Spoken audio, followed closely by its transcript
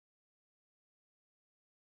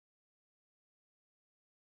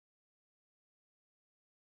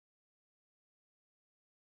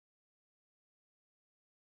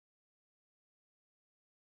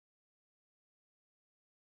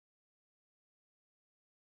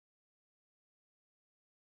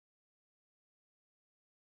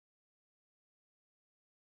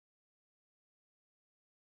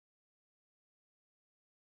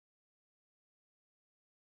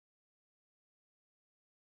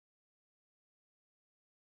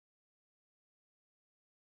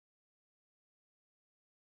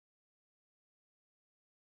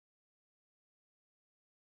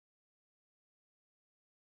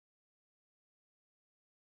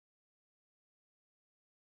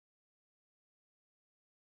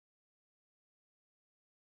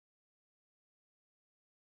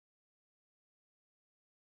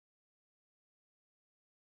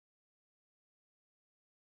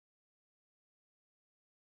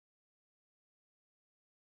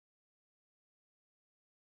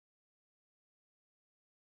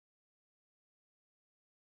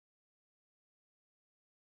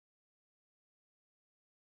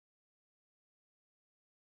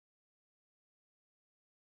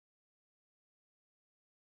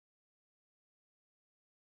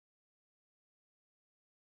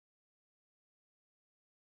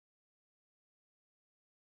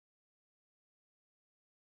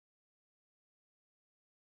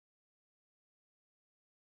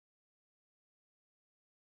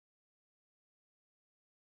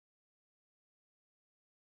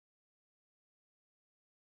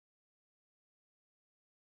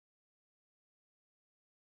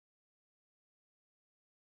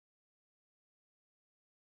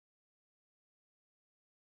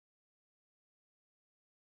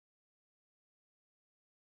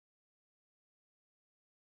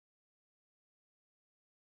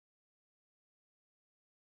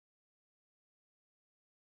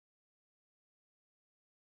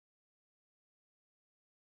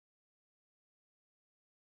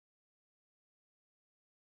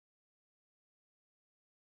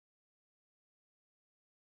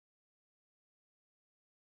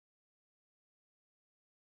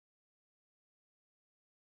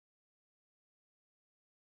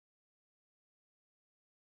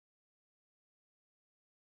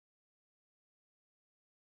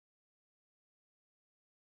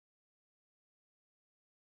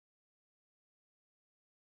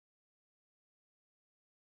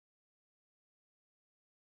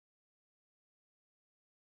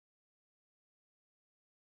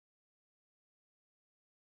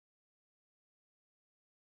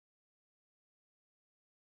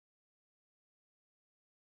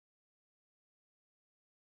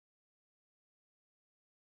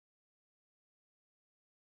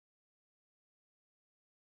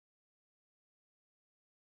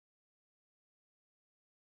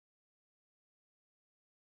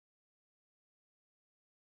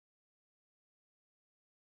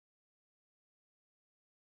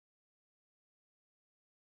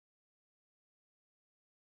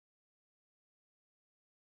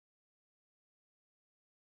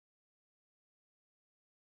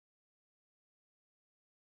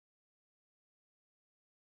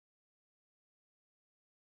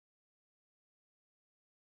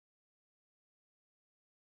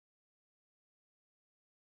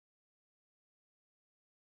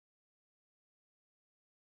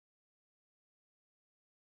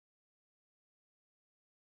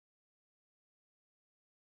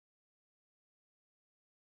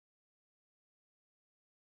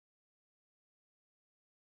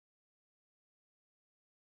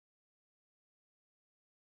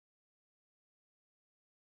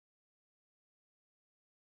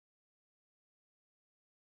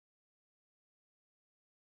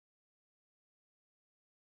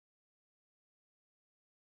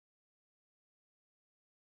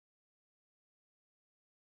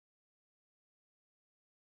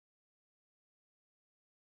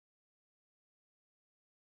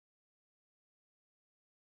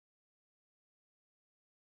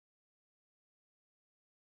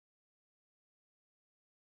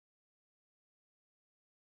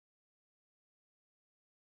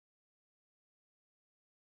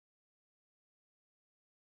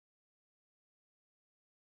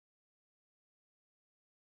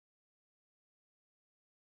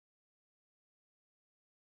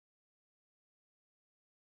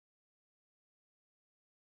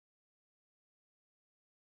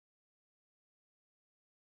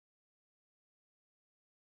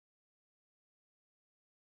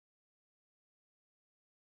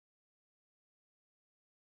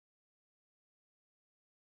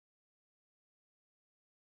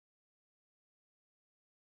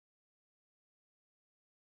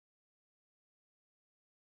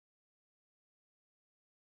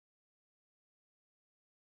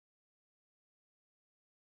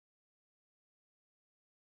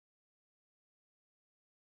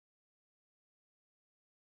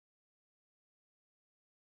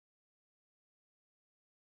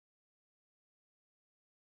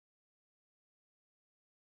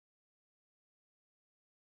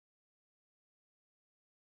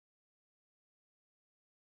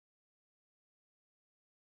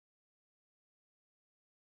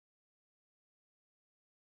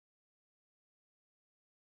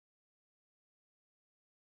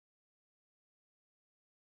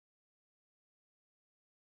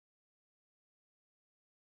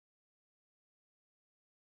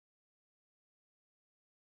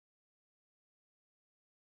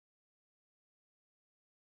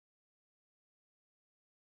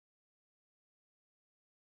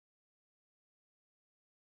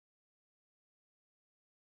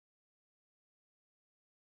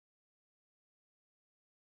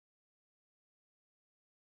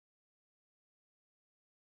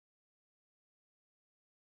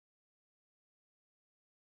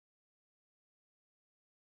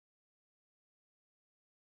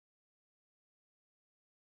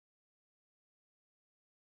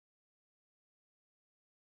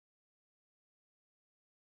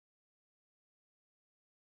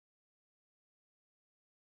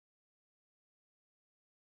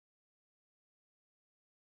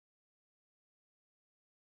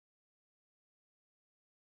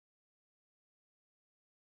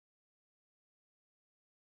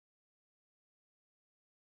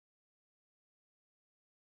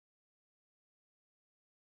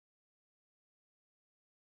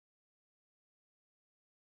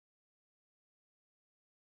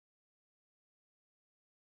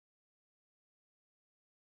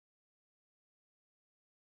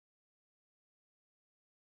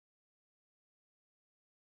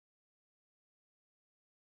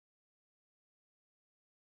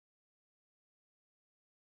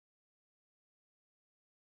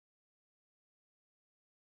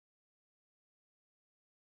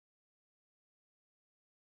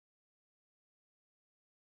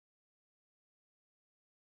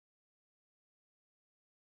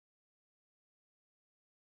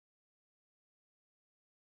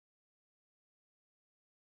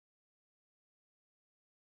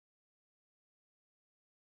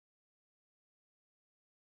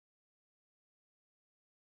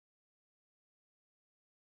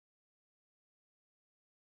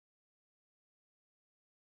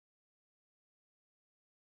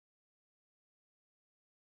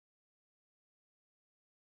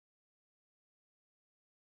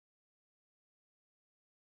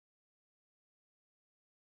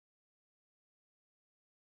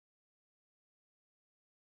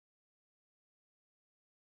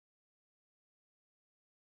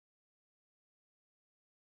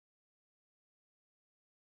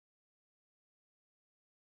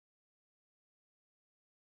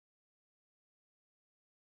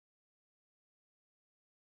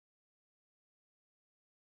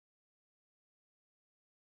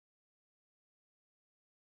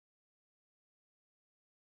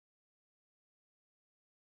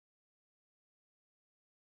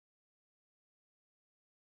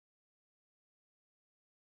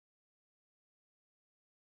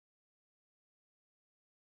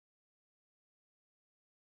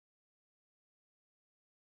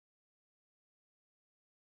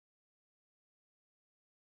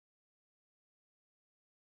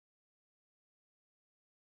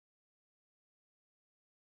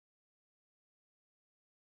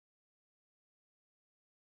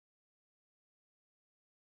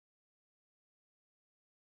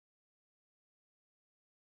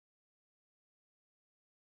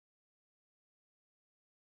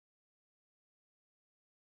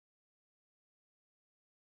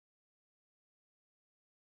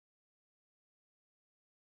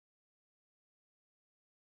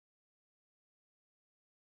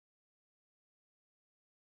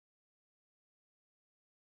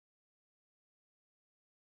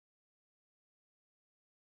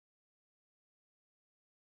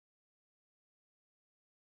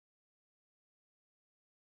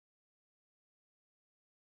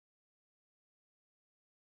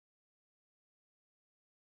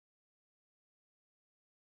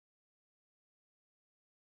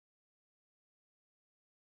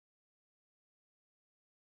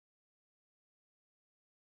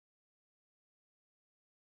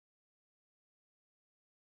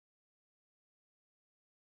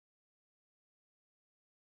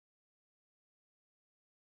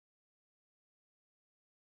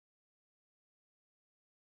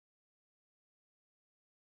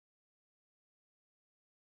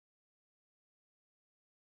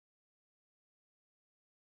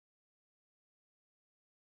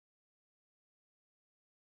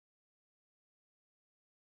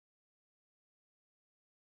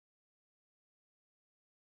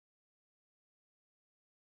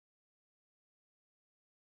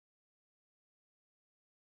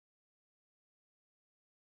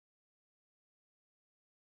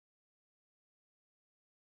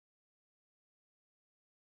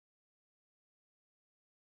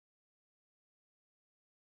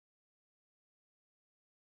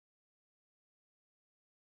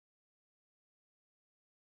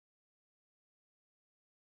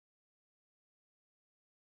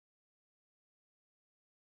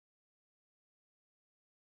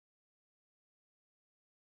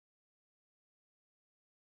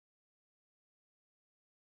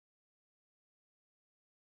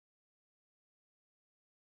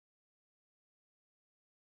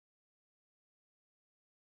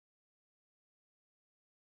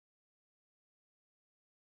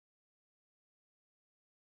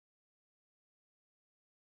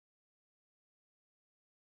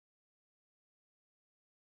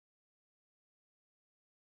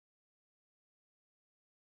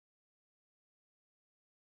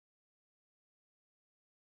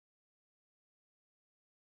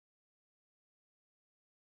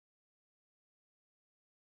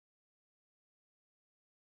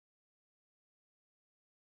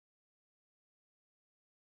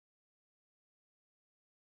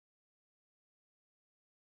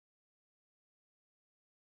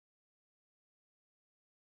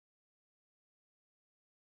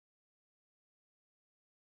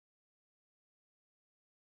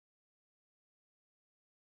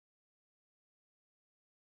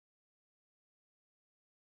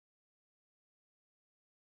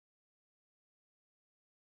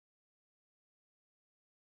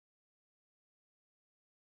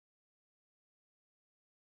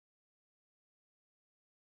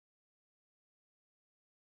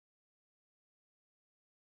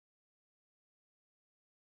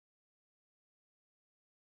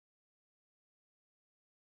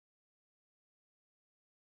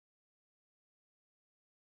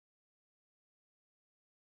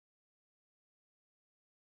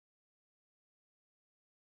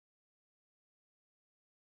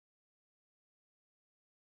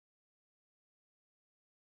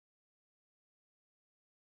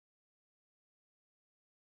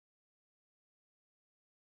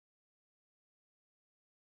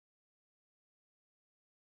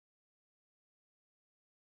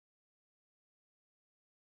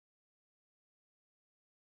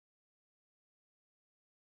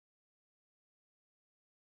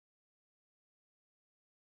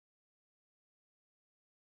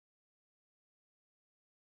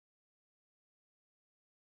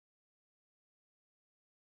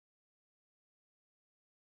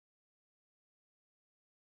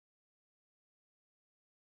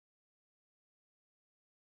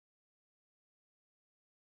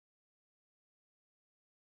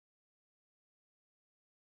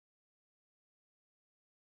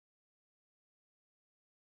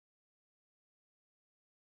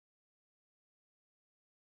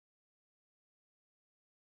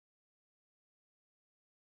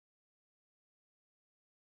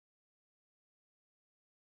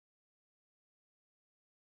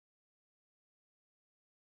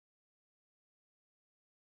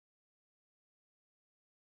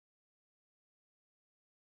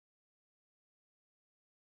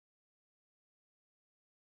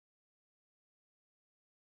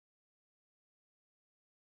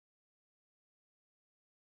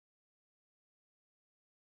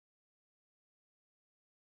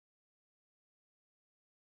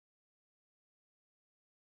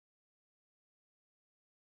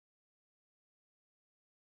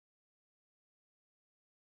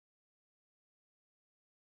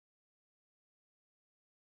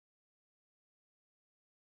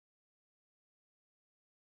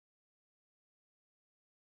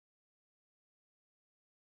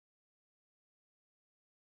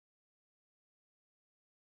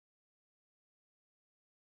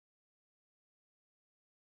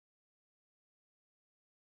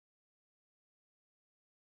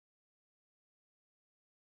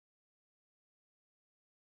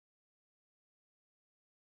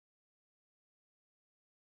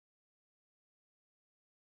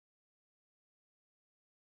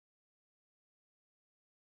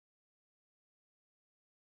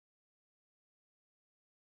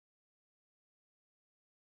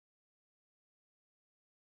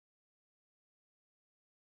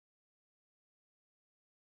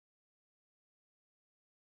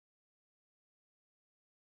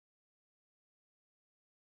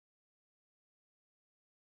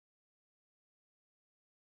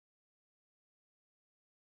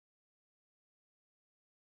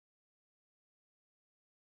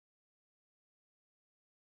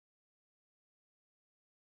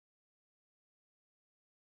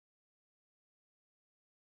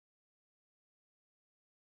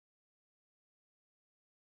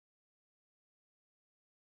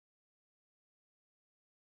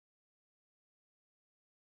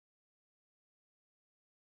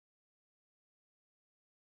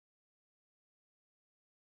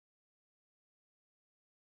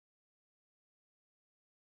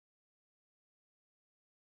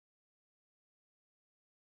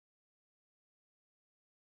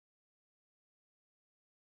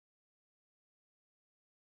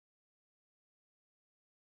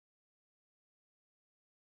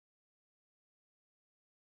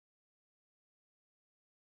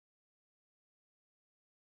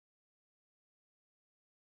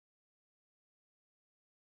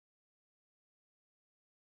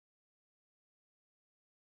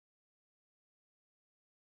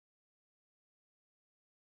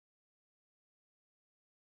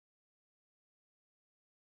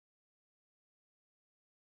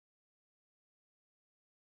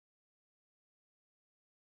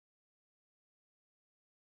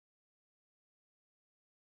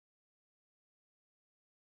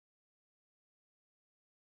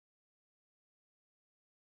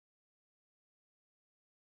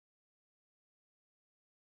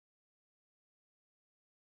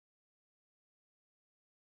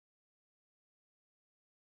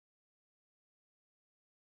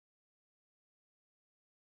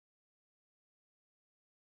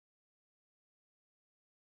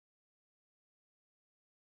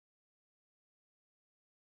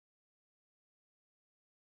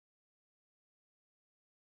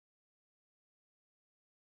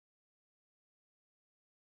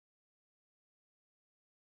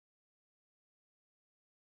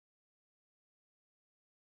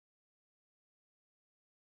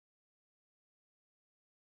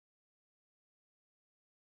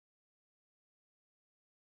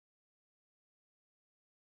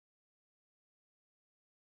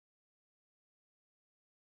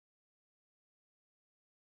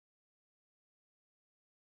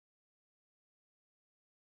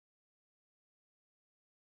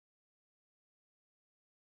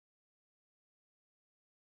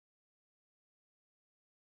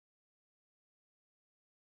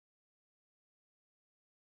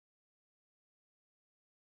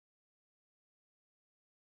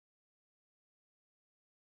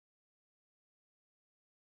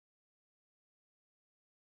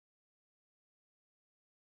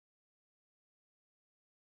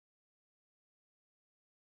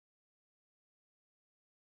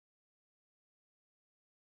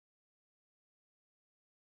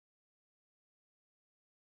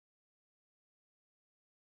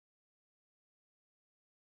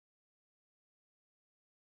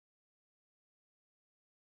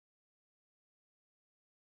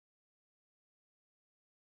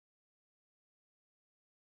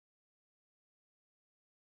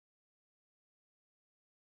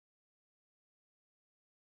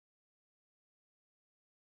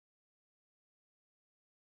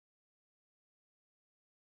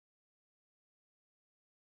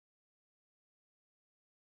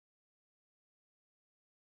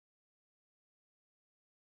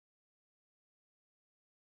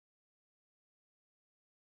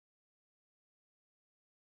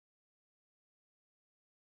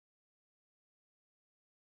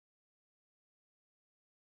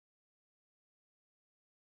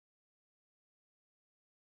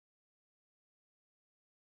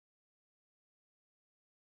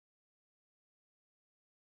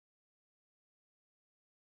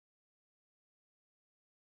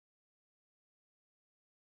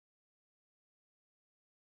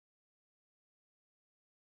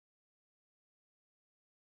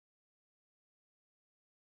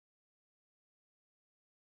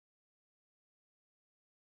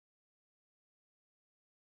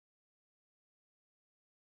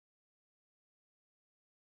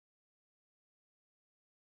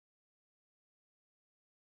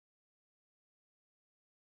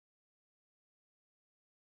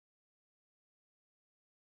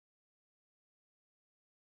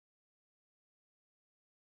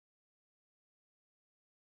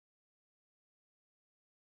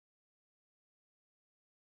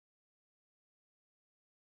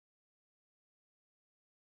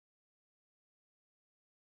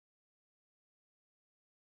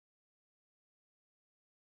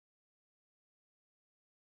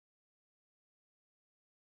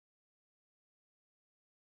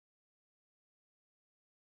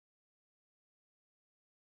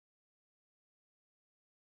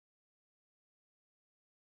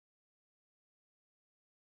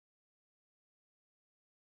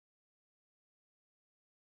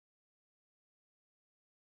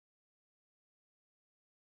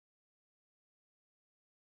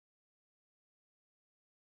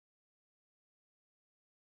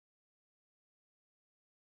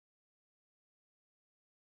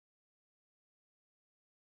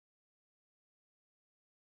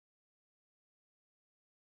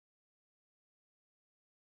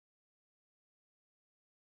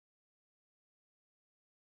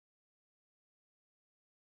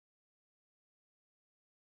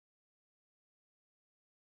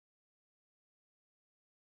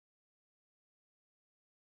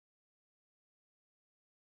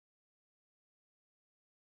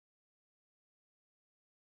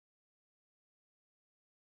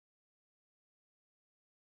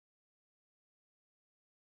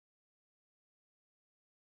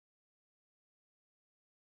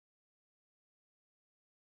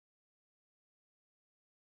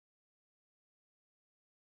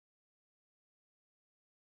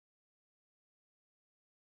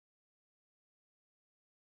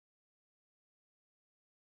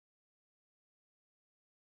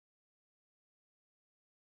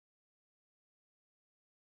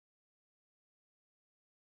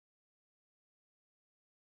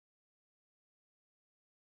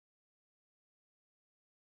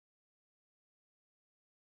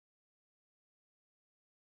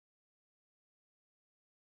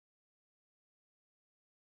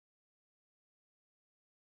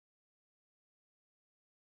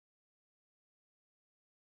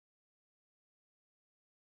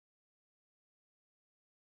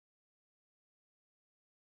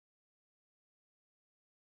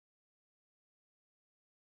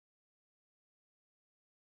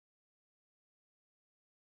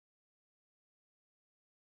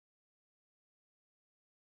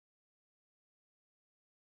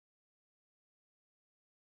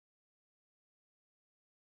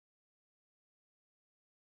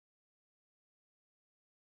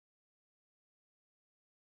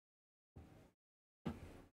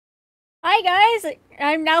Hi guys!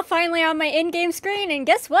 I'm now finally on my in-game screen, and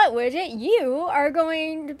guess what, Widget? You are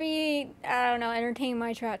going to be, I don't know, entertaining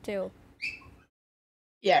my chat too.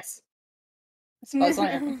 Yes. I suppose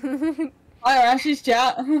I am. Hi, Ashley's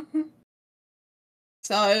chat.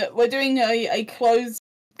 So, we're doing a closed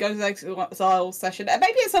Goes Exile session, and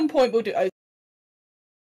maybe at some point we'll do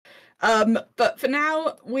but for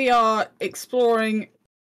now, we are exploring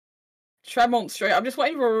Tremont Street. I'm just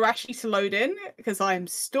waiting for Rashi to load in, because I am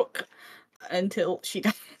stuck until she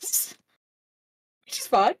does. Which is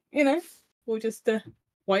fine, you know. We'll just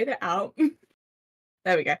wait it out.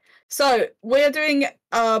 There we go. So, we're doing,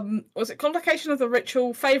 was it Convocation of the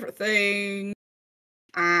Ritual, Favourite Thing,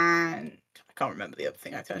 and I can't remember the other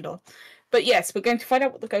thing I turned on. But yes, we're going to find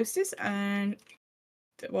out what the ghost is, and,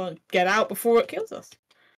 well, get out before it kills us.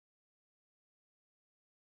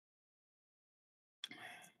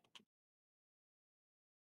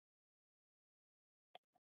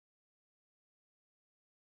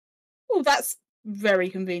 Oh, that's very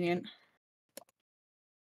convenient.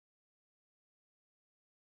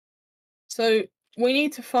 So, we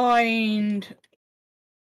need to find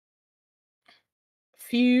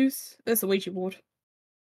fuse. There's the Ouija board.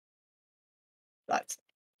 That's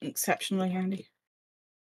exceptionally handy.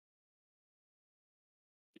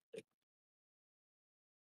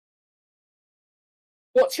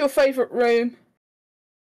 What's your favourite room?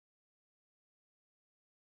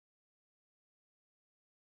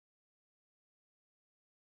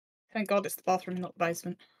 Thank God it's the bathroom, not the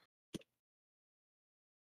basement.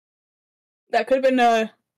 That could have been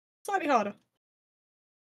slightly harder.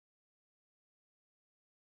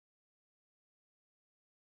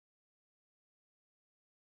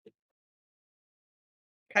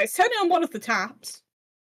 Okay, it's turning on one of the taps.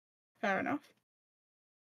 Fair enough.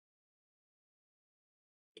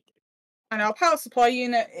 And our power supply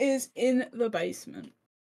unit is in the basement.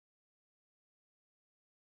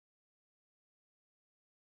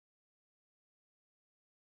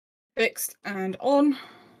 Fixed and on.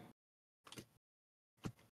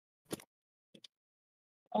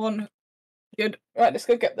 On. Good. Right, let's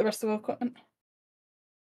go get the rest of our equipment.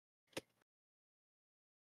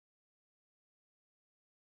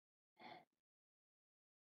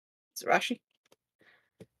 It's Rashi.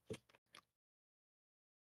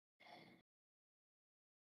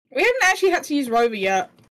 We haven't actually had to use Rover yet.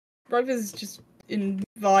 Rover's just in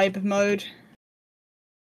vibe mode.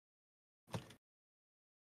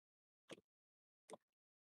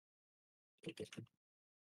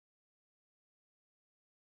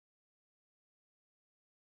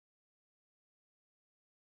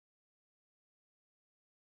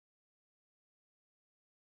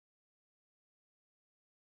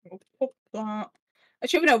 We'll pop that.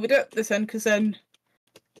 Actually, no, we'll do it this end because then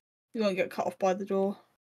you won't get cut off by the door.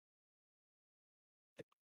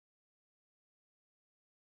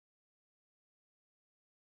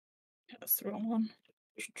 That's the wrong one.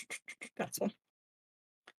 That's one.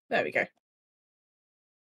 There we go.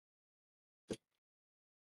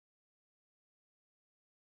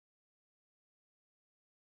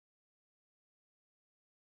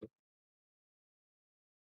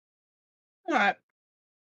 Alright.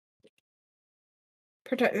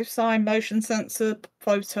 Protective sign, motion sensor,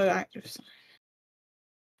 photo, active sign.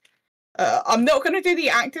 I'm not going to do the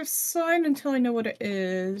active sign until I know what it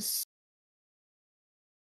is.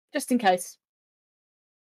 Just in case.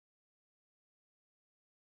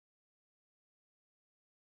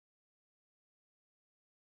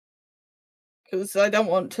 Because I don't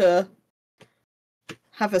want to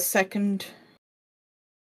have a second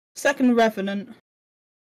revenant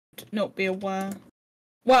not be aware.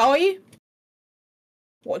 Where are you?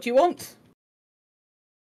 What do you want?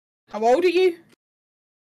 How old are you?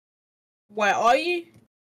 Where are you?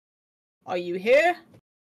 Are you here?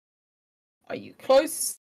 Are you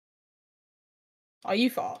close? Are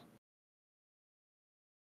you far?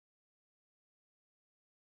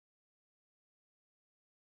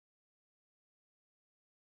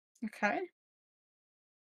 Okay.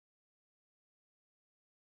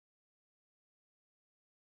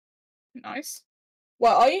 Nice.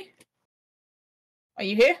 Where are you? Are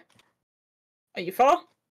you here? Are you far?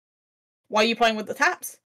 Why are you playing with the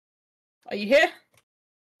taps? Are you here?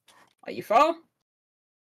 Are you far?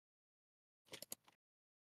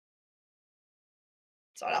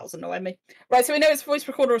 Sorry, that was annoying me. Right, so we know it's voice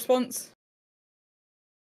recorder response.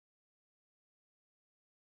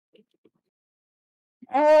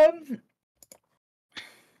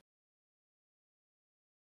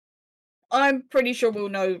 I'm pretty sure we'll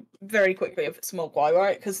know very quickly if it's Mogwai,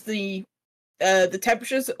 right? Because the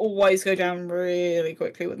temperatures always go down really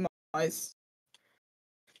quickly with my eyes.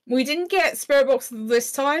 We didn't get Spirit Box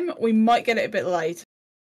this time. We might get it a bit late.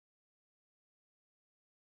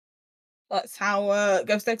 That's how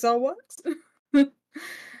Ghost Exile works.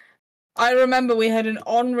 I remember we had an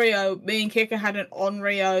Onryo, me and Kika had an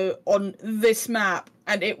Onryo on this map,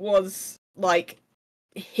 and it was, like,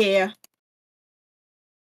 here.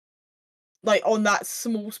 Like, on that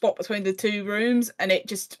small spot between the two rooms, and it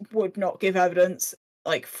just would not give evidence,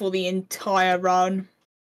 like, for the entire run.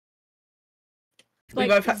 Like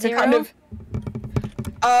we both had 0? to kind of...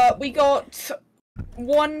 we got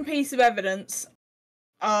one piece of evidence,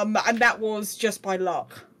 and that was just by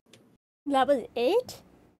luck. That was it?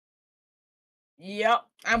 Yep,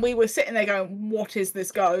 and we were sitting there going, what is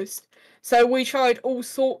this ghost? So we tried all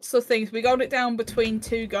sorts of things. We got it down between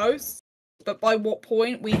two ghosts, but by what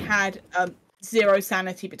point we had 0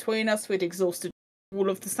 sanity between us. We'd exhausted all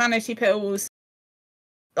of the sanity pills.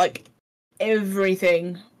 Like,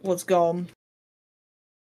 everything was gone.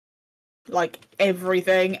 Like,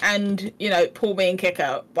 everything. And, you know, poor me and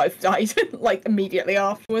Kicker both died, like, immediately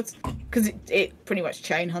afterwards. Because it pretty much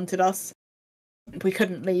chain hunted us. We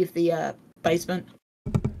couldn't leave the basement.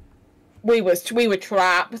 We were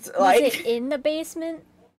trapped. Was like it in the basement?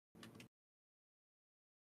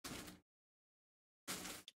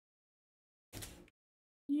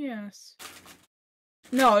 Yes.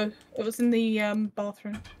 No, it was in the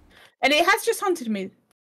bathroom. And it has just hunted me,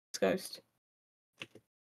 this ghost.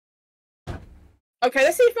 Okay,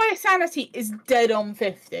 let's see if my sanity is dead on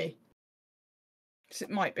 50. Because it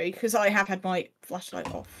might be, because I have had my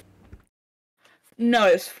flashlight off. No,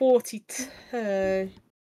 it's 42.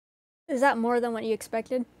 Is that more than what you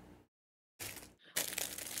expected?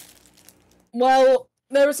 Well,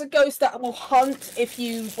 there is a ghost that will hunt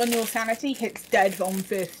when your sanity hits dead on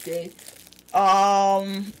 50.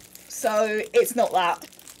 So it's not that.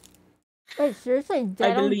 Wait, seriously,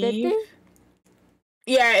 dead on 50?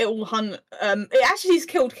 Yeah, it will hunt. It actually has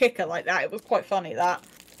killed Kicker like that. It was quite funny that.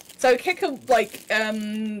 So Kicker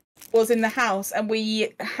was in the house, and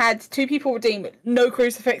we had 2 people redeem no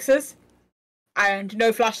crucifixes and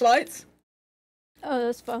no flashlights. Oh,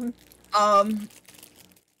 that's fun.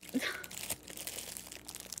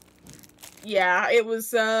 Yeah, it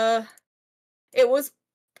was poor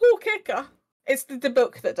Kicker. It's the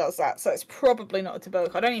book that does that, so it's probably not a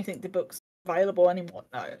book. I don't even think the book's available anymore.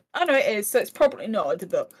 No. Oh no, it is, so it's probably not a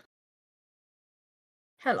book.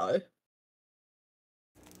 Hello.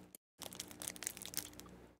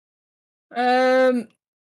 If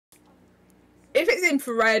it's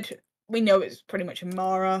infrared, we know it's pretty much a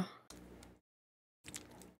Mara.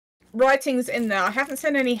 Writing's in there. I haven't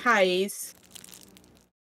seen any haze.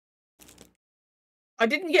 I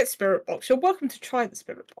didn't get Spirit Box. You're welcome to try the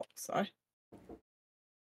Spirit Box, though.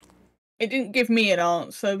 It didn't give me an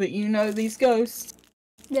answer, but you know these ghosts.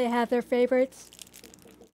 They have their favorites.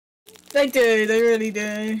 They do, they really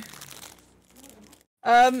do.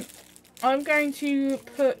 I'm going to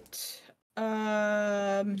put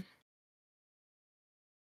the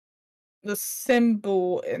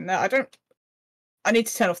symbol in there. I need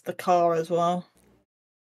to turn off the car as well.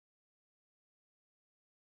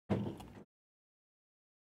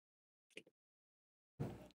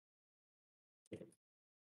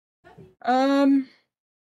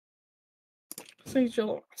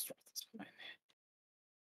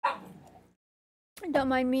 Don't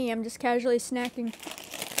mind me, I'm just casually snacking.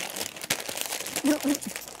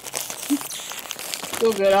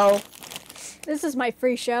 You're good, Al. This is my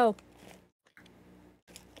free show.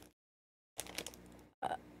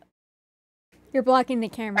 You're blocking the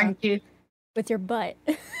camera. Thank you. With your butt.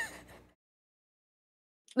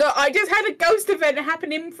 Look, I just had a ghost event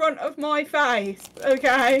happen in front of my face,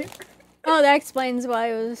 okay? Oh, that explains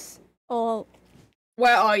why it was all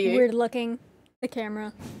Where are you? weird looking. The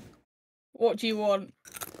camera. What do you want?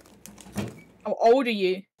 How old are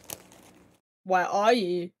you? Where are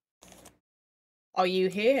you? Are you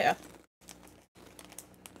here?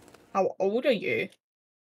 How old are you?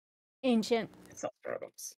 Ancient. It's not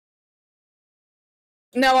Robs.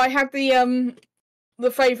 No, I have the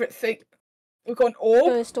favourite thing. We've got an orb.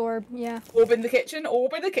 Ghost orb, yeah. Orb in the kitchen.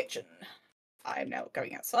 Orb in the kitchen. I am now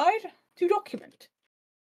going outside to document.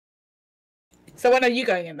 So when are you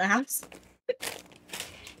going in the house?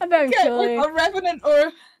 Eventually. Yeah, a revenant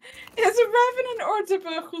or it's a revenant or a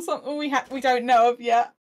debug or something we don't know of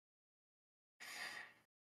yet.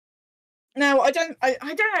 No, I don't know.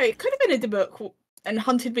 It could have been a debug and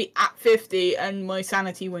hunted me at 50 and my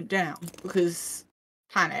sanity went down because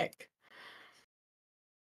panic.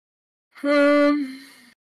 We'll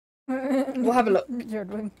have a look.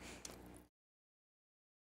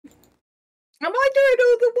 Am I doing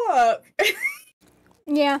all the work?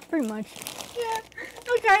 Yeah, pretty much. Yeah.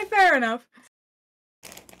 Okay, fair enough.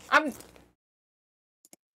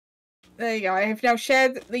 There you go. I have now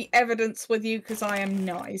shared the evidence with you because I am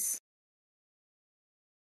nice.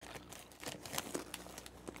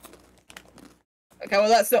 Okay, well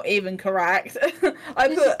that's not even correct.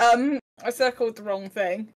 I circled the wrong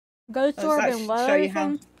thing. Ghost orb and what show other you how.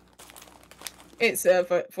 thing? It's a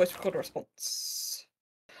voice recorder response.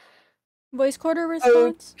 Voice quarter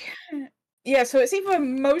response? Okay. Yeah, so it's either a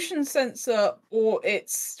motion sensor or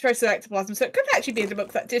it's trace ectoplasm. So it could actually be the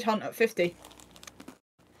book that did hunt at 50.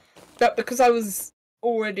 But because I was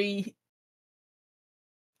already... did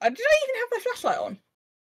I even have my flashlight on?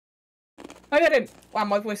 Maybe I didn't. Wow,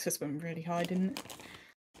 my voice just went really high, didn't it?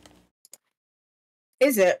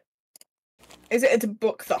 Is it? Is it a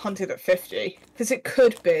book that hunted at 50? Because it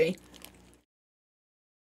could be.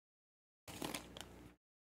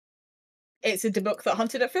 It's a book that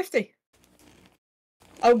hunted at 50.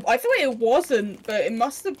 Oh, I thought it wasn't, but it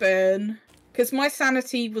must have been. Because my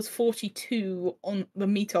sanity was 42 on the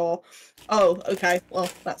meter. Oh, okay. Well,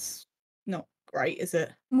 that's not great, is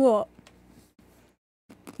it? What?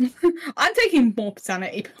 I'm taking more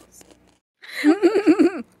sanity pills.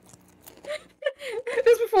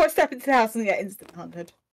 Just before I step into the house and get instant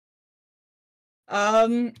hunted.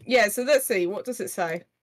 Yeah, so let's see. What does it say?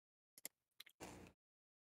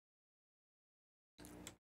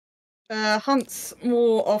 Hunts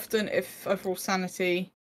more often if overall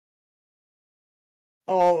sanity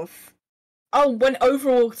of... Oh, when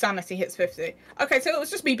overall sanity hits 50. Okay, so it was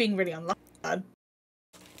just me being really unlucky.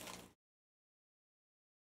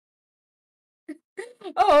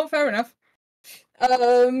 Oh, fair enough.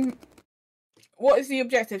 What is the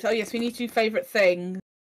objective? Oh yes, we need to do favourite thing.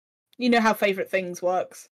 You know how favourite things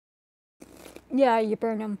works. Yeah, you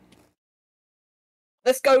burn them.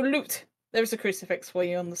 Let's go loot. There's a crucifix for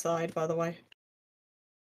you on the side, by the way.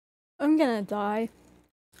 I'm gonna die.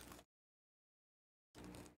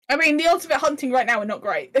 I mean, the odds of it hunting right now are not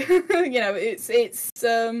great. You know,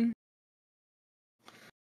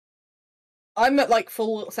 I'm at like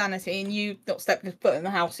full sanity, and you've not stepped a foot in the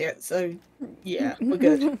house yet, so yeah, we're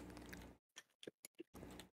good.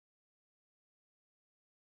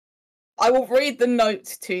 I will read the note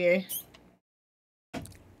to you.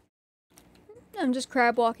 I'm just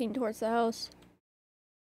crab walking towards the house.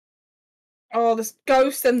 Oh, this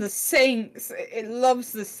ghost and the sinks. It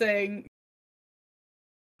loves the sink.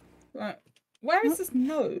 Right. Where is this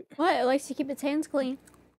note? What? It likes to keep its hands clean.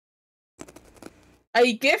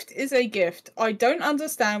 A gift is a gift. I don't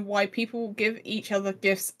understand why people give each other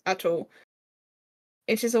gifts at all.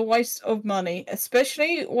 It is a waste of money,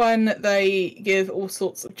 especially when they give all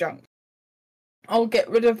sorts of junk. I'll get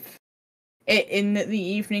rid of it in the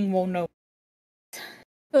evening, we'll know.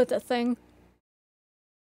 Oh, it's a thing.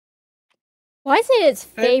 Why is it its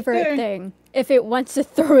favorite Okay. thing if it wants to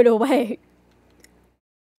throw it away?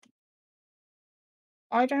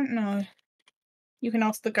 I don't know. You can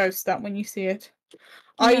ask the ghost that when you see it. No,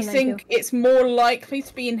 I thank think you. it's more likely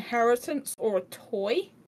to be inheritance or a toy.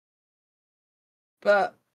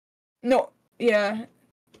 But not a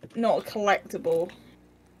collectible.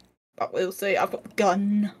 But we'll see. I've got the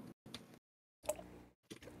gun.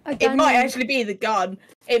 It might actually be the gun.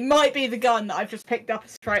 It might be the gun that I've just picked up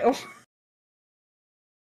straight off.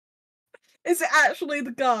 Is it actually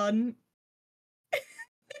the gun?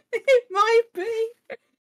 It might be.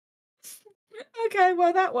 Okay,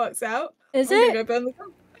 well that works out. Is I'm it? gonna go burn the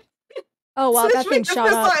gun. Oh wow, that thing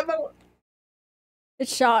shot up. It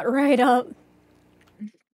shot right up.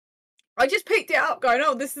 I just picked it up going,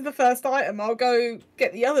 oh, this is the first item. I'll go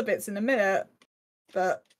get the other bits in a minute.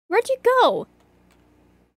 But Where'd you go?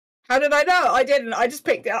 how did I know? I didn't. I just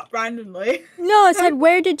picked it up randomly. No, I said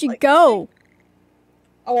where did you Like, go?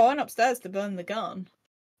 Oh, I went upstairs to burn the gun.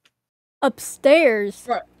 Upstairs?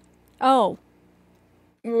 Right. Oh.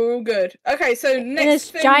 We're all good. Okay, so In next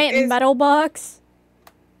this thing giant is metal box?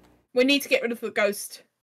 we need to get rid of the ghost.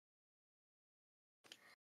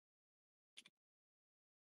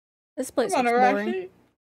 This place Come on, looks boring. Arashi.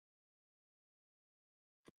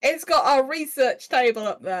 It's got our research table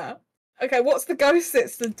up there. Okay, what's the ghost?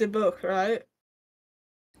 It's the book, right?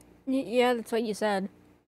 Yeah, that's what you said.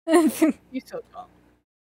 You took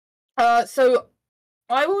that. So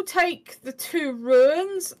I will take the 2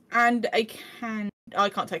 ruins and a can. I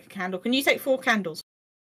can't take a candle. Can you take 4 candles?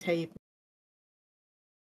 Table.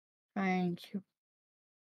 Thank you.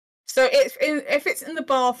 So if it's in the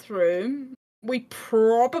bathroom, we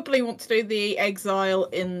probably want to do the exile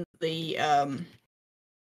in the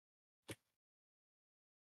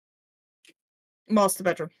master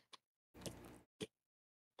bedroom.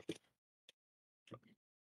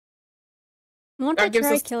 Want to That gives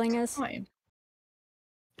try us killing us? time.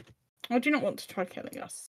 I do not want to try killing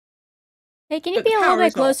us. Hey, can you But be the a little power bit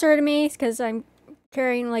is off. closer to me? Because I'm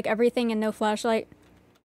carrying like everything and no flashlight.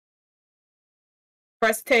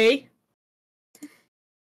 Press T.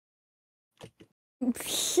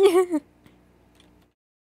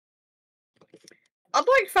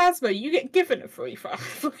 Unlike Phasma, you get given a free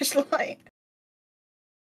flashlight.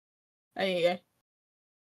 There you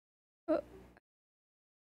go.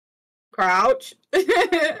 Crouch.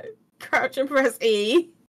 Crouch and press E.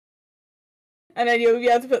 And then you'll be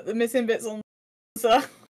able to put the missing bits on. So,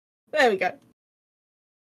 there we go.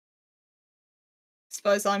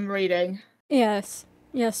 Suppose I'm reading. Yes.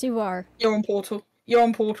 Yes, you are. You're on portal. You're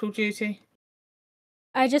on portal duty.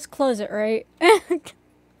 I just close it, right?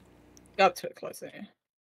 Go up to it closer.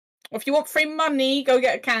 Or if you want free money, go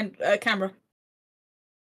get a camera.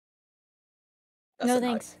 That's No a no.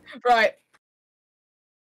 thanks. Right.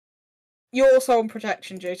 You're also on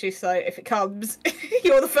protection duty, so if it comes,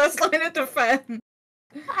 you're the first line of defense.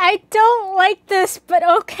 I don't like this, but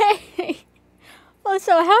okay.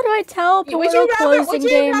 Also, how do I tell portal closing game? Would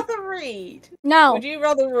you rather read? No. Would you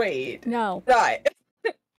rather read? No. Right.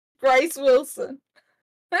 Grace Wilson.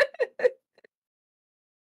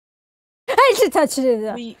 I just touched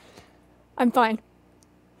it. I'm fine.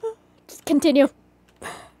 Just continue.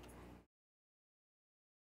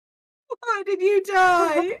 Why did you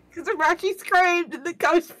die? Because Arashi screamed and the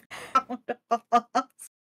ghost found us.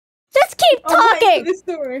 Just keep talking! The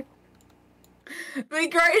story. The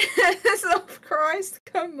greatness of Christ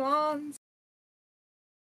commands.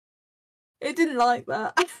 It didn't like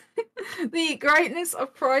that. The greatness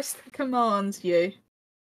of Christ commands you.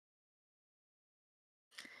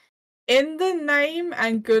 In the name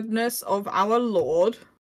and goodness of our Lord.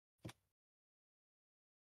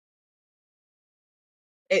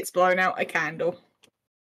 It's blown out a candle.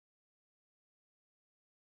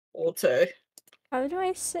 Or two. How do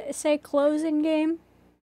I say closing game?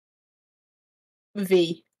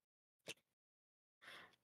 V.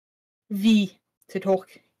 V to talk.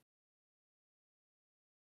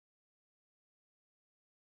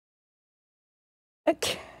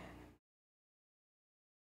 Okay.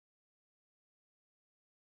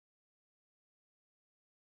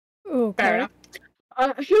 Okay. Fair enough.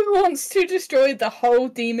 Who wants to destroy the whole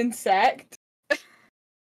demon sect?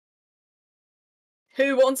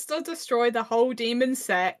 Who wants to destroy the whole demon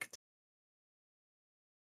sect?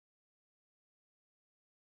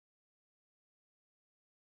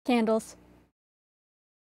 Candles.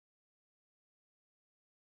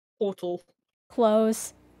 Portal.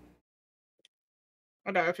 Close.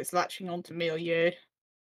 I don't know if it's latching onto me or you.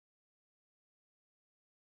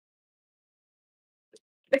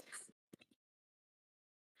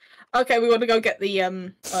 Okay, we want to go get the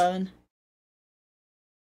urn.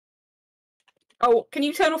 Oh, can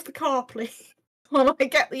you turn off the car, please? While I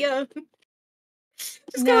get the urn.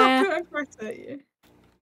 Just go up to it and press it.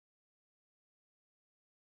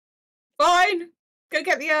 Fine. Go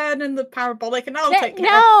get the urn and the parabolic, and I'll take care.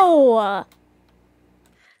 No.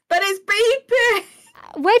 But it's beeping.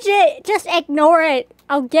 Widget, just ignore it.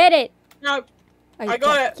 I'll get it. No, I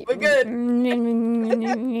got it. We're good.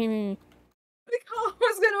 The car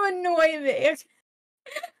was going to annoy me.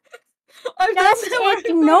 Just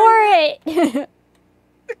ignore it. The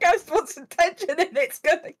ghost wants attention and it's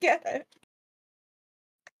going to get it.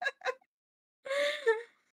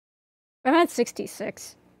 I'm at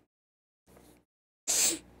 66.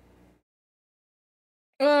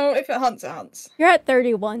 Well, if it hunts, it hunts. You're at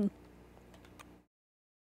 31.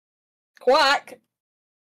 Quack!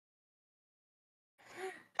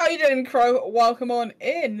 How you doing, Crow? Welcome on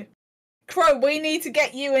in. Crow, we need to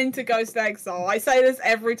get you into Ghost Exile. I say this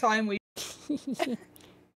every time we...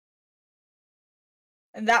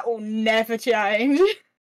 And that will never change.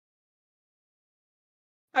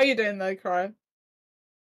 How you doing, though, Crow?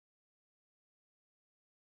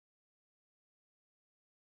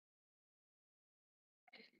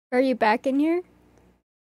 Are you back in here?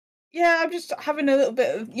 Yeah, I'm just having a little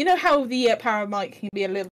bit of... You know how the paramic can be a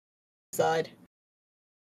little side?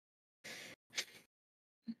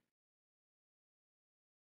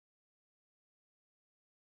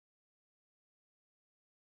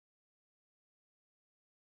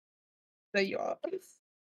 There you are.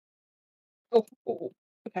 Oh,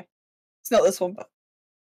 okay. It's not this one, but...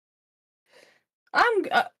 I'm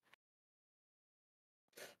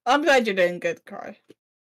glad you're doing good, Crow.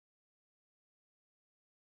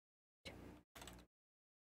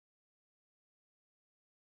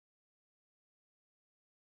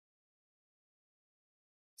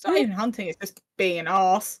 It's not even hunting, it's just being an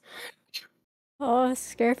arse. Oh, I was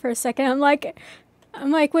scared for a second. I'm like,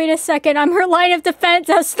 I'm like, wait a second, I'm her line of defense.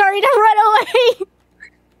 I was starting to run away.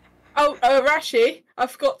 Oh, Rashi, I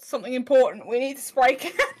forgot something important. We need to spray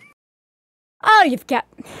can. Oh, you've got.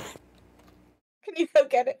 Can you go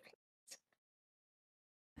get it?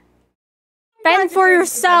 Fend for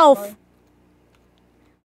yourself.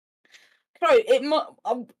 No, it might.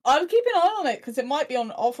 I'll keep an eye on it because it might be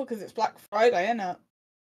on offer because it's Black Friday, isn't it?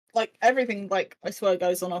 Like everything, like I swear,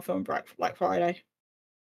 goes on offer on Black Friday.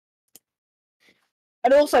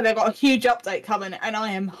 And also, they've got a huge update coming, and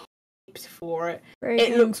I am hyped for it.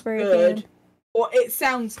 It looks good, or it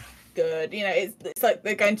sounds good. You know, it's like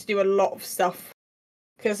they're going to do a lot of stuff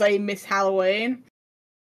because they miss Halloween.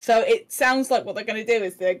 So it sounds like what they're going to do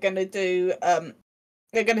is they're going to do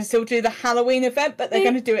they're going to still do the Halloween event, but they're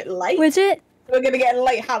going to do it late. Widget? We're going to get a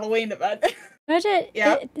late Halloween event. Widget?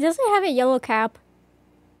 Yeah. Does it have a yellow cap?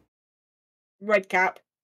 Red cap.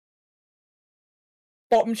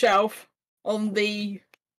 Bottom shelf on the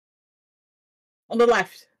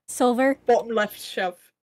left. Silver? Bottom left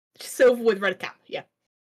shelf. Silver with red cap, yeah.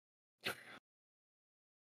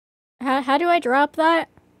 How do I drop that?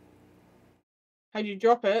 How do you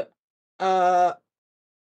drop it?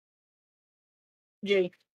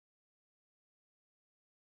 G.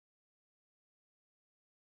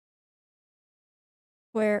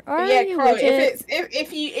 Where are you? Crow,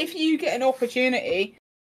 if you get an opportunity,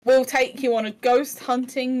 we'll take you on a ghost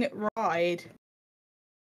hunting ride.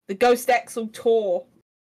 The Ghost Exile tour.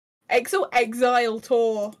 Exile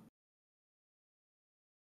tour.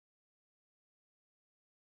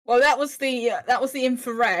 Well, that was the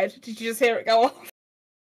infrared. Did you just hear it go off?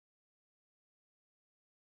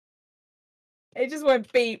 It just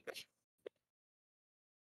went beep.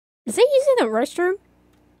 Is it using the restroom?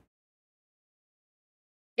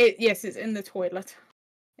 Yes, it's in the toilet.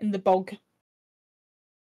 In the bog.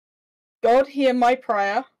 God, hear my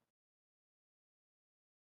prayer.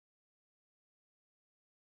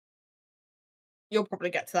 You'll probably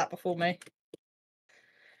get to that before me.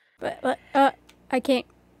 But I can't.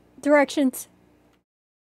 Directions.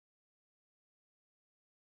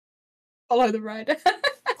 Follow the red.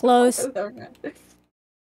 Close. Follow the red.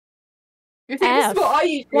 You think F. this is what I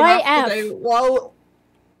usually Why have F? to do? Well,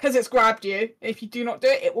 because it's grabbed you. If you do not do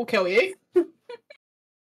it, it will kill you.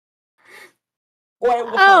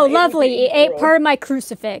 Oh, lovely. It ate part of my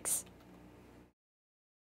crucifix.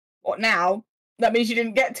 What now? That means you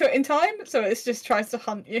didn't get to it in time, so it just tries to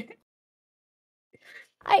hunt you.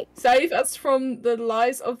 Save us from the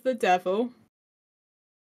lies of the devil.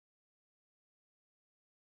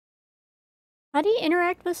 How do you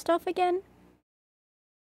interact with stuff again?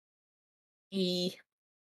 E.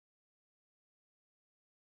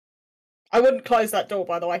 I wouldn't close that door,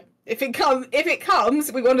 by the way. If it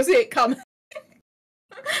comes, we want to see it come.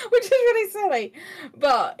 Which is really silly.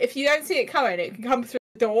 But if you don't see it coming, it can come through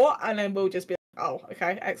the door, and then we'll just be like, oh,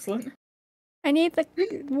 okay, excellent. I need the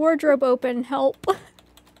wardrobe open. Help.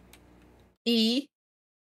 E.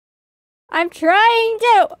 I'm trying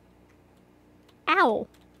to. Ow.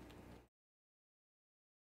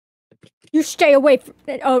 You stay away from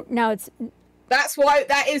it. Oh, no, it's...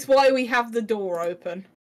 That is why we have the door open.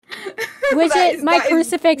 Widget, my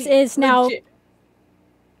crucifix is now...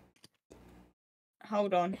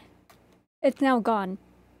 Hold on. It's now gone.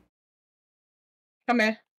 Come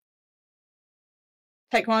here.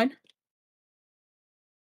 Take mine.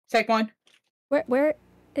 Take mine. Where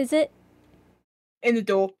is it? In the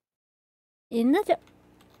door. In the door?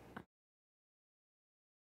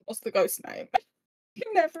 What's the ghost name?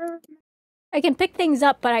 Never. I can pick things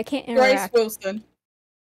up, but I can't interact. Grace Wilson.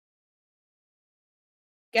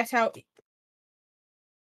 Get out.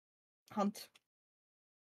 Hunt.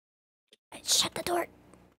 Shut the door.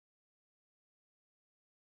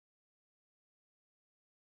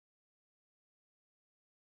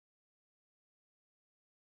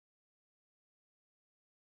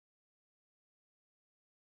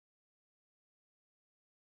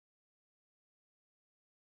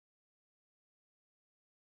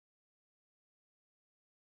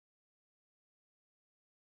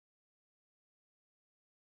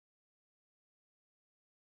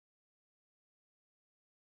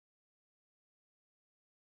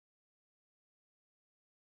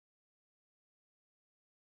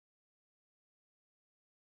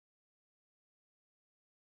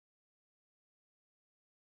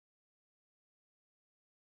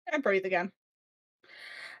 And breathe again.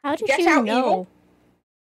 How did you know? Evil.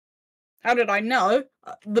 How did I know?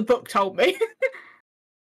 The book told me.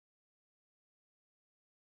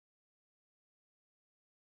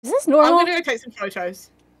 Is this normal? I'm gonna go take some photos.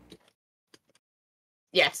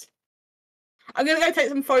 Yes. I'm gonna go take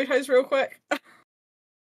some photos real quick.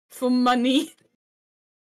 For money.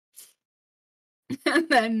 And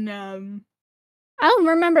then, I don't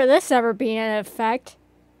remember this ever being in effect.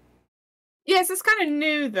 yes, it's kind of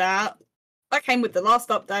new that came with the last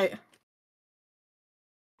update.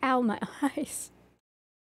 Ow, my eyes.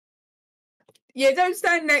 Yeah, don't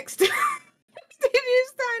stand next to it. Did you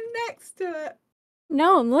stand next to it?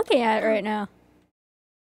 No, I'm looking at it right now.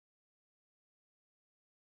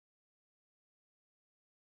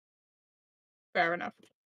 Fair enough.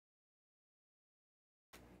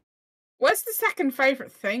 What's the second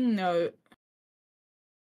favourite thing, though?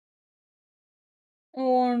 I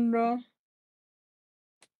wonder.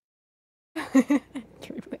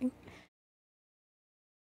 Dreaming.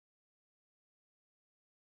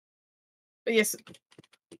 But yes,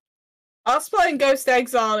 us playing Ghost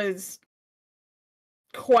Exile is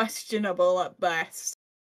questionable at best.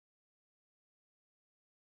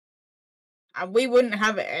 And we wouldn't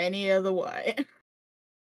have it any other way.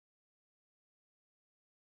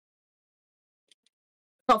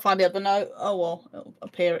 Can't find the other note. Oh well, it'll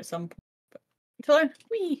appear at some point. But until then,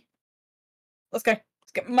 wee. Let's go.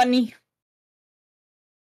 Let's get money.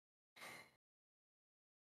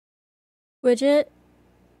 Widget,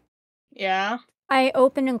 Yeah. I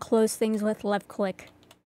open and close things with left click.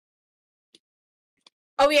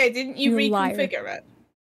 Oh yeah, didn't you reconfigure it?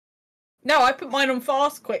 No, I put mine on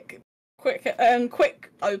fast quick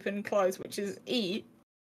open close, which is E.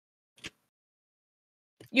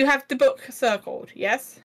 You have the book circled,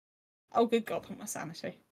 yes? Oh good god, my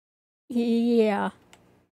sanity. Yeah.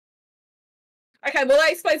 Okay, well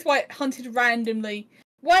that explains why it hunted randomly.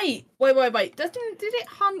 Wait. Did it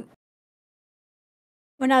hunt?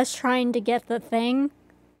 When I was trying to get the thing.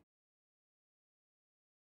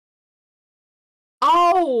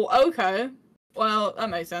 Oh, okay. Well, that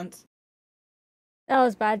makes sense. That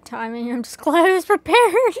was bad timing. I'm just glad I was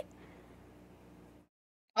prepared.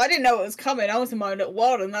 I didn't know it was coming. I was in my own little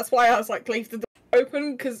world, and that's why I was like, leave the door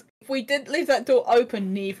open, because if we did leave that door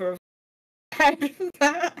open, neither of us had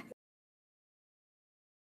that.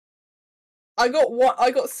 I got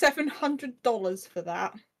 $700 for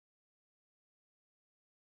that.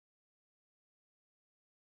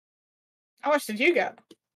 How much did you get?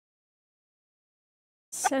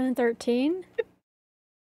 713.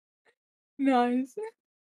 Nice.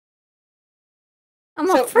 I'm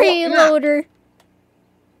a freeloader.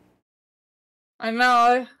 I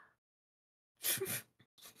know.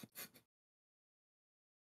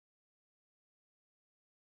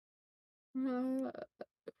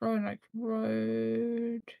 Roanoke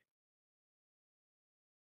Road.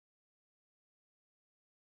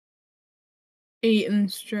 Eaton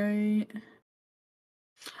Street.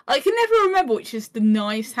 I can never remember which is the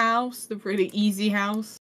nice house, the really easy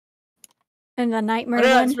house. And the nightmare I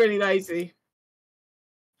know one. that's really lazy.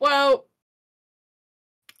 Well,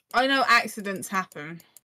 I know accidents happen.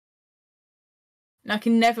 And I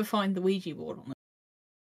can never find the Ouija board on it.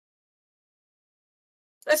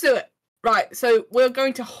 Let's do it. Right, so we're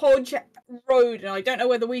going to Hodge Road, and I don't know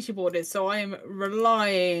where the Ouija board is, so I am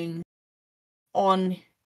relying on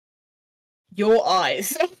your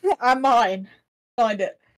eyes and mine. Find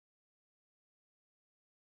it.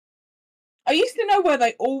 I used to know where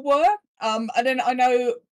they all were, and then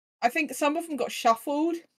I think some of them got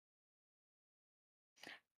shuffled.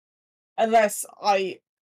 Unless I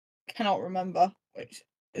cannot remember, which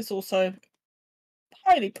is also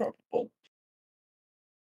highly probable.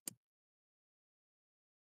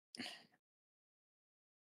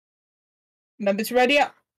 Remember to ready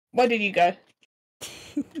up. Where did you go?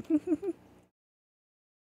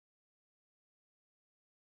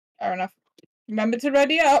 Fair enough. Remember to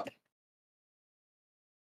ready up.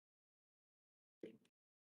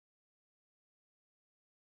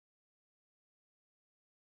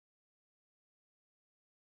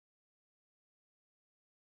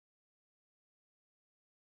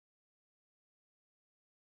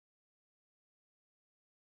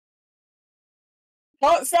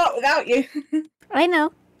 Can't start without you. I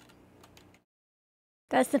know.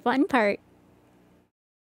 That's the fun part.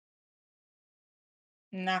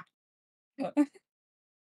 Nah.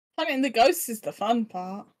 Hunting the ghosts is the fun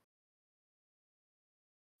part.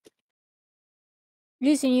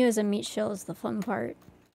 Using you as a meat shield is the fun part.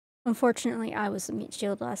 Unfortunately, I was the meat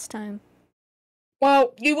shield last time.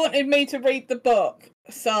 Well, you wanted me to read the book,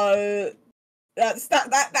 so that's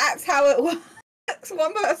how it works.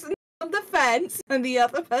 One person on the fence and the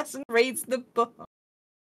other person reads the book.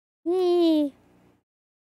 Yee.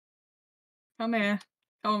 Come here.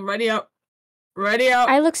 Come on, ready up. Ready up.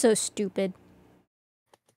 I look so stupid.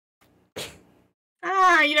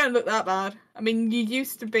 You don't look that bad. I mean, you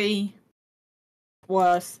used to be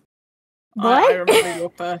worse. What? I remember your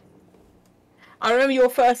first. I remember your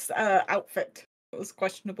first outfit. It was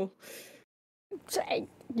questionable.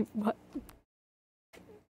 What?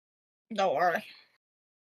 Don't worry.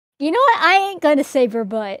 You know what? I ain't gonna save her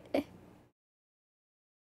butt.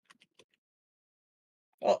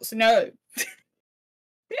 What's no?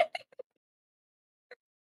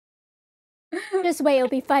 Just wait, it'll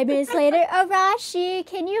be 5 minutes later. Arashi,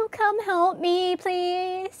 can you come help me,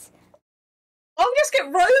 please? I'll just get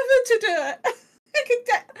Rover to do it.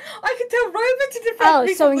 I can tell Rover to defend Oh,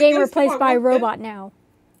 me so from in the game ghost if replaced I by a want to. robot now.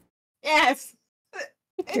 Yes.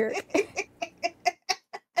 Jerk.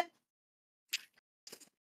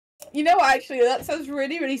 You know what, actually, that sounds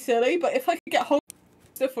really, really silly, but if I could get hold of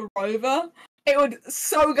stuff for Rover, it would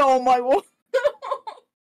so go on my wall.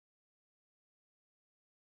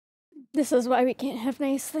 This is why we can't have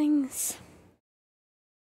nice things.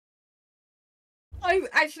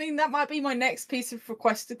 That might be my next piece of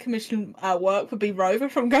requested commission work would be Rover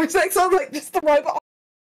from Ghost Exile, like just the robot.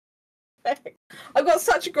 I've got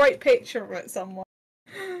such a great picture of it somewhere.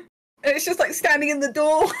 And it's just like standing in the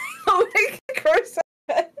door holding a crusade.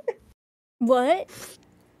 What?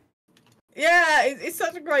 Yeah, it's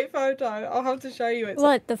such a great photo. I'll have to show you it.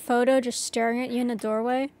 What, the photo just staring at you in the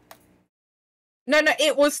doorway? No,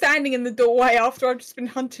 it was standing in the doorway after I've just been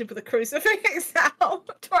hunted with a crucifix out,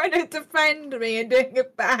 trying to defend me and doing a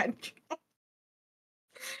bad job.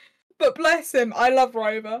 But bless him, I love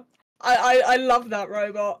Rover. I love that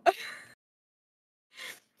robot.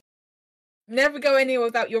 Never go anywhere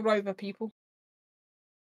without your Rover, people.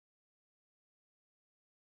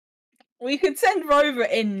 We could send Rover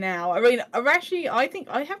in now. I mean, Arashi, I think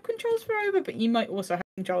I have controls for Rover, but you might also have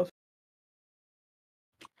controls.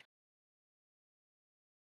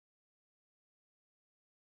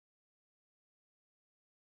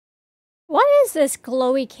 What is this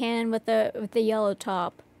glowy can with the yellow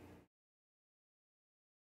top?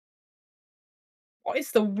 What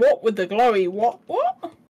is the what with the glowy? What?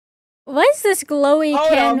 What is this glowy Hold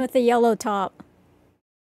can on. with the yellow top?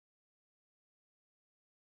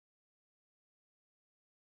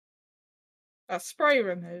 A spray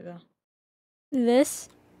remover. This?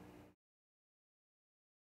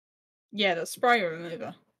 Yeah, the spray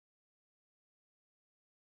remover.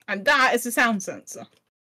 And that is a sound sensor.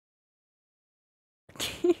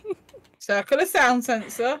 Circular sound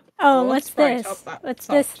sensor. Oh, Or what's spray this? top, that What's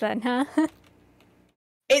top. this then, huh?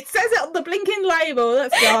 It says it on the blinking label.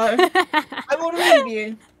 Let's go. I will leave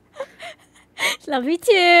you. Love you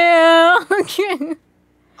too.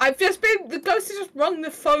 I've just been. The ghost has just rung the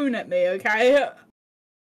phone at me. Okay.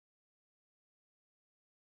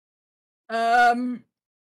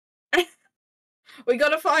 We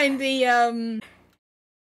gotta find the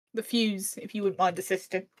fuse. If you wouldn't mind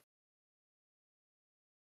assisting.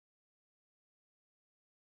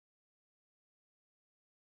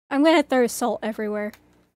 I'm gonna throw salt everywhere.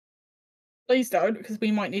 Please don't, because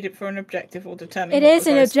we might need it for an objective or determine. It is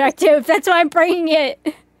an objective. That's why I'm bringing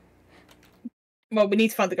it. Well, we need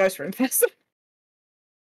to find the ghost room first.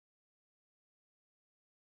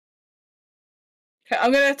 Okay,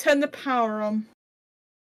 I'm gonna turn the power on.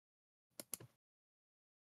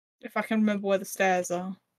 If I can remember where the stairs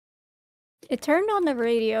are. It turned on the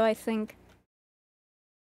radio, I think.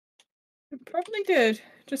 It probably did,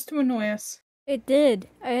 just to annoy us. It did.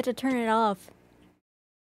 I had to turn it off.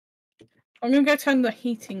 I'm gonna go turn the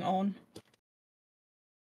heating on.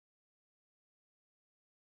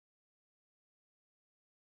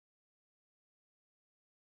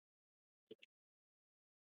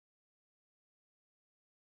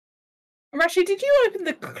 Actually, did you open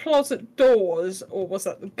the closet doors, or was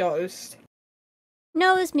that the ghost?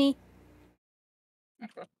 No, it was me.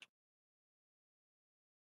 Okay.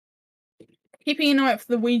 Keeping an eye out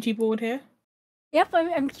for the Ouija board here. Yep,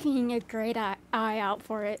 I'm keeping a great eye out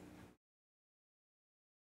for it.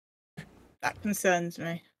 That concerns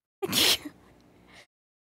me.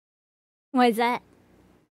 Why is that?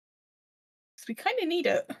 Because we kind of need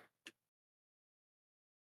it.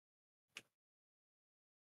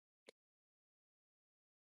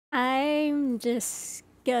 I'm just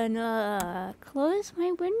gonna close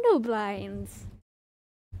my window blinds.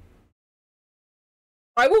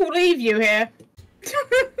 I will leave you here.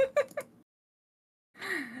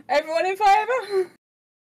 Everyone in favour?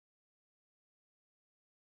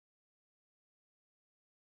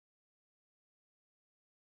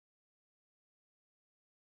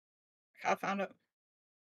 I found it.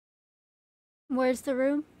 Where's the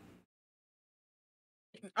room?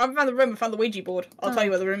 I found the room. I found the Ouija board. I'll tell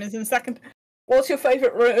you where the room is in a second. What's your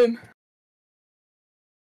favourite room?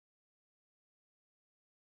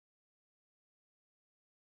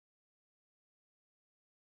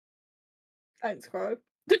 Thanks, Crow.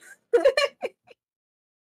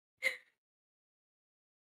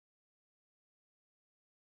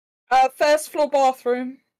 First floor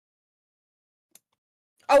bathroom.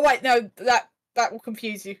 Oh wait, no, that will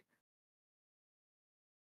confuse you.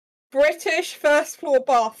 British first floor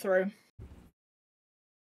bathroom.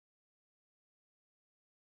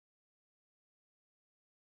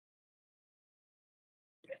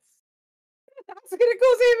 That's gonna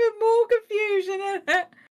cause even more confusion, isn't it?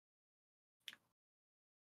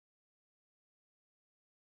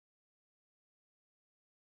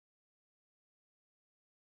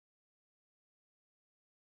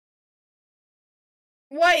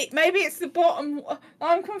 Wait, maybe it's the bottom.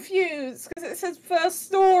 I'm confused because it says first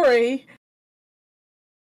story.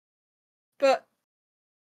 But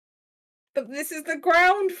this is the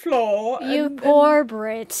ground floor. You poor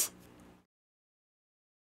Brit.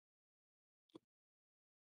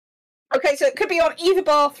 Okay, so it could be on either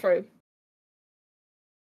bathroom.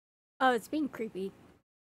 Oh, it's being creepy.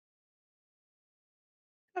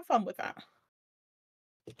 Have fun with that.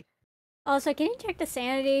 Also, can you check the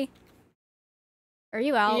sanity? Are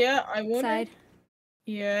you out? Yeah, I will. Side.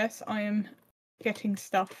 Yes, I am getting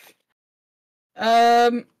stuff.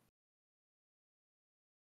 I'll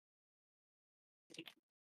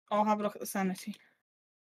have a look at the sanity.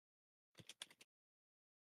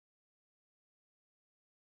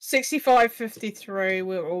 65.53.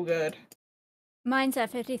 We're all good. Mine's at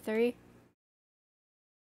 53.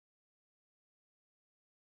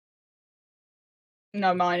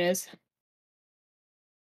 No, mine is.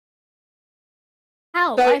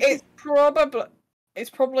 How? So it's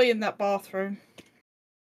probably in that bathroom.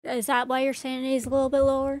 Is that why your sanity is a little bit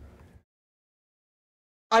lower?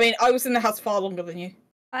 I mean, I was in the house far longer than you.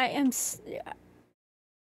 I am.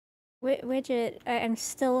 Widget, I am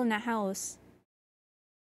still in the house.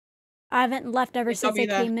 I haven't left ever since I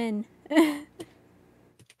came in.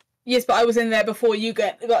 Yes, but I was in there before you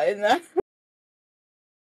got in there.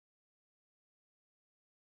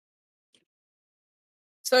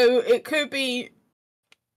 So it could be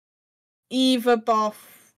either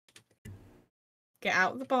bath. Get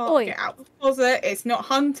out of the bath. Oi. Get out of the closet. It's not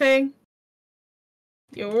hunting.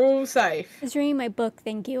 You're all safe. I was reading my book,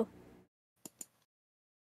 thank you.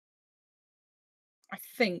 I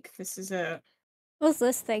think this is it. What's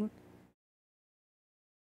this thing?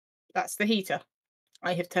 That's the heater.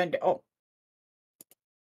 I have turned it on.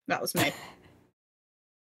 That was me.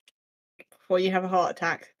 Before you have a heart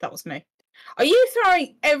attack, that was me. Are you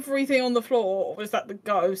throwing everything on the floor, or was that the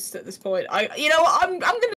ghost at this point? You know what? I'm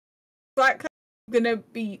gonna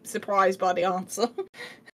be surprised by the answer.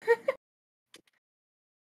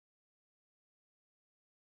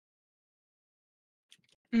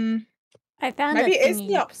 I found Maybe a it is the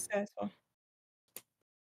thingy. upstairs one.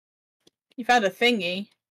 You found a thingy.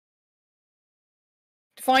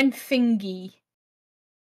 Find thingy.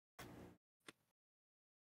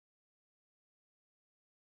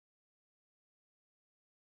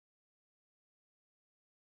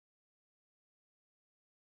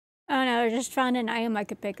 Oh no, I just found an item I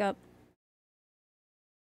could pick up.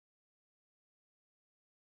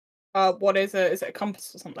 What is it? Is it a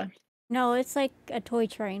compass or something? No, it's like a toy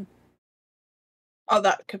train. Oh,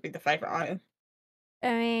 that could be the favorite item.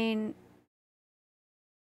 I mean...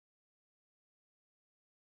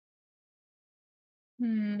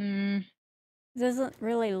 It doesn't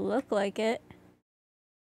really look like it.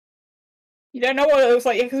 You don't know what it looks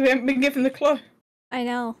like yet because we haven't been given the clue. I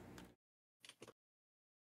know.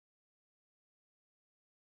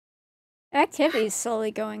 Activity's slowly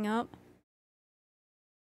going up.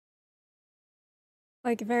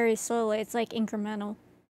 Like, very slowly. It's like incremental.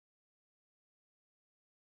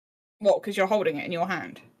 What, because you're holding it in your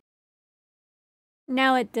hand?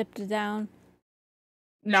 Now it dipped down.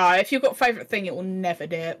 No, if you've got favourite thing, it will never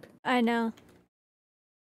dip. I know.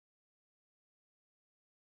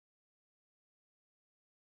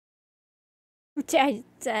 Okay,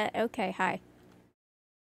 hi.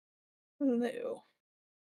 No.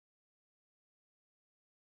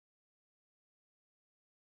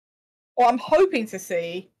 What I'm hoping to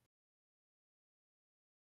see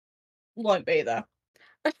won't be there.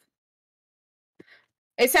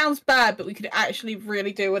 It sounds bad, but we could actually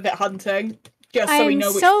really do with it hunting. Just so we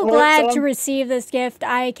know which I'm so glad it's to on. receive this gift.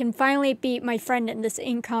 I can finally beat my friend in this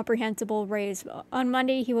incomprehensible race. On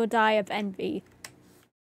Monday, he will die of envy.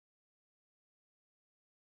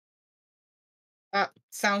 That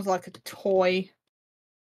sounds like a toy.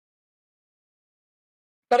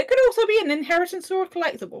 But it could also be an inheritance or a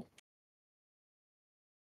collectible.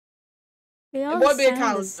 They all It won't be a sound the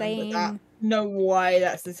talisman, but that. same. No way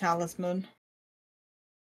that's the talisman.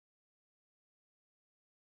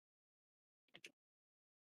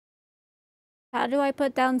 How do I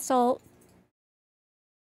put down salt?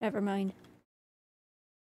 Never mind.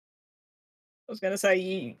 was gonna say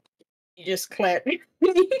you just clip.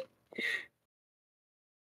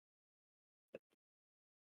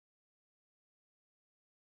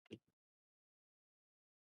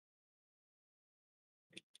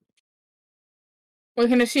 We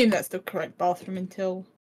can assume that's the correct bathroom until.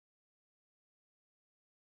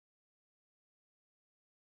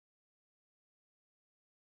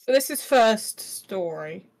 So this is first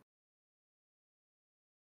story.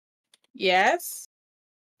 Yes.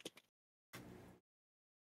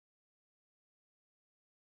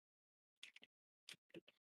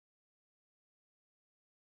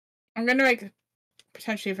 I'm gonna make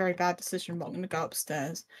potentially a very bad decision, but I'm gonna go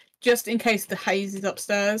upstairs. Just in case the haze is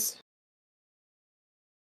upstairs.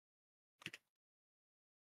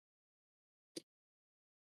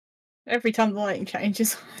 Every time the lighting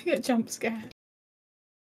changes, I get jump scared.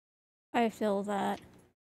 I feel that.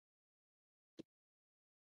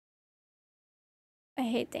 I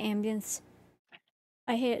hate the ambience.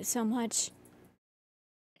 I hate it so much.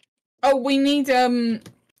 Oh, we need a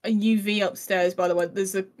UV upstairs, by the way.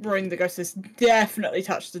 There's a room the ghost has definitely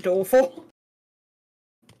touched the door for.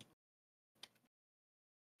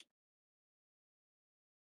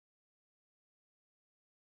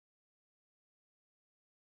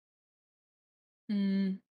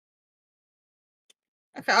 Hmm.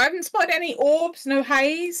 Okay, I haven't spotted any orbs, no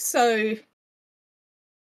haze, so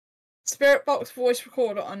spirit box voice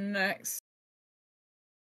recorder on next.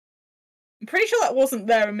 I'm pretty sure that wasn't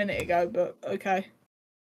there a minute ago, but okay.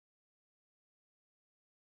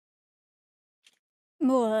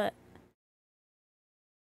 What?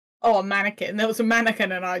 Oh, a mannequin. There was a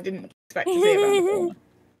mannequin and I didn't expect to see it around the corner.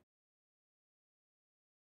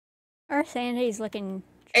 Our sanity's looking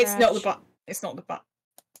trash. It's not the butt. It's not the butt.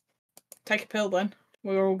 Take a pill then.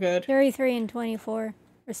 We're all good. 33 and 24,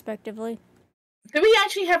 respectively. Do we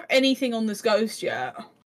actually have anything on this ghost yet?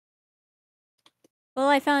 Well,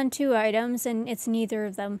 I found 2 items, and it's neither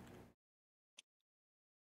of them.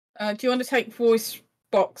 Do you want to take voice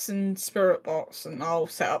box and spirit box, and I'll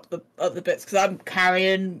set up the other bits because I'm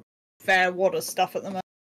carrying fair wad of stuff at the moment.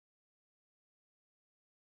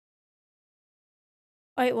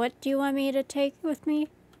 Wait, what do you want me to take with me?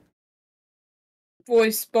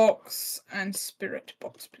 Voice box and spirit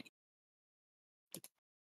box, please.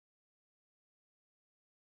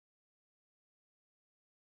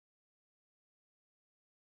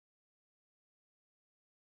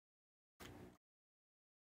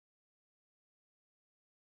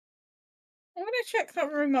 I'm gonna check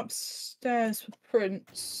that room upstairs for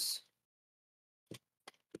prints.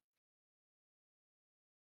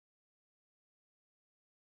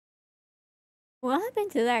 What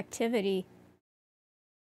happened to the activity?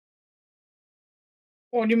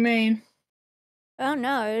 What do you mean? I don't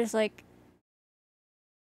know, it was like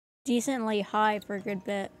decently high for a good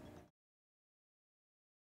bit.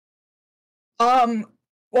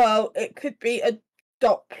 Well, it could be a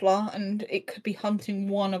Doppler and it could be hunting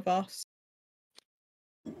one of us.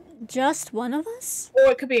 Just one of us?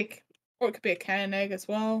 Or it could be a can egg as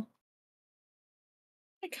well.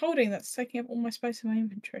 Like holding that's taking up all my space in my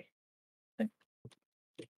inventory.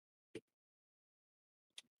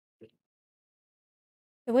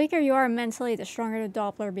 The weaker you are mentally, the stronger the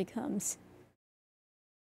Doppler becomes.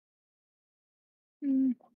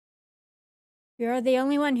 You're the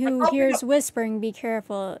only one who hears whispering, be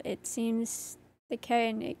careful. It seems the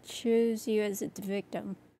K choose you as its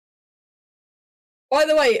victim. By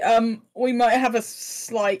the way, we might have a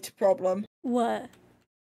slight problem. What?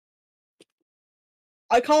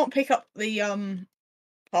 I can't pick up the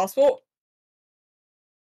passport.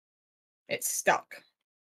 It's stuck.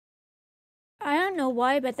 I don't know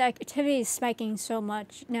why, but the activity is spiking so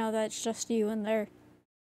much now that it's just you in there.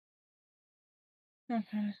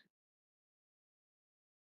 Okay.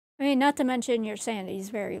 I mean, not to mention your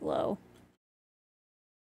sanity's very low.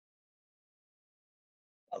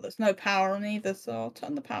 Well, there's no power on either, so I'll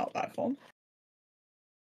turn the power back on.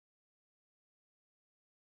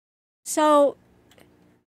 So,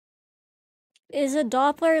 is a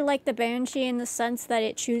Doppler like the Banshee in the sense that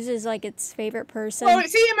it chooses like its favorite person? Oh,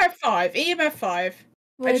 it's EMF 5. EMF 5.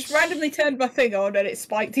 Which... I just randomly turned my thing on and it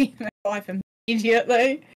spiked EMF 5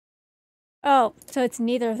 immediately. Oh, so it's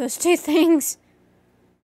neither of those 2 things.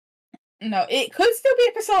 No, it could still be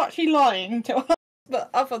a Versace lying to us, but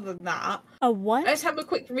other than that... A what? Let's have a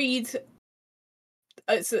quick read.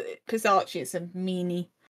 It's a Versace, it's a meanie.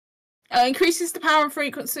 Increases the power and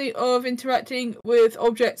frequency of interacting with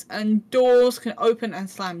objects and doors. Can open and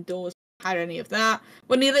slam doors. Had any of that.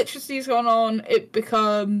 When the electricity's gone on, it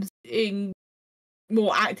becomes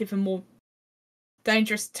more active and more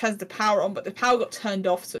dangerous. It has the power on, but the power got turned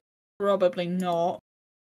off, so probably not.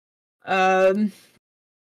 Onryo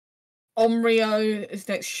is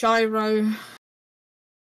next. Shiro.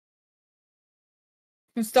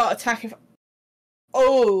 Can start attack if.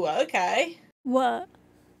 Oh, okay. What?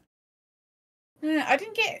 I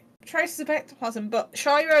didn't get traces of ectoplasm, but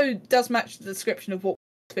Shiro does match the description of what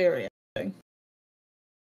we're experiencing.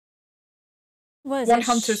 What is One it?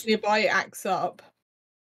 hunter's nearby acts up.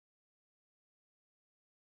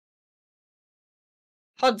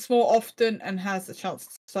 Hunts more often and has a chance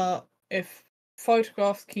to start if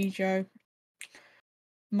photographs Kijo.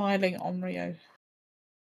 Miling Onryo.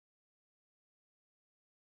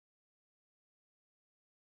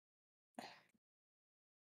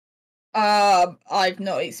 I've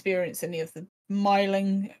not experienced any of the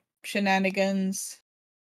miling shenanigans.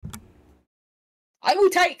 I will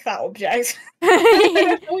take that object. I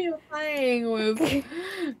don't know what you're playing with.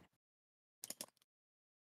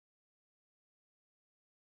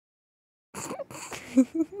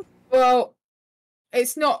 Well,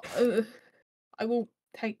 it's not. I will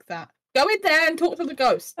take that. Go in there and talk to the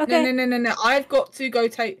ghost. Okay. No. I've got to go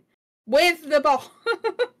take with the bar.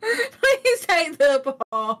 Please take the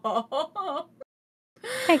bar.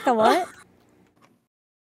 Take the what?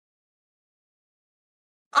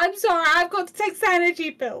 I'm sorry. I've got to take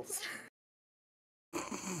sanity pills.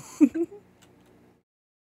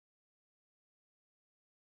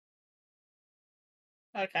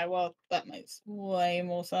 Okay, well, that makes way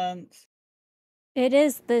more sense. It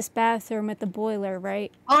is this bathroom at the boiler,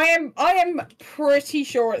 right? I am pretty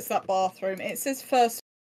sure it's that bathroom. It says first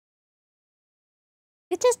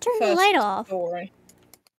It just turned the light off. story.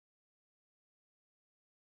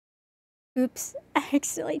 Oops, I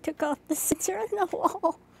accidentally took off the sensor on the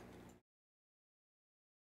wall.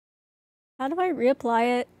 How do I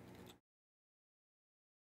reapply it?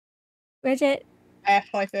 Widget. F,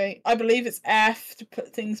 I think. I believe it's F to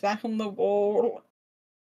put things back on the wall.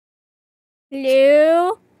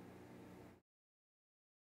 Hello?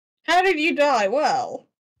 How did you die? Well,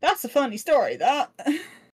 that's a funny story, that.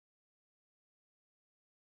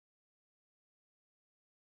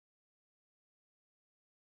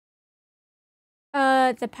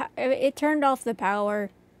 It turned off the power.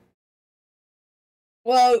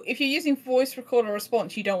 Well, if you're using voice recorder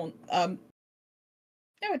response, you don't want,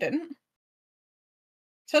 no, it didn't.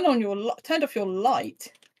 Turned off your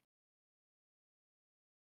light.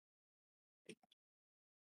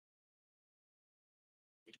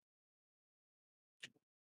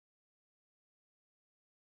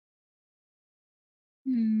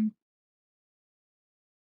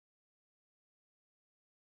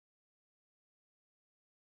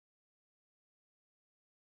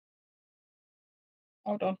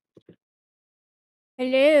 Hold on.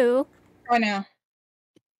 Hello? Try now.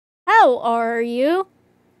 How are you?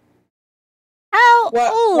 How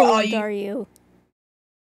What old are you?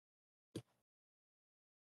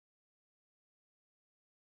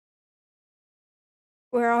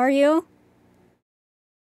 Where are you?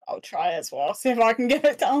 I'll try as well, see if I can get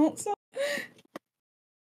it to answer.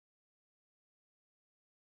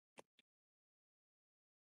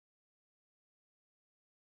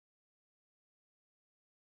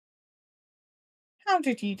 How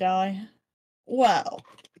did you die? Well,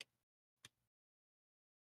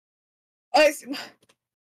 it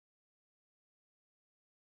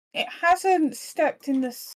hasn't stepped in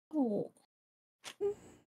the salt.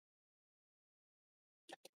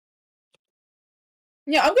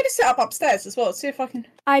 Yeah, I'm going to set up upstairs as well, see if I can...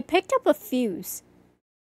 I picked up a fuse.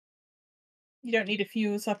 You don't need a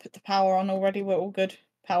fuse, I put the power on already, we're all good.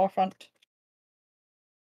 Power front.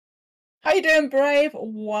 How you doing, Brave?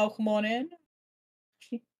 Welcome on in.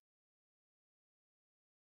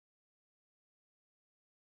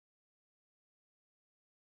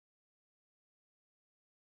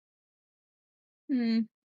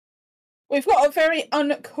 We've got a very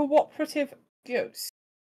uncooperative ghost.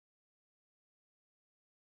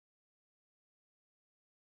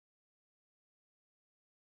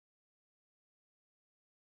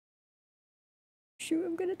 Shoot,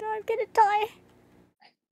 I'm gonna die.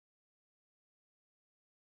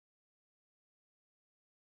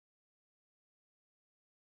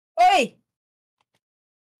 Oi!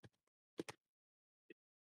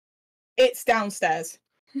 It's downstairs.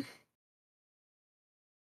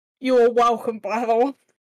 You're welcome, by the way.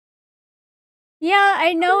 Yeah,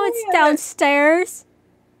 I know it's downstairs.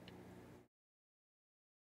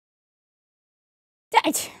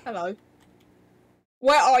 Hello.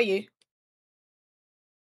 Where are you?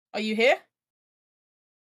 Are you here?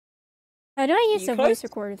 How do I use the voice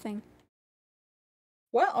recorder thing?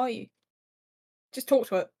 Where are you? Just talk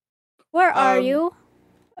to it. Where are you?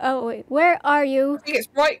 Oh, wait. Where are you? I think it's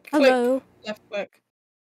right click, Hello. left click.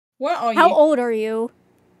 Where are How you? old are you?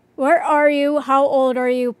 Where are you? How old are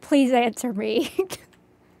you? Please answer me.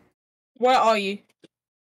 Where are you?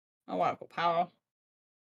 Oh wow, I've got power.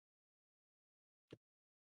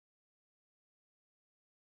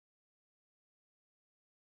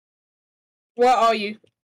 Where are you?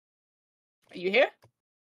 Are you here?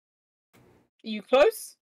 Are you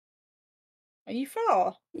close? Are you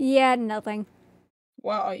far? Yeah, nothing.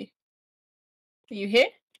 Where are you? Are you here?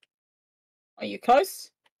 Are you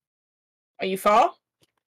close? Are you far?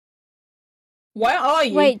 Where are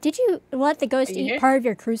you? Wait, did you let the Are ghost you eat here? part of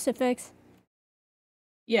your crucifix?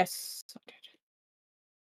 Yes, I did.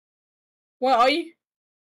 Where are you?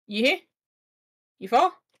 You here? You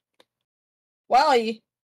far? Where are you?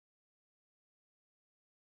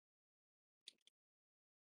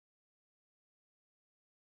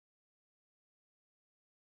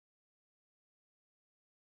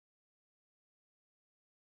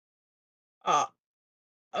 Ah,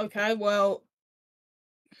 okay, well,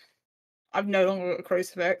 I've no longer got a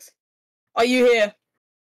crucifix. Are you here?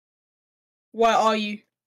 Where are you?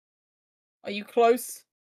 Are you close?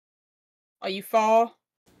 Are you far?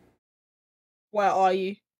 Where are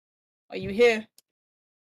you? Are you here?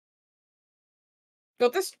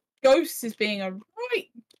 God, this ghost is being a right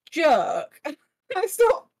jerk. It's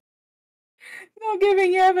not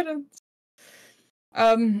giving you evidence.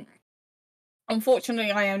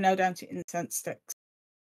 Unfortunately, I am now down to incense sticks.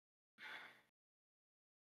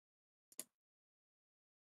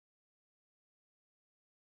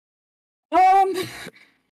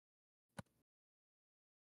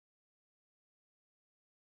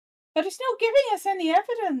 They're just not giving us any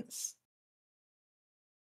evidence.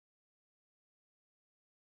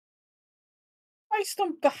 Based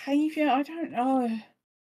on behaviour, I don't know.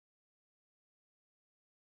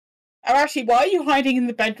 Oh, actually, why are you hiding in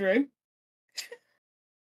the bedroom?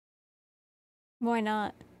 Why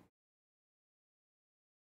not?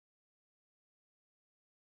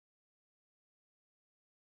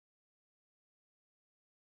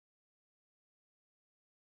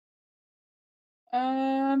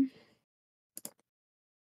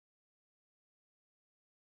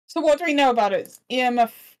 So what do we know about it?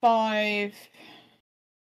 EMF 5.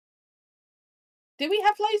 Do we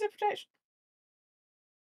have laser protection?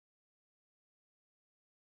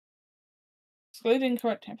 Exclude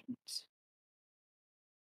incorrect evidence.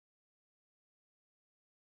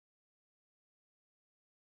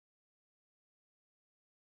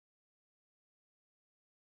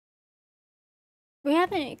 We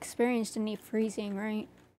haven't experienced any freezing, right?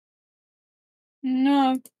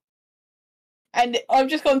 No. And I've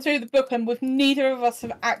just gone through the book and with neither of us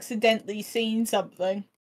have accidentally seen something.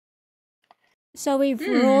 So we've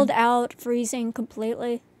ruled out freezing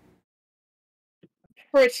completely.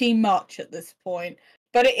 Pretty much at this point.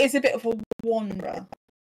 But it is a bit of a wanderer.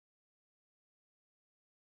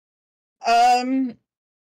 I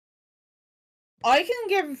can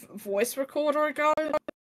give voice recorder a go.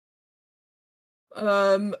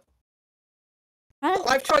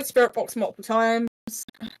 I've tried Spirit Box multiple times.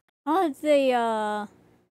 How did the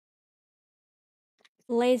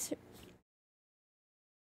laser?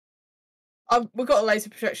 We've got a laser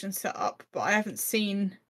projection set up, but I haven't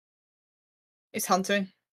seen it's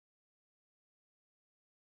hunting.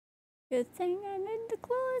 Good thing I'm in the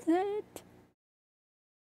closet.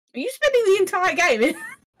 Are you spending the entire game in?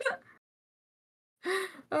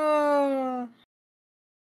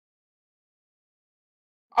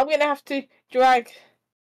 I'm gonna have to drag.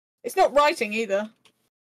 It's not writing either.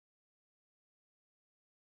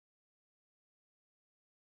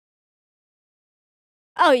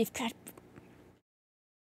 Oh, you've got.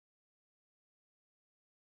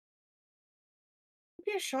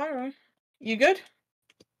 Be a Shiro. You good?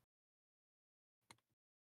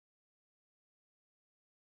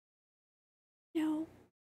 No.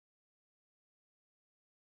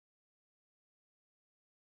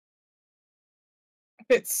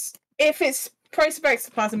 If it's trace of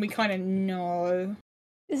ectoplasm, we kind of know.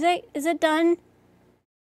 Is it done?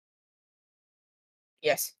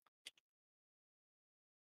 Yes.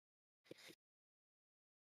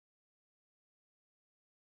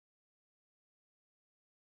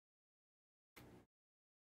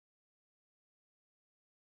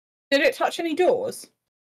 Did it touch any doors?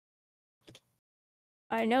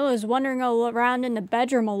 I know I was wandering around in the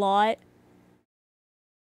bedroom a lot.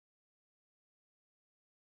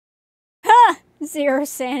 Ha! Zero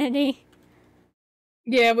sanity.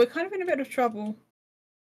 Yeah, we're kind of in a bit of trouble.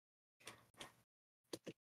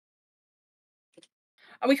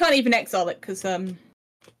 And we can't even exile it because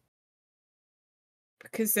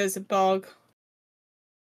there's a bug.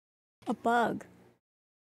 A bug.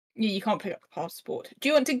 Yeah, you can't pick up the passport. Do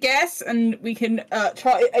you want to guess, and we can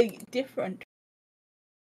try a different?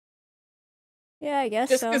 Yeah, I guess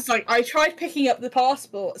Just so. because, like, I tried picking up the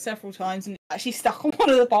passport several times and actually stuck on one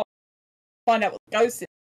of the boxes to find out what the ghost is.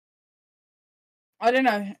 I don't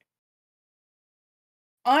know.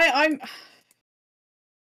 I'm.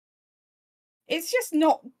 It's just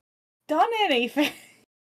not done anything.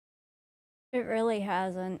 It really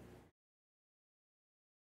hasn't.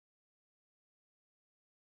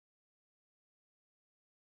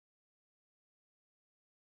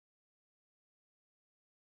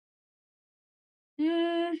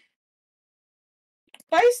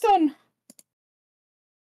 Based on,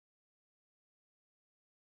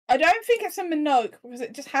 I don't think it's a Minogue because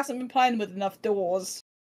it just hasn't been playing with enough doors.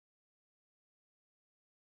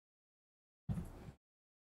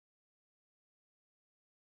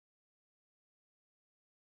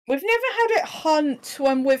 We've never had it hunt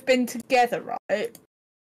when we've been together, right? I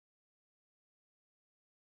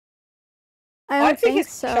I don't think think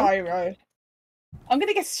it's so. Shiro. I'm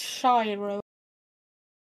gonna guess Shiro.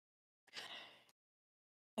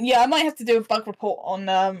 Yeah, I might have to do a bug report on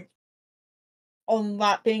that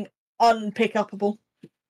being unpickupable.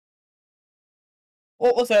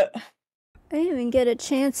 What was it? I didn't even get a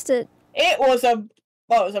chance to. It was a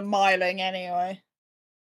miling anyway.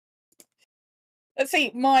 Let's see,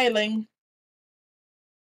 miling.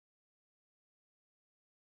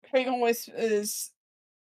 Klingon Whispers.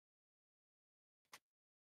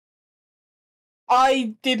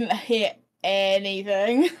 I didn't hear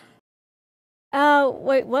anything.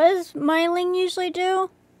 Wait, what does Myling usually do?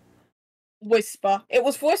 Whisper. It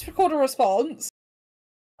was voice recorder response.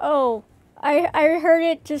 Oh, I heard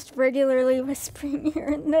it just regularly whispering here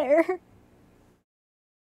and there.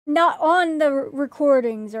 Not on the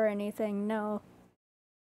recordings or anything, no.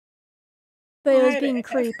 But it was being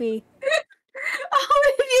creepy. Oh,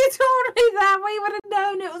 if you told me that, we would have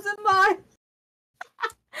known it was a mine.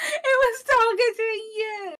 It was targeting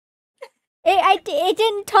you. It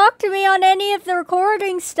didn't talk to me on any of the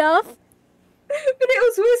recording stuff. But it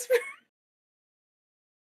was whispering.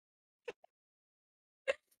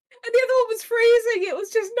 And the other one was freezing. It was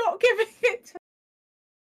just not giving it.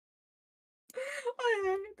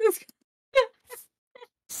 I know.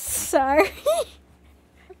 Sorry.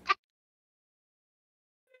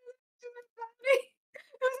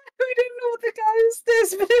 We didn't know what the ghost is,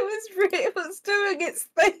 but it was doing its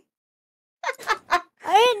thing.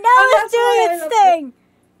 I didn't know it was doing its thing.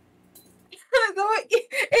 I thought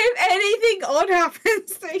if anything odd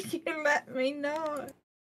happens, then you let me know.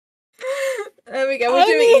 There we go. We're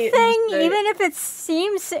Anything, doing even if it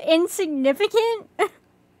seems insignificant.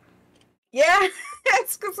 Yeah,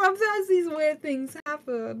 it's because sometimes these weird things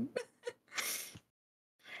happen.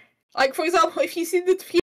 Like, for example, if you see the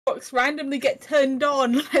fuse box randomly get turned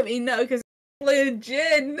on, let me know because it's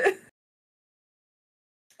legit.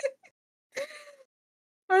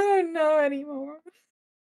 I don't know anymore.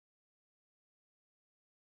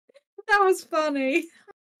 That was funny.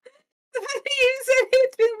 You said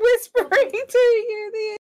it's been whispering to you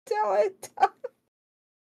the entire time.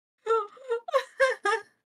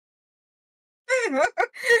 Probably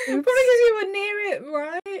because you were near it,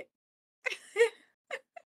 right?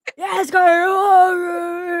 Yeah, it's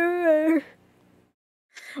going.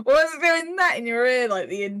 Was it doing that in your ear like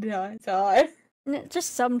the entire time?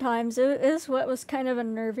 Just sometimes. It is what was kind of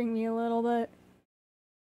unnerving me a little bit.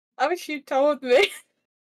 I wish you told me.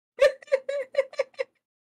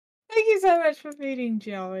 Thank you so much for feeding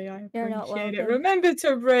Joey. I You're not appreciate it. welcome. Remember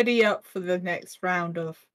to ready up for the next round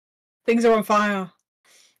of Things Are on Fire.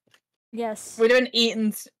 Yes. We're doing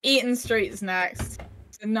Eaton Streets next.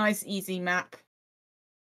 It's a nice, easy map.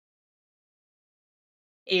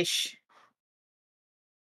 Ish.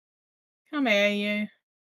 Come here, you.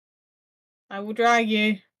 I will drag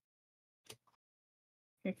you.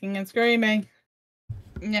 Kicking and screaming.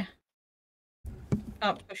 Yeah.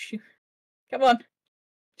 Can't push you. Come on.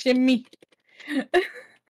 Jimmy.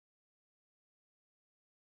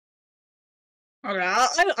 Alright,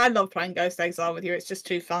 I love playing Ghost Exile with you. It's just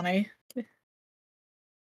too funny.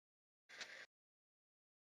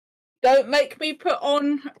 Don't make me put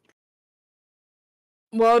on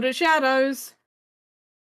World of Shadows.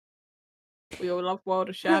 We all love World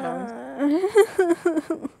of Shadows.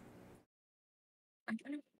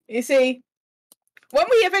 You see, when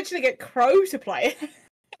we eventually get Crow to play it,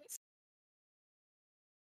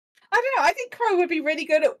 I don't know, I think Crow would be really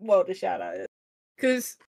good at World of Shadows.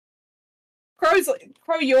 Because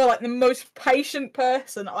Crow, you're like the most patient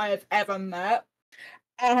person I have ever met.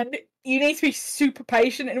 And you need to be super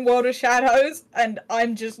patient in World of Shadows, and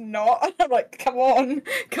I'm just not. I'm like, come on,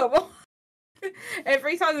 come on.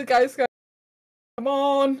 Every time the ghost goes, come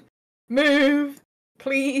on, move,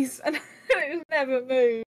 please, and it just never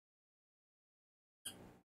moves.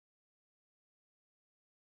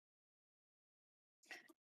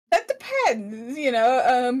 That depends, you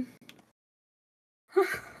know.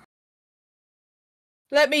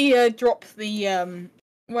 Let me drop the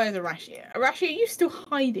Where's Arashi? Arashi, are you still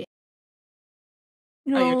hiding?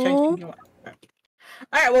 No. Oh, you're changing your.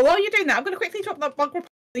 Alright, well, while you're doing that, I'm going to quickly drop that bug report,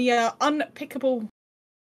 the unpickable.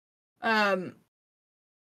 I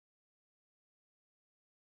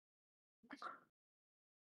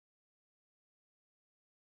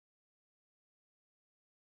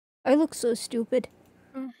look so stupid.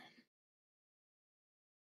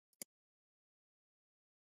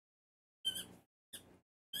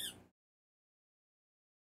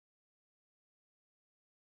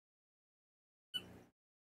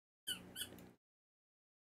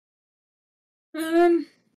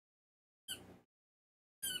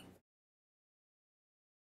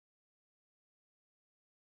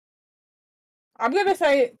 I'm going to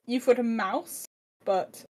say you've got a mouse,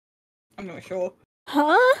 but I'm not sure.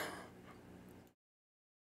 Huh?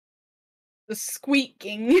 The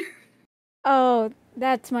squeaking. Oh,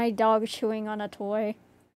 that's my dog chewing on a toy.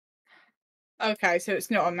 Okay, so it's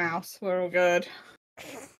not a mouse. We're all good.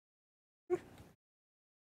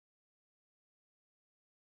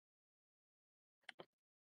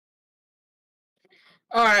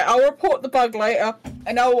 Alright, I'll report the bug later,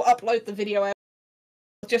 and I'll upload the video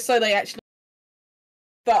just so they actually.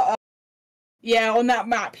 But yeah, on that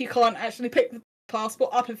map, you can't actually pick the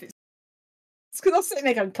passport up if it's because I was sitting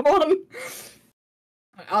there going, "Come on!"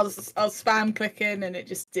 I was spam clicking, and it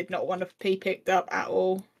just did not want to be picked up at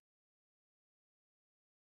all.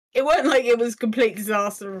 It wasn't like it was a complete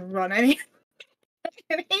disaster run anyway,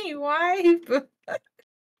 but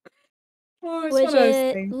oh, it's one of those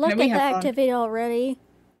Widget, things. look We at the have fun. activity already.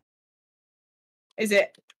 Is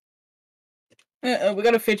it? We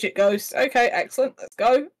got a fidget ghost. Okay, excellent. Let's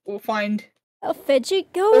go. We'll find A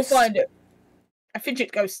fidget ghost? We'll find it. A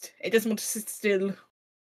fidget ghost. It doesn't want to sit still.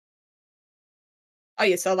 Oh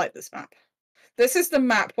yes, I like this map. This is the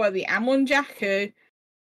map where the Amonjaku,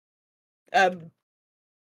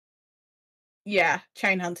 yeah,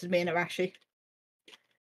 chain hunted me and Arashi.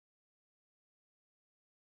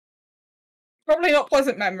 Probably not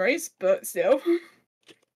pleasant memories, but still.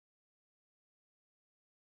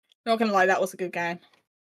 Not gonna lie, that was a good game.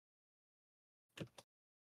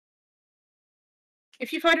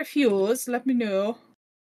 If you find a few yours, let me know.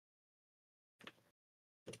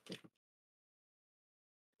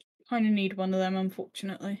 Kinda need one of them,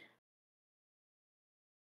 unfortunately.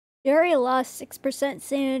 You already lost 6%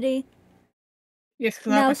 sanity. Yes,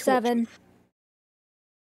 because Now 7.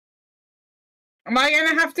 Am I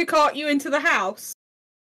gonna have to cart you into the house?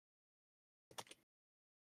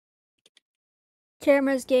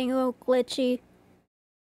 Camera's getting a little glitchy.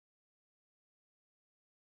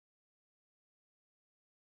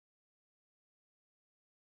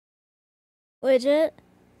 Widget?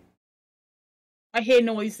 I hear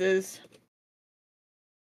noises.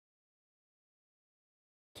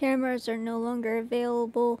 Cameras are no longer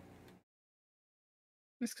available.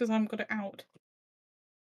 It's because I've got it out.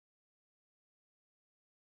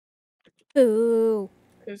 Boo.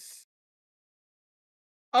 Because.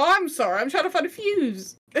 Oh, I'm sorry. I'm trying to find a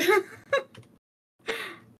fuse.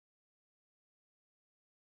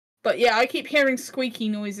 But yeah, I keep hearing squeaky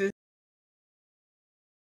noises.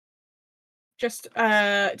 Just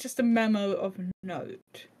a memo of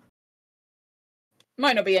note.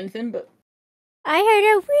 Might not be anything, but. I heard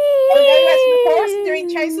a Are we going back to the forest wee. doing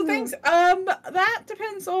chainsaw things? That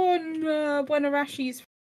depends on when Arashi's.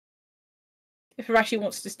 If Arashi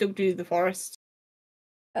wants to still do the forest.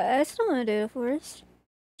 I still want to do the forest.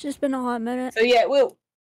 It's just been a hot minute. So yeah, we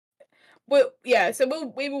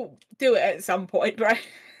will do it at some point, right?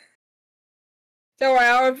 Don't worry,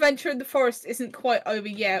 our adventure in the forest isn't quite over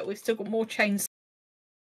yet. We've still got more chainsaw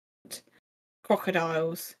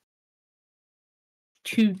crocodiles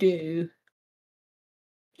to do.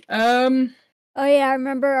 Oh yeah, I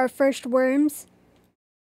remember our first worms.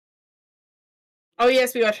 Oh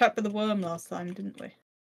yes, we got trapped by the worm last time, didn't we?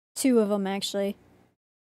 2 of them, actually.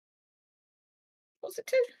 Was it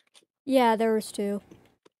 2? Yeah, there was 2.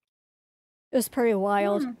 It was pretty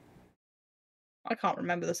wild. I can't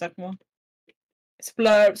remember the second one. It's a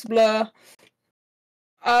blur, it's a blur.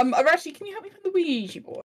 Arashi, can you help me with the Ouija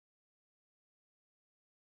board?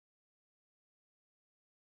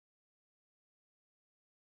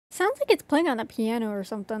 Sounds like it's playing on a piano or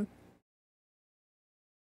something.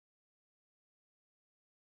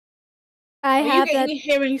 I Are have you that. getting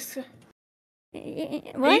hearing? Are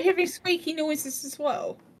What? you hearing squeaky noises as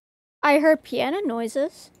well? I heard piano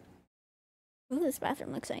noises. Ooh, this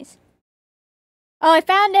bathroom looks nice. Oh, I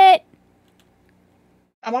found it!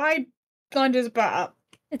 Am I blind as a bat?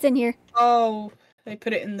 It's in here. Oh, they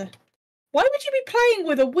put it in the... Why would you be playing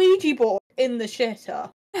with a Ouija board in the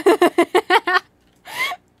shitter?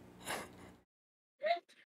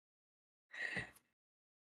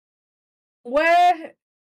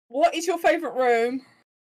 What is your favourite room?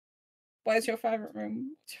 Where's your favourite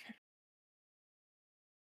room?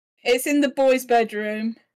 It's in the boys'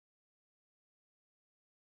 bedroom.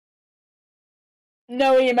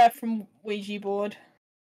 No EMF from Ouija board.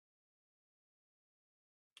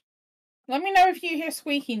 Let me know if you hear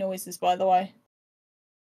squeaky noises, by the way.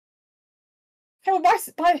 Okay, well,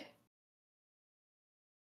 by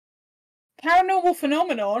paranormal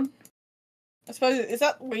phenomenon, I suppose, is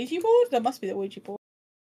that the Ouija board? That must be the Ouija board.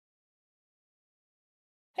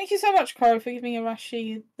 Thank you so much, Crow, for giving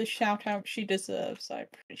Arashi the shout out she deserves. I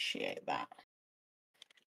appreciate that.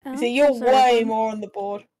 You see, you're way more on the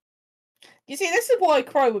board. You see, this is why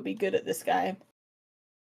Crow would be good at this game.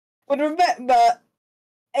 Would remember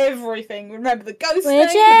everything. Remember the ghost thing. Would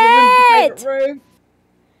remember the favourite room.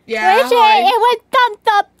 Yeah. It went thump,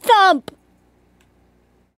 thump, thump.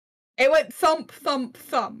 It went thump, thump,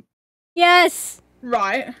 thump. Yes.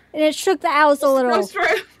 Right. And it shook the house a little. Ghost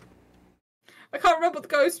room? I can't remember what the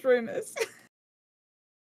ghost room is.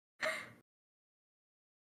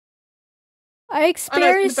 I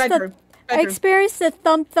experienced the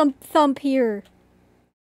thump, thump, thump here.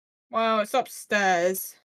 Well, it's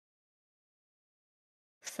upstairs.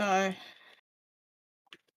 So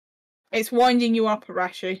it's winding you up,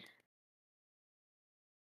 Arashi.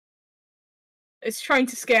 It's trying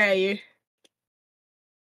to scare you.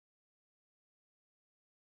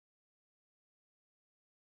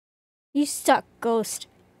 You suck, ghost.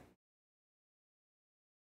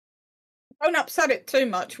 Don't upset it too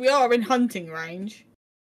much. We are in hunting range.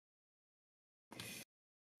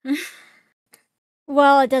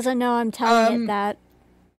 Well, it doesn't know I'm telling it that.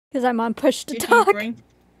 Because I'm on push to talk.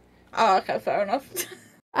 Oh, okay, fair enough.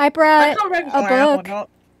 I brought a book.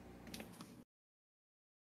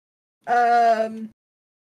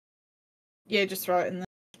 Yeah, just throw it in there.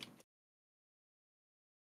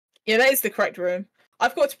 Yeah, that is the correct room.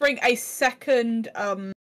 I've got to bring a second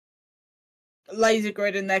laser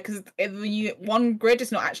grid in there because one grid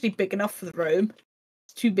is not actually big enough for the room.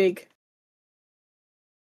 It's too big.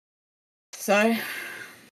 So,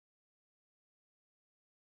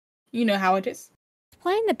 you know how it is.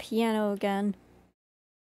 Playing the piano again.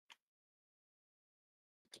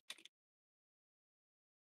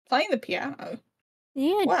 Playing the piano?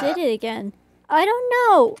 Yeah, it did it again. I don't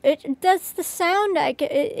know. That's the sound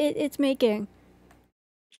it's making.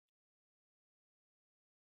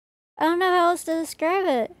 I don't know how else to describe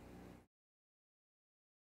it.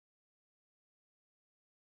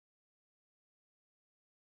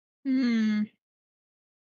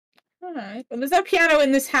 Alright. Well, there's no piano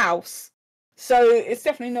in this house, so it's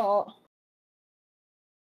definitely not.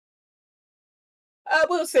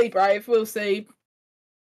 We'll see, Brave. We'll see.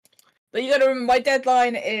 But you gotta remember, my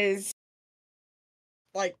deadline is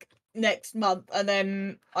like next month, and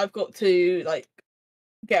then I've got to like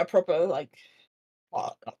get a proper not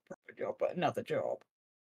a proper job, but another job,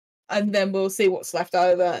 and then we'll see what's left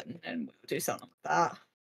over, and then we'll do something like that.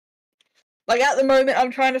 Like at the moment,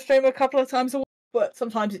 I'm trying to stream a couple of times a week, but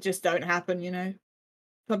sometimes it just don't happen. You know,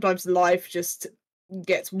 sometimes life just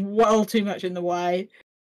gets well too much in the way.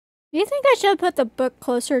 Do you think I should put the book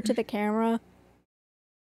closer to the camera?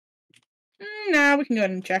 No, we can go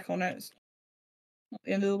ahead and check on it. It's not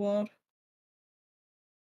the end of the world.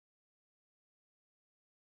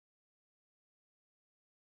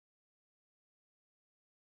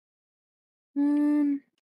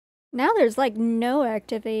 Now there's like no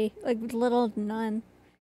activity, like little to none.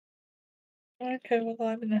 Okay, we're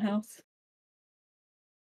live in the house.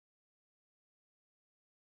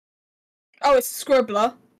 Oh, it's a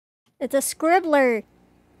scribbler. It's a scribbler.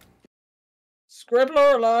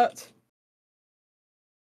 Scribbler alert.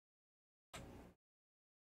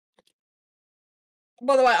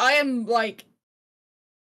 By the way, I am like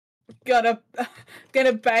gonna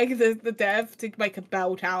beg the dev to make a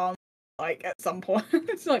bell tower like at some point.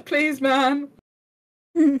 It's like, please, man.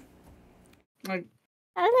 Like,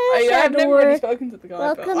 I've never really spoken to the guy,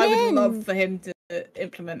 Welcome but I would in. love for him to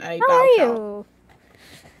implement a How bell are tower. you?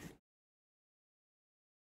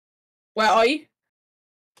 Where are you?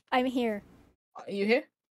 I'm here. Are you here?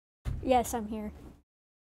 Yes, I'm here.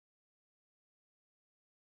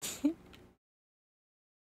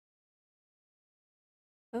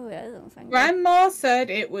 Oh, yeah, that doesn't sound good. Grandma said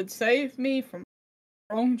it would save me from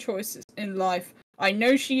wrong choices in life. I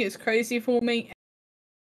know she is crazy for me.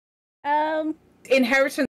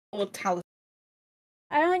 Inheritance or talent.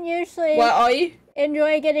 I don't usually Where are you?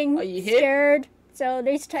 enjoy getting Are you here? scared, so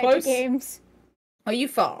these type Close? of games Are you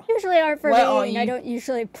far? usually aren't for Where me, are and you? I don't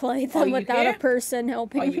usually play Are them you without here? a person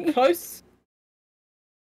helping Are you me. close?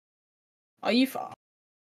 Are you far?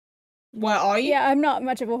 Where are you? Yeah, I'm not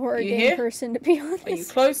much of a horror Are you game here? person, to be honest. Are you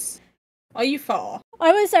close? Are you far?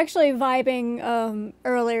 I was actually vibing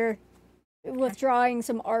earlier with drawing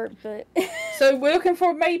some art, but So we're looking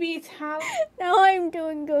for maybe talent. now I'm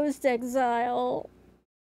doing Ghost Exile.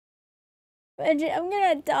 I'm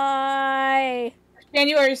gonna die.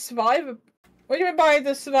 January survive. What do you mean by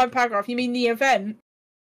the survive paragraph? You mean the event?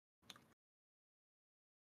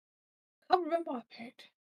 I can't remember what I picked.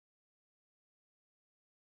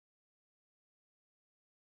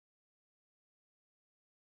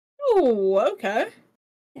 Oh, okay.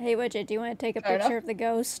 Hey, Widget, do you want to take a Fair picture enough. of the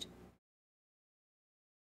ghost?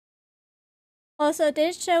 Also, did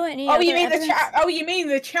it show any Oh, other you mean evidence? the chap? Oh, you mean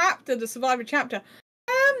the chapter, the survivor chapter?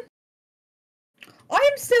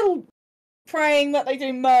 I'm still praying that they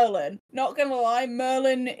do Merlin. Not gonna lie,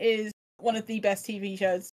 Merlin is one of the best TV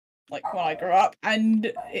shows. Like when I grew up, and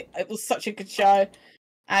it was such a good show.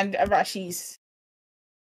 And Arashi's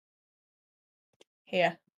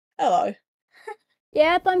here. Hello.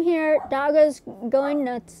 Yep, I'm here. Doggo's going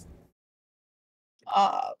nuts.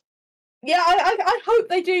 Yeah, I hope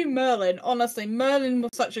they do Merlin. Honestly, Merlin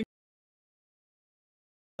was such a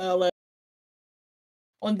Merlin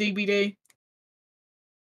on DVD.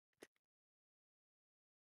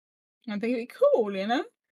 I think it'd be cool, you know?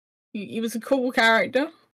 He was a cool character.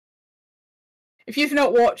 If you've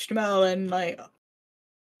not watched Merlin, like,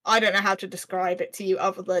 I don't know how to describe it to you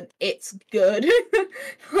other than it's good.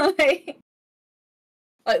 like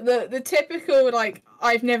the typical, like,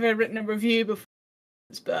 I've never written a review before,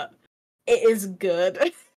 but it is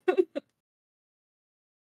good.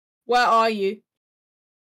 Where are you?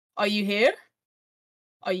 Are you here?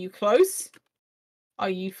 Are you close? Are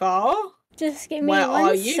you far? Just give me Where are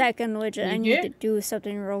one you? second, Widget. I need here? to do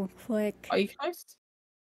something real quick. Are you close?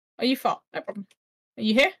 Are you far? No problem. Are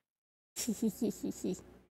you here?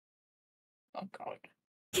 Oh god.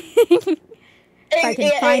 I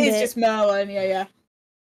can find it is it. just Merlin, yeah.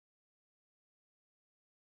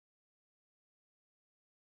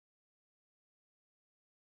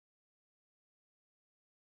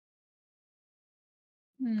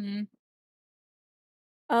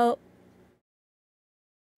 Oh,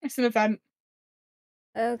 It's an event.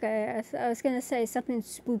 okay. I was gonna say something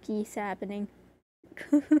spooky is happening.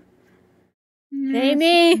 It's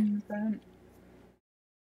Amy! an event.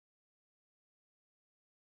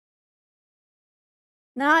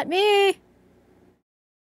 Not me!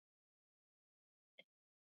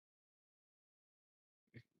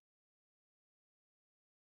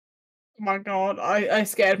 Oh my god, I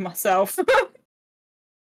scared myself.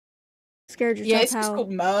 Scared Yeah, yourself it's just how?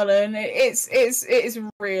 called Merlin. It is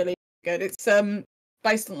really good. It's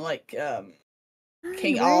based on like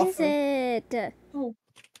King Where is Arthur. it? Oh.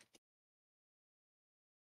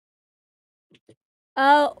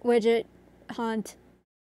 Oh, Widget. Hunt.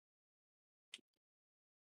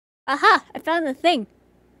 Aha! I found the thing!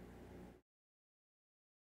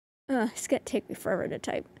 It's gonna take me forever to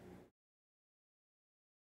type.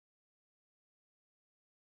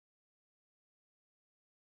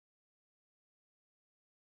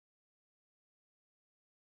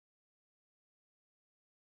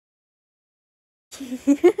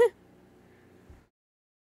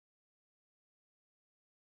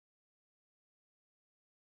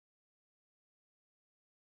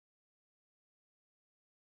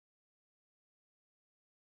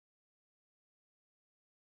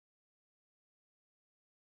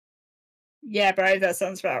 Yeah, bro, that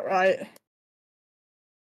sounds about right.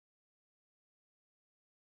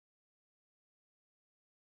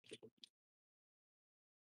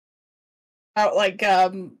 About like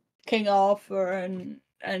King Arthur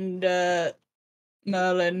and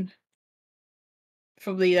Merlin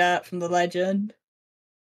from the legend.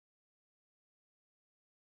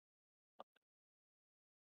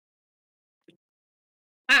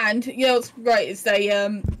 And you know what's great is their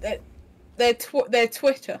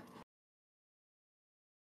Twitter.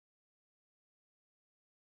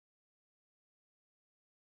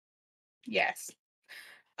 Yes.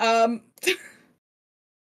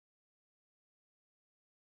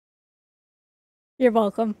 You're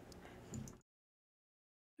welcome.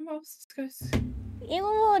 Who else goes?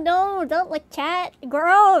 Ew, no, don't look chat.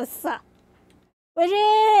 Gross!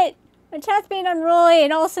 Widget! My chat's being unruly,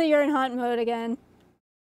 and also you're in hunt mode again.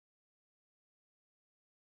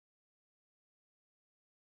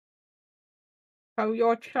 Tell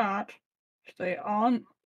your chat if they aren't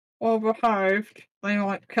well behaved, they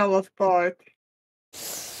might kill us both.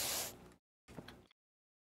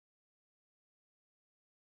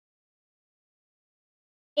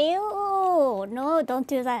 Ew! No, don't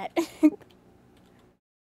do that.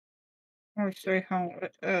 Let's see how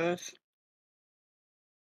it is.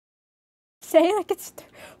 Say like it's.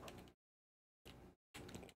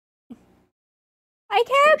 I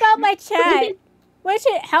care about my chat. Why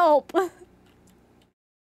should it help?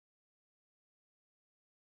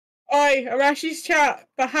 Oi, Arashi's chat,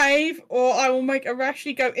 behave, or I will make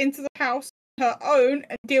Arashi go into the house on her own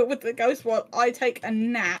and deal with the ghost while I take a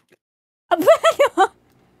nap.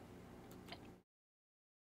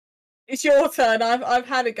 It's your turn. I've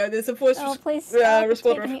had it go. There's a voice please stop. It's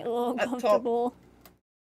responder making me a little at uncomfortable. top.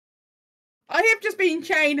 I have just been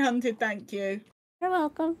chain hunted, thank you. You're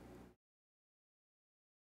welcome.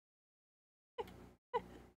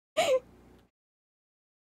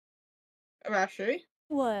 Arashi,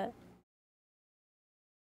 What?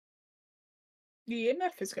 the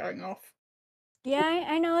EMF is going off. Yeah,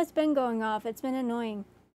 I know it's been going off. It's been annoying.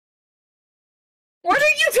 Why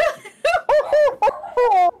don't you do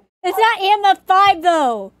It's not EMF 5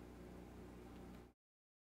 though.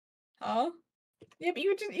 Huh? Yeah, but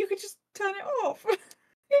you could just turn it off. I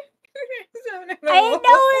didn't know it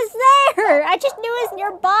was there. I just knew it was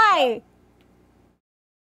nearby.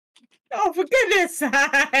 Oh, for goodness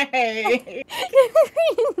sake!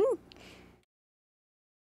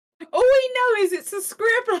 All we know is it's a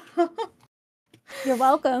scribbler. You're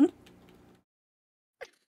welcome.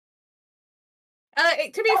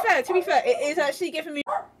 To be fair, it is actually giving me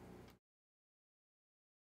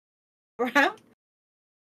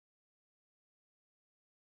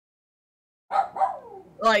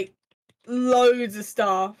like loads of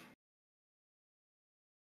stuff.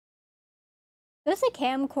 Does the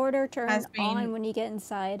camcorder turn on when you get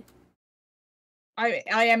inside? I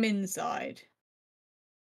am inside.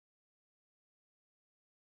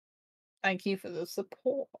 Thank you for the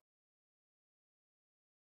support.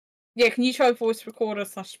 Yeah, can you try voice recorder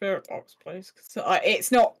 / spirit box, please? Because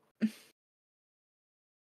it's not.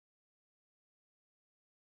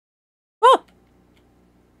 Oh!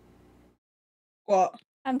 What?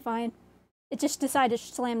 I'm fine. It just decided to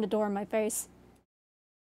slam the door in my face.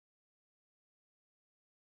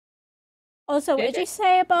 Also, what did you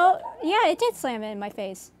say about... Yeah, it did slam it in my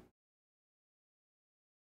face.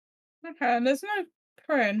 Okay, and there's no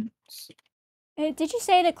prints. Did you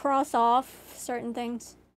say to cross off certain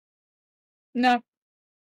things? No.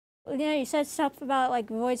 Yeah, you said stuff about, like,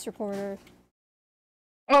 voice recorder.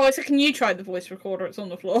 Oh, I said, can you try the voice recorder? It's on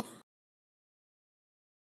the floor.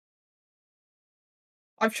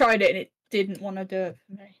 I've tried it and it didn't want to do it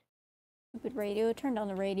for me. Stupid radio. It turned on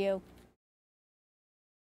the radio.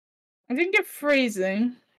 I didn't get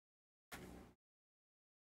freezing.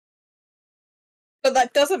 But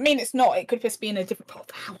that doesn't mean it's not. It could just be in a different part of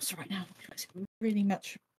the house right now. It's really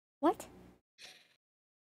much. What?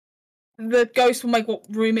 The ghost will make what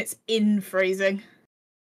room it's in freezing.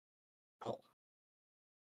 Oh.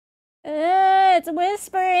 It's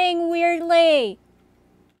whispering weirdly.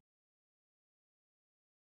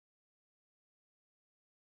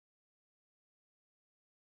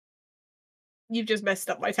 You've just messed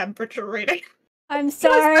up my temperature reading. I'm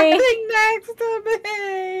sorry. Sitting next to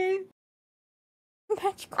me.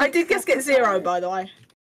 I did just get 0, by the way.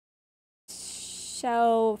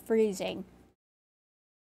 So freezing.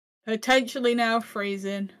 Potentially now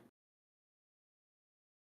freezing.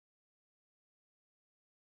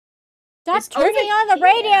 Stop turning on the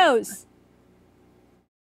radios!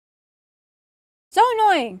 So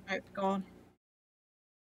annoying! It's gone.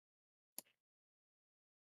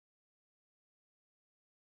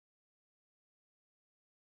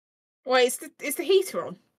 Wait, is the heater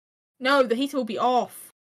on? No, the heater will be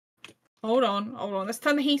off. Hold on. Let's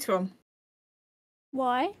turn the heater on.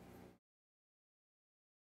 Why?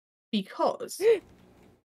 Because...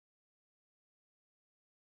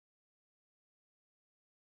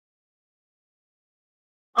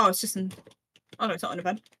 Oh, it's just an... Oh, no, it's not an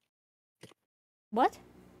event. What?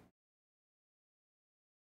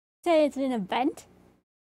 Say it's an event?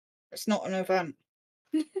 It's not an event.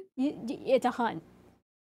 It's a hunt.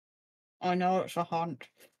 I know, it's a hunt.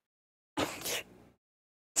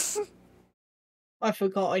 I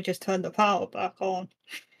forgot I just turned the power back on.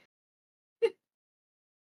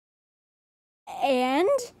 And?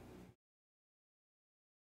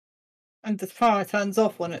 And the power turns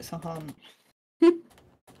off when it's a hunt.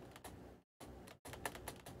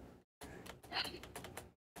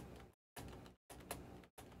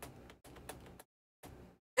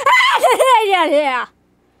 Yeah.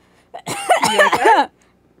 You okay?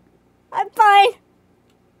 I'm fine.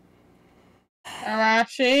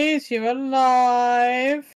 Arashi, is you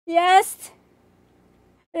alive? Yes.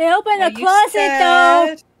 They opened Are the you closet though.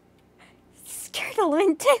 scared? Scared the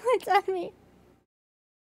living daylights out of me.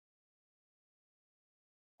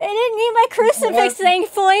 They didn't need my crucifix, What?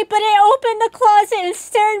 thankfully, but it opened the closet and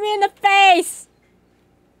stared me in the face.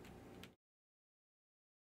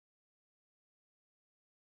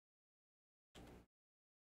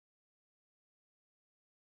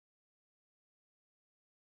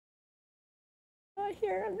 I'm not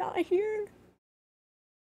here. I'm not here.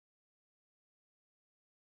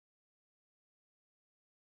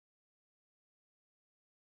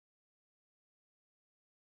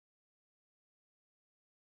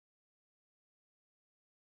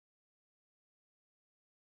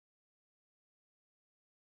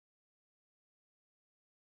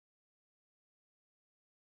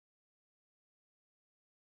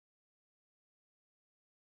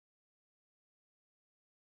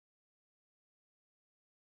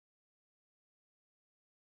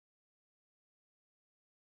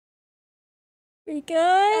 We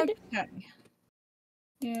good? Okay.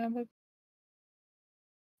 Yeah, but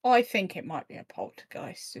I think it might be a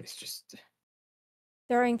poltergeist. It's just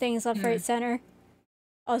Throwing things left, right, center.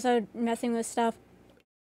 Also messing with stuff.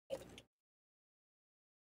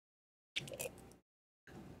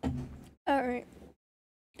 Alright.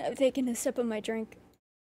 I'm taking a sip of my drink.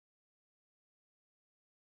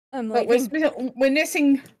 I'm but leaving. we're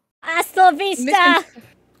missing. Hasta la vista!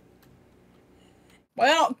 We're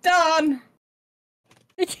not done.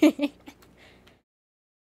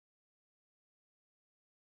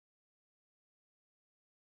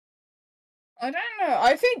 I don't know.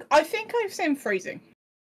 I think I've seen freezing,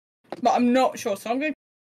 but I'm not sure. So I'm going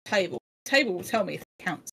to table. Table will tell me if it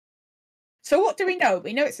counts. So what do we know?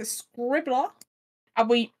 We know it's a scribbler, and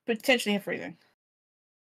we potentially have freezing.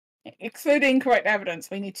 Excluding correct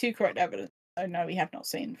evidence, we need 2 correct evidence. So no, we have not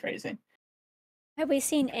seen freezing. Have we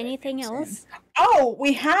seen anything else? Oh,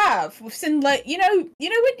 we have. We've seen like you know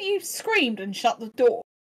when you screamed and shut the door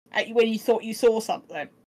at you when you thought you saw something.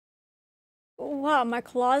 What, my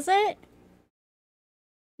closet?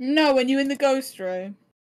 No, when you were in the ghost room.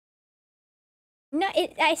 No,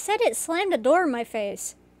 I said it slammed a door in my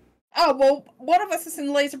face. Oh well, one of us is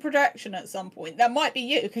in laser projection at some point. That might be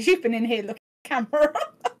you because you've been in here looking at the camera.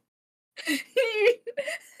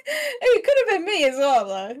 It could have been me as well,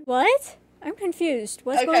 though. What? I'm confused.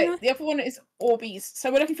 What's going on? The other one is Orbeez.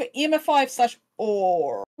 So we're looking for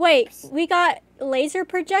EMF5/Orb. Wait, we got laser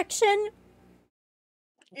projection?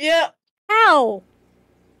 Yeah. How?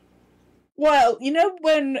 Well, you know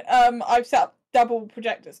when I've set up double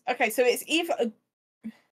projectors. Okay, so it's either a...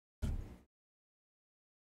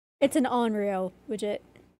 It's an Onryo widget.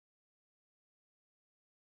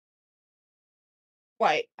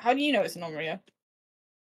 Wait, how do you know it's an Onryo?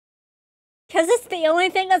 Because it's the only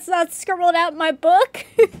thing that's not scribbled out in my book.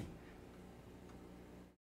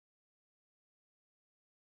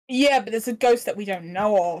 Yeah, but there's a ghost that we don't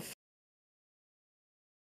know of.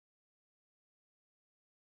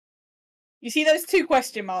 You see those 2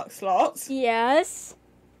 question mark slots? Yes.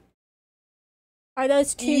 Are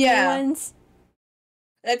those 2 new ones?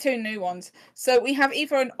 They're 2 new ones. So we have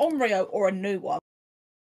either an Onryo or a new one.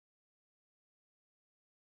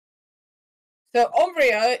 So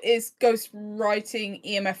Onryo is ghost writing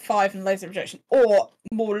EMF5 and laser projection, or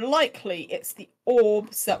more likely it's the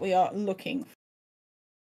orbs that we are looking for.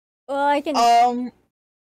 Well, I can...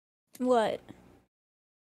 What?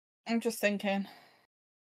 I'm just thinking.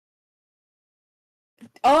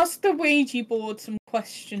 Ask the Ouija board some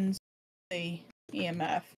questions on the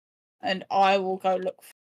EMF, and I will go look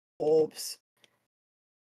for orbs.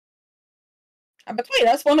 And between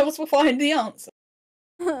us, one of us will find the answer.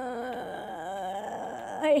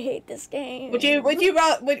 I hate this game. Would you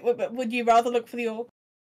rather look for the orb?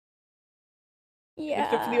 Yeah.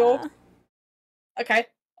 Look for the orb? Okay,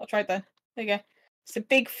 I'll try it then. There you go. It's a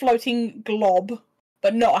big floating glob,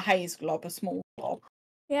 but not a haze glob, a small glob.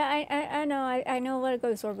 Yeah, I know. I know what a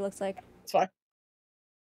ghost orb looks like. It's fine.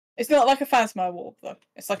 It's not like a Phasma orb, though.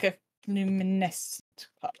 It's like a luminescent.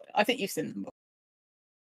 I think you've seen them before.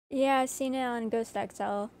 Yeah, I've seen it on Ghost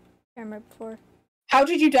Exile camera before. How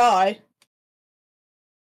did you die?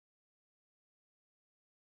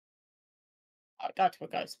 I died to a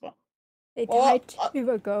ghost, but... They died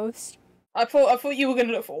to a ghost. I thought you were going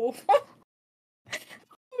to look for orb.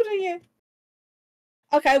 What are you?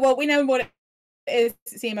 Okay, well, we know what it is.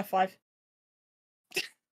 It's EMF5.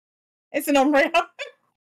 It's an Onryo.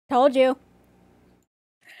 Told you.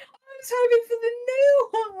 I was hoping for the new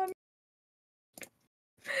one.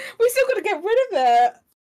 We still got to get rid of it.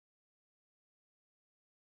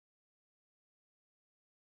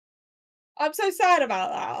 I'm so sad about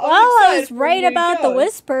that. Well, I was right about the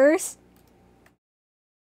whispers.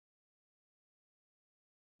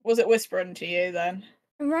 Was it whispering to you then?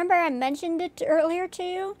 Remember I mentioned it earlier to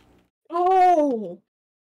you? Oh,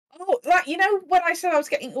 that, you know, when I said I was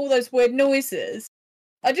getting all those weird noises,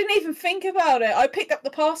 I didn't even think about it. I picked up the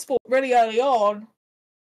passport really early on.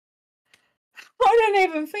 I didn't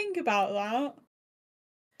even think about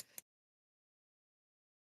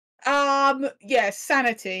that. Yes,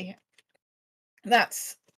 sanity.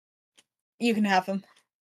 That's, you can have them.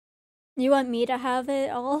 You want me to have it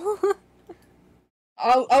all?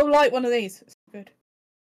 I'll light one of these. It's good.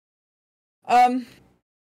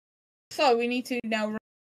 So we need to now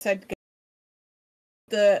said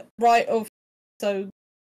the right of, so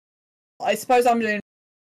I suppose I'm doing.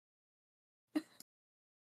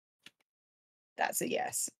 That's a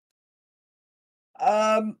yes.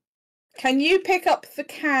 Can you pick up the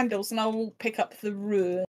candles and I will pick up the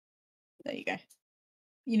room? There you go.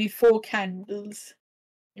 You need 4 candles,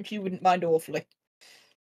 if you wouldn't mind awfully.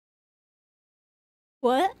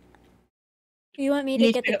 What? You want me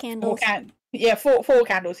to get the candles? Yeah, four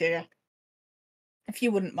candles here. If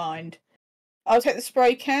you wouldn't mind. I'll take the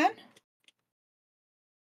spray can.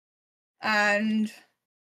 And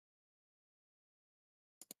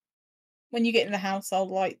when you get in the house, I'll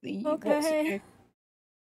light the... Okay. What's it do?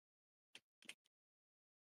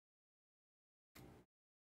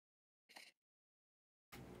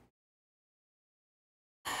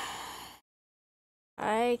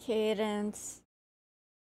 Hi, Cadence.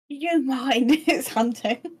 You don't mind. It's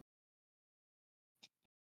hunting.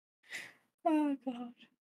 Oh, God.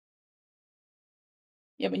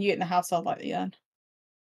 Yeah, when you get in the house, I'll light the urn.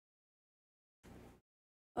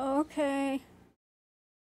 Okay.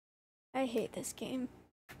 I hate this game.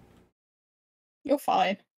 You're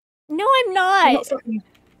fine. No, I'm not!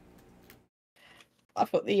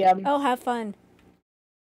 I've got the, Oh, have fun.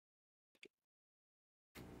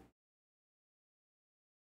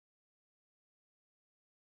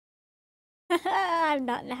 I'm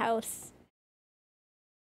not in the house.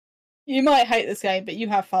 You might hate this game, but you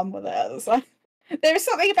have fun with it. So. There is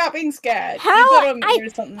something about being scared. How do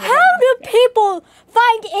people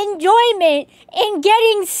find enjoyment in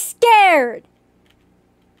getting scared?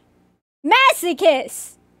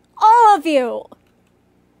 Masochists! All of you!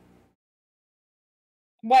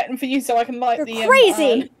 I'm waiting for you so I can light You're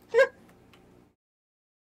crazy!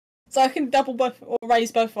 So I can double both, or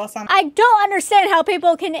raise both of our sanity. I don't understand how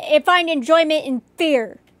people can find enjoyment in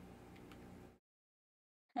fear.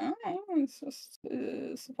 Oh, it's just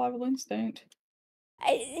survival instinct.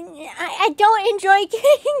 I don't enjoy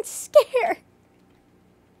getting scared.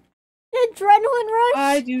 The adrenaline rush?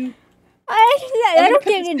 I do. I don't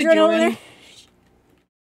get adrenaline.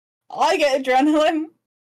 I get adrenaline.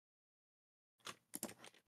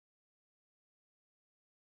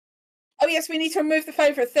 Oh yes, we need to remove the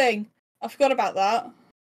favourite thing. I forgot about that.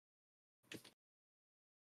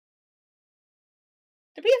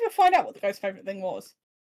 Did we ever find out what the ghost favourite thing was?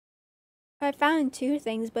 I found 2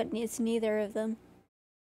 things, but it's neither of them.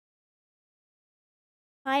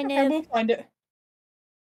 Hi, Niv. Okay, we'll find it.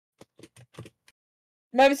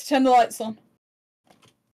 Maybe to turn the lights on.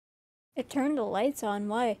 It turned the lights on.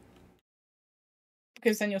 Why?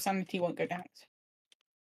 Because then your sanity won't go down.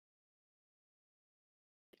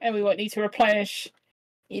 And we won't need to replenish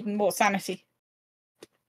even more sanity.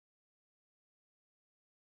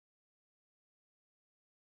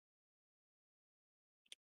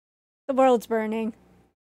 The world's burning.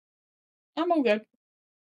 I'm all good.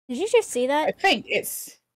 Did you just see that? I think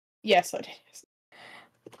it's... Yes, I did.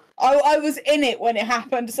 I was in it when it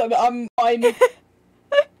happened, so I'm...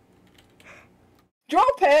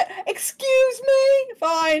 Drop it! Excuse me!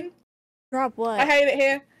 Fine. Drop what? I hate it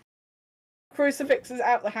here. Crucifix is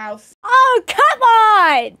out the house. Oh, come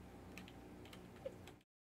on!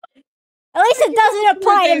 At least it doesn't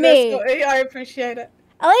apply to me. I appreciate it.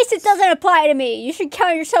 At least it doesn't apply to me. You should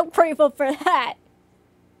count yourself grateful for that.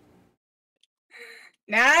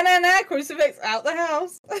 Nah. Crucifix out the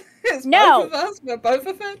house. It's no. Both of us. We're both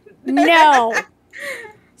offended. No.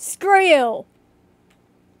 Screw you.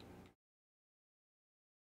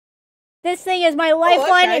 This thing is my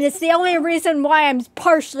lifeline, and it's the only reason why I'm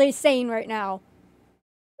partially sane right now.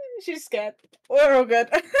 She's scared. We're all good.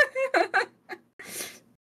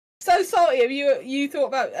 So salty. Have you thought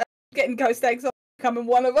about getting ghost eggs on becoming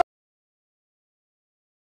one of us?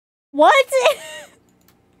 What?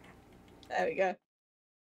 There we go.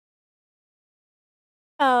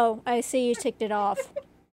 Oh, I see you ticked it off.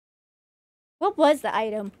 What was the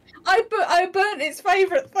item? I burnt its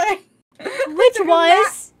favourite thing. Which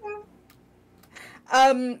was?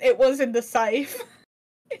 It was in the safe.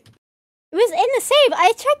 It was in the safe.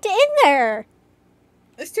 I checked it in there.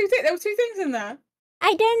 There were two things in there.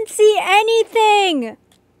 I didn't see anything.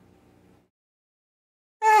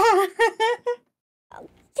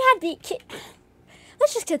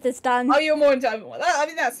 Let's just get this done. Oh, you're more into open world. I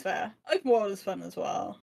mean, that's fair. Open world is fun as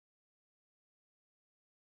well.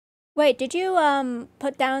 Wait, did you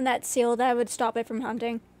put down that seal that would stop it from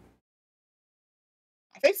hunting?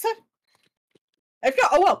 I think so. If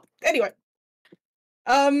not, oh well. Anyway.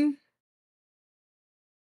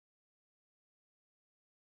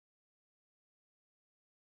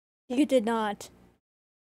 You did not.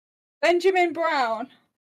 Benjamin Brown.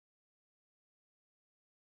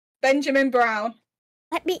 Benjamin Brown.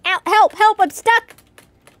 Let me out! Help! Help! I'm stuck!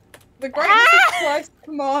 The greatness of Christ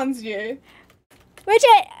commands you.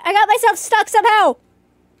 Bridget! I got myself stuck somehow!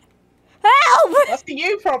 Help! That's a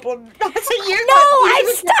you problem. That's a you No! I'm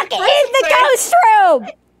stuck in the ghost room!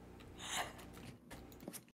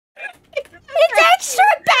 It's extra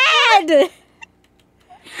bad!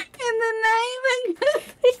 In the name and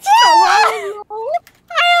I don't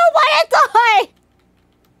want to die!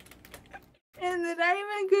 in the name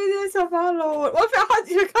and goodness of our Lord. What if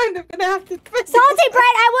you're kind of gonna have to Salty bread,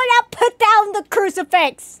 I will not put down the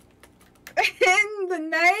crucifix! in the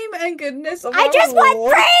name and goodness of our I Lord. just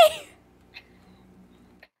want free!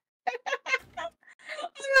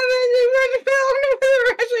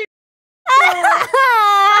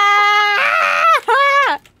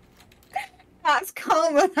 That's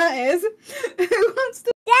karma, that is. Who wants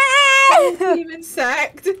to Yeah! demon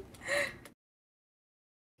sect?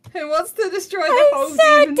 Who wants to destroy the I'm whole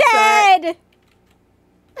so demon dead!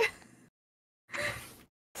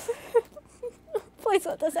 Please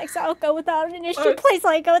let this exile go without an issue. Oh. Please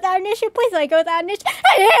let it go without an issue. Please let it go without an issue.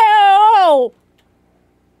 Ew!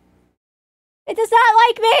 It does not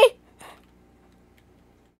like me!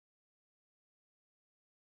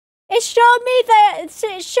 It showed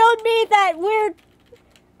me that weird.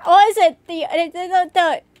 What is it?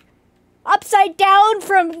 The upside down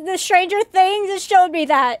from the Stranger Things. It showed me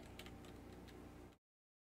that.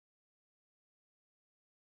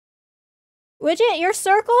 Widget, your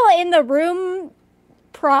circle in the room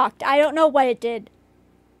procced. I don't know what it did.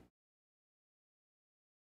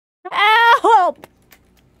 Help!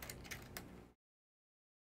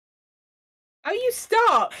 Are you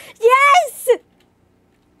stuck? Yes!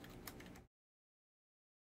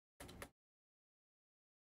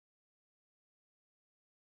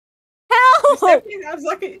 This Help! definitely sounds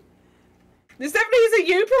like it. This definitely is a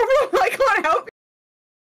you problem. I can't help you.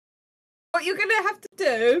 What you're gonna have to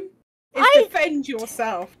do is defend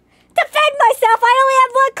yourself. Defend myself! I only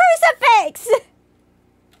have one crucifix!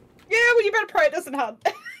 Yeah, well, you better pray it doesn't hunt.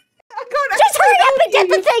 I can't Just hurry up and get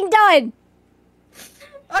the thing done!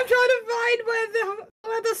 I'm trying to find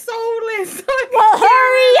where the soul is. Well,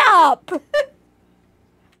 hurry up!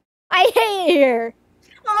 I hate it here.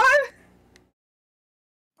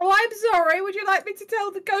 I'm sorry. Would you like me to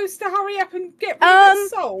tell the ghost to hurry up and get rid of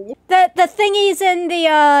its soul? The thingy's in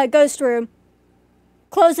the ghost room.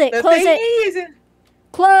 Close it. The Close it. thingy is in...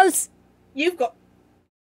 Close. You've got...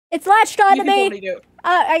 It's latched onto You can me. totally do it.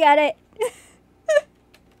 I got it.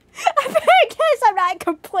 I guess I'm not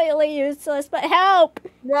completely useless, but help.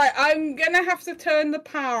 Right, I'm gonna have to turn the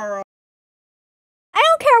power on. I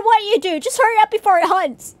don't care what you do. Just hurry up before it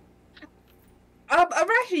hunts.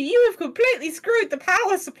 Arashi, you have completely screwed the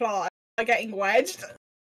power supply by getting wedged.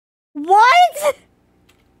 What?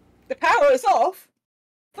 The power is off,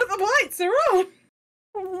 but the lights are on.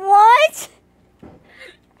 What?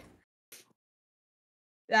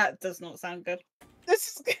 That does not sound good. This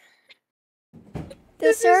is... The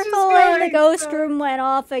This is just circle in the going ghost so- room went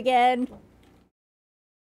off again.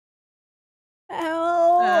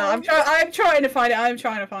 Oh. I'm trying to find it. I'm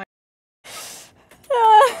trying to find it.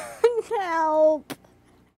 Help.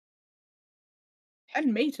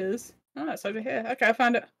 10 meters? Oh, it's over here. Okay, I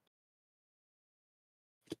found it.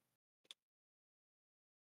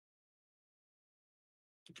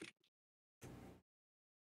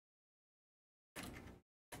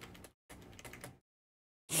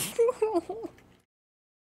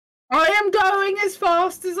 I am going as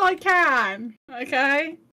fast as I can.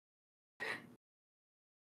 Okay?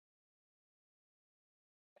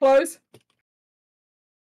 Close.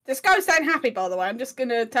 This ghost ain't happy, by the way. I'm just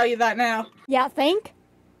gonna tell you that now. Yeah, think?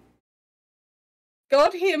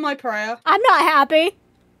 God, hear my prayer. I'm not happy.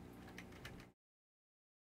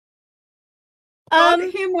 God,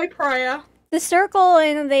 hear my prayer. The circle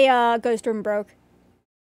in the ghost room broke.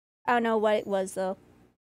 I don't know what it was though.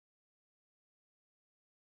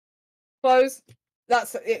 Close.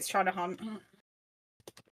 It's trying to hunt.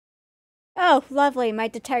 Oh, lovely. My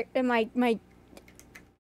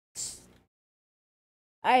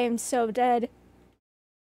I am so dead.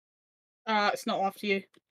 It's not after you.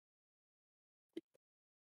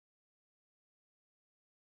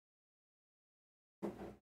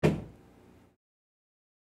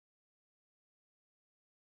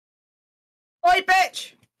 Oi,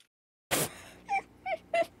 bitch!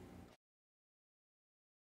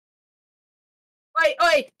 Oi,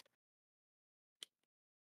 oi!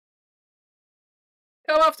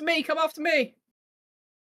 Come after me, come after me!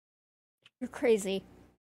 You're crazy.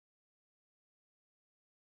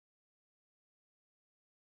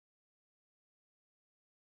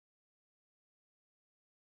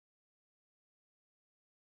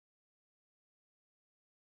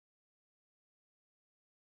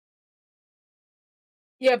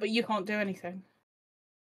 Yeah, but you can't do anything.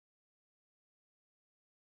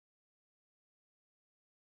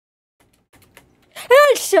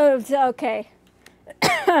 So, okay.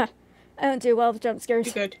 I don't do well with jump scares.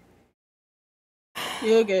 You're good.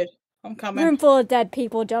 You're good. I'm coming. Room full of dead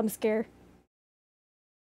people, jump scare.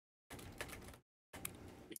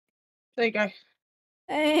 There you go.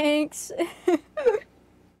 Thanks.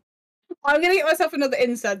 I'm gonna get myself another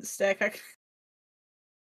incense stick.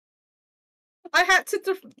 I had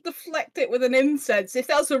to deflect it with an incense. If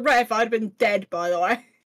that was a rev, I'd have been dead, by the way.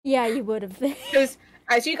 Yeah, you would have been. Because,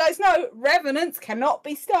 as you guys know, revenants cannot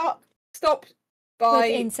be stopped by...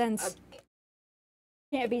 With incense.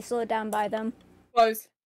 Can't be slowed down by them. Close.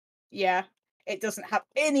 Yeah. It doesn't have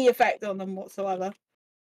any effect on them whatsoever.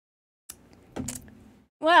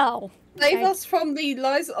 Well. Save us from the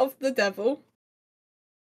lies of the devil.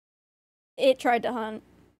 It tried to hunt.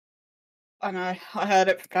 I know, I heard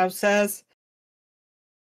it from downstairs.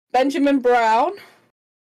 Benjamin Brown.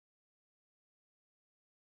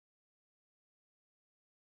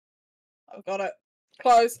 I've got it.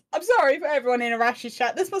 Close. I'm sorry for everyone in Arashi's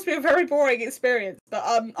chat. This must be a very boring experience, but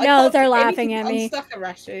I No, can't they're do laughing anything at me. to unstuck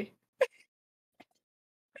Arashi.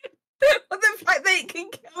 But the fact that it can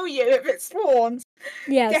kill you if it spawns.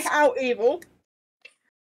 Yes. Get out, evil.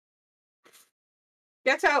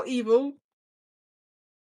 Get out, evil.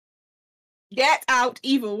 Get out,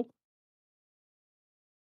 evil.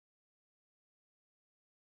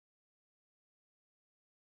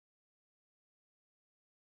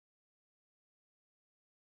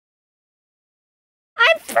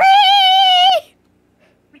 I'm free!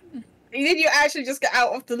 Did you actually just get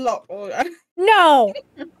out of the lock? No!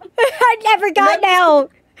 I never got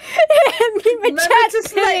out! Remember to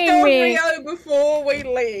select on Rio before we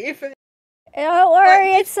leave. Don't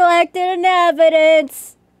worry, it's selected in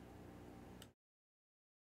evidence.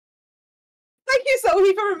 Thank you,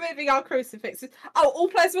 Zoe, for removing our crucifixes. Oh, all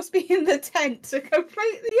players must be in the tent to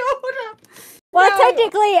complete the order. Well, no.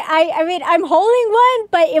 Technically, I mean, I'm holding one,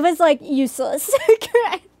 but it was, like, useless.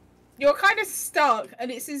 You're kind of stuck, and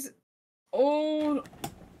it says all...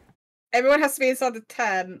 Everyone has to be inside the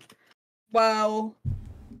tent. Well,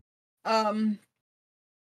 I'm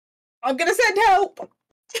gonna send help.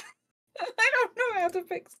 I don't know how to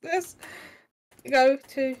fix this. Go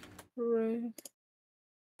to room.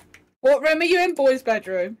 What room are you in? Boys'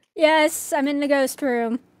 bedroom? Yes, I'm in the ghost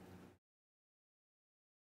room.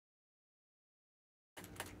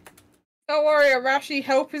 Don't worry, Arashi,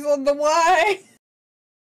 help is on the way.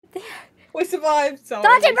 We survived, so.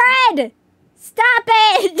 Salty bread! Stop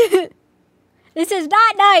it! This is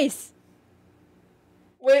not nice.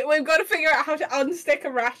 We've got to figure out how to unstick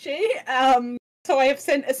Arashi. So I have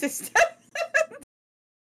sent assistance.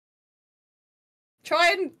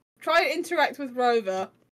 Try and interact with Rover.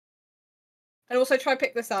 And also try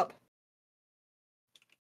pick this up.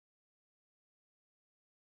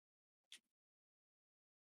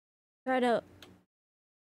 Try to...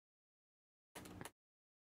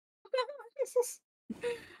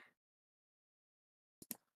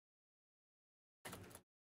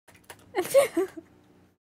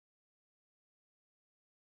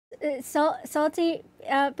 Salty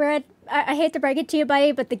bread, I hate to break it to you,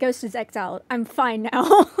 buddy, but the ghost is exiled. I'm fine now.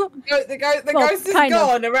 The ghost is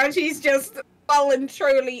gone. Arashi's just well and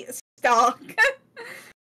truly stuck.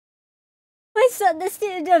 My son is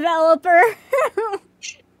the developer.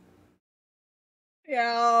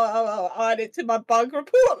 Yeah, I'll add it to my bug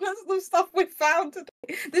report. That's the stuff we found today.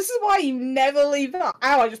 This is why you never leave up.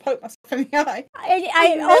 Ow, I just poked myself in the eye.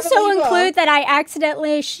 I also include that I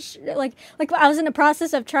accidentally, like I was in the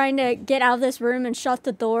process of trying to get out of this room and shut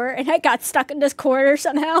the door, and I got stuck in this corner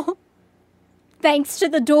somehow. Thanks to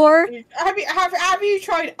the door. Have you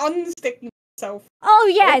tried unsticking yourself? Oh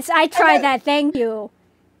yes, I tried that. Thank you.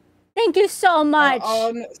 Thank you so much.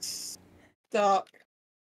 Unstuck.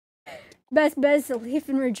 Best to leave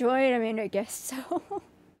and rejoin. I mean, I guess so.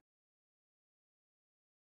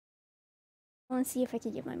 I want to see if I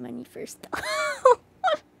can get my money first.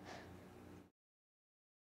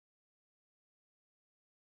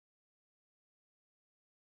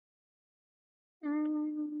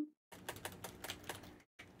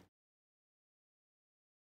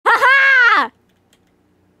 Ha!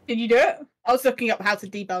 Did you do it? I was looking up how to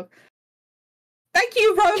debug. Thank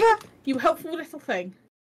you, Rover! You helpful little thing.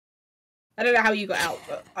 I don't know how you got out,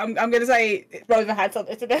 but I'm gonna say Rover had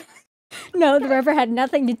something to do. No, the river had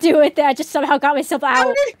nothing to do with it. I just somehow got myself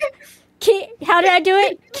out. How did I do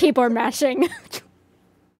it? Keyboard mashing.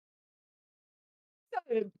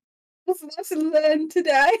 What's a lesson learned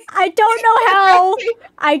today? I don't know how.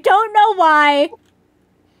 I don't know why.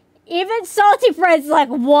 Even Salty Fred's like,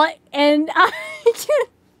 what? And I'm just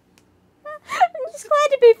glad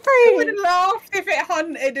to be free. I would have laughed if it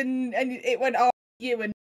hunted and it went after you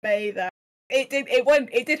and me. That it did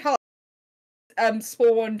hunt.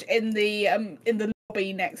 Spawned in the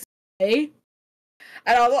lobby next to me,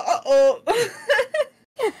 and I was like,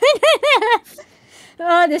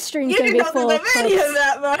 oh, this stream's gonna be full of any of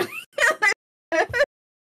that, man.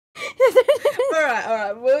 all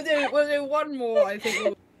right. We'll do one more. I think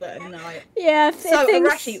we'll do that at night. Yeah. So,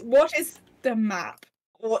 Arashi, what is the map?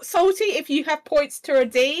 Or Salty, if you have points to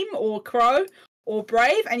redeem, or Crow, or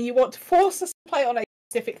Brave, and you want to force us to play on a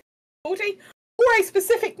specific difficulty or a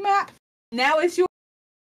specific map, now is your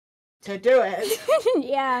to do it.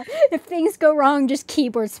 Yeah. If things go wrong, just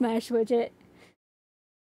keyboard smash widget.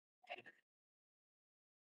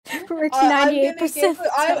 Works 98%.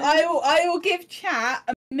 I will give chat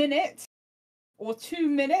a minute or 2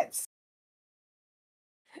 minutes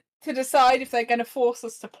to decide if they're going to force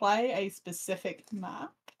us to play a specific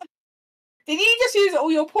map. Did you just use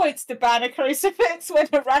all your points to ban a crucifix when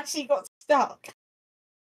Arashi got stuck?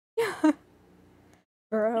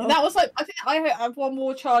 Bro. That was like, I think I have one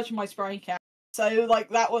more charge in my spray can. So, like,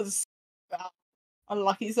 that was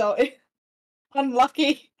unlucky, Salty.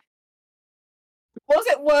 Unlucky. Was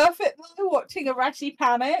it worth it though, watching Arashi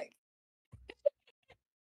panic?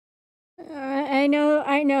 I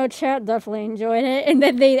know chat definitely enjoyed it, and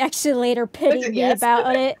then they actually later pitied me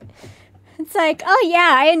about it. It's like, oh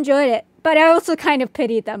yeah, I enjoyed it, but I also kind of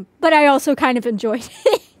pitied them, but I also kind of enjoyed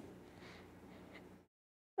it.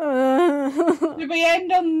 Did we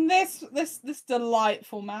end on this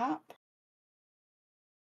delightful map?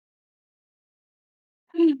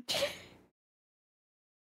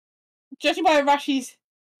 Judging by Arashi's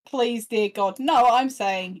please, dear God. No, I'm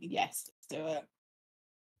saying yes, let's do it.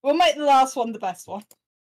 We'll make the last one the best one.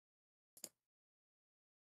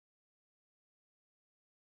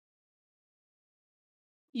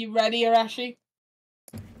 You ready, Arashi?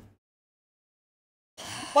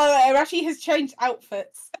 By the way, Arashi has changed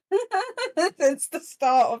outfits since the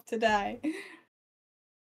start of today.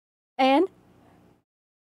 And?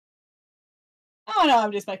 Oh no,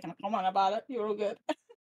 I'm just making a comment about it. You're all good.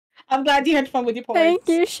 I'm glad you had fun with your points. Thank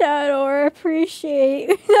you, Shadow. I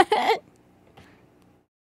appreciate that.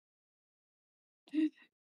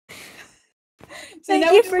 So thank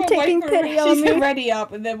you for taking pity on me. Ready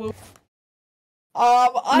up, and then we'll.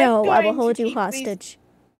 No, I will hold you hostage.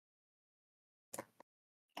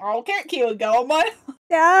 I'll kick you and go on my.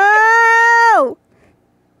 No!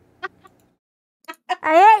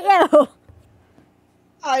 I hate you.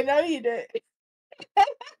 I know you do.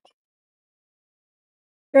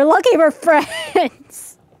 You're lucky we're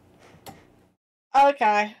friends.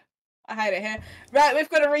 Okay. I hate it here. Right, we've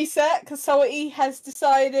got to reset because Salty has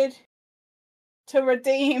decided to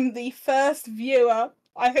redeem the first viewer.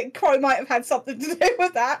 I think Crow might have had something to do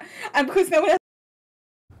with that. And because no one else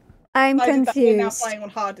I'm confused. We're now playing on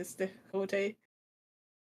hardest difficulty.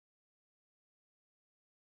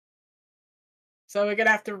 So we're going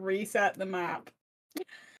to have to reset the map.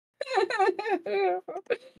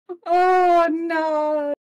 Oh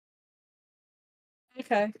no.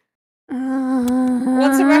 Okay.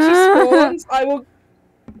 Once Arashi spawns, I will.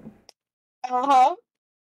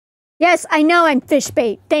 Yes, I know I'm fish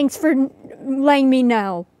bait. Thanks for letting me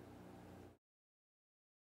know.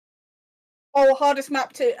 Oh, hardest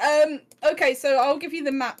map too. Okay, so I'll give you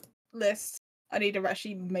the map list. I need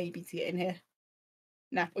Arashi maybe to get in here.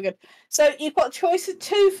 No, we're good. So you've got a choice of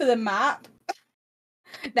 2 for the map.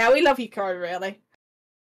 Now we love you, Crow, really.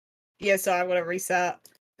 Yeah, so I'm gonna reset.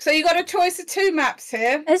 So you got a choice of 2 maps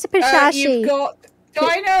here. It's a Pishashi. You've got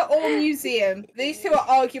Diner or Museum. These 2 are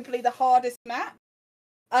arguably the hardest map.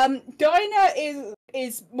 Diner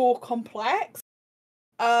is more complex.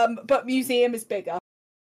 But Museum is bigger.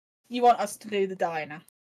 You want us to do the Diner.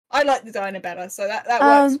 I like the Diner better, so that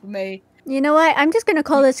works for me. You know what? I'm just gonna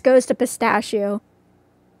call this Ghost a Pistachio.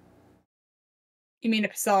 You mean a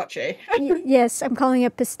pistachio? Yes, I'm calling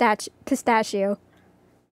it pistachio.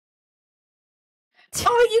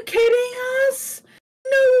 Are you kidding us?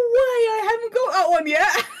 No way! I haven't got that one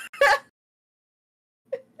yet.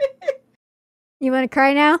 You want to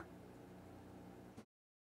cry now?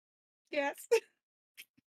 Yes.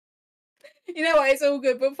 You know what? It's all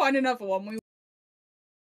good. We'll find another one.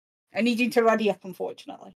 I need you to ready up,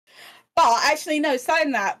 unfortunately. But actually, no.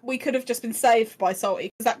 Saying that, we could have just been saved by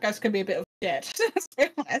Salty because that ghost can be a bit of shit.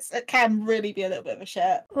 It can really be a little bit of a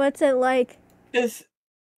shit. What's it like? Because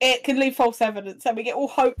it can leave false evidence, and we get all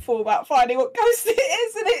hopeful about finding what ghost it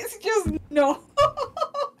is, and it's just not.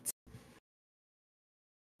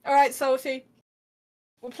 All right, Salty.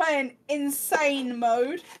 We're playing insane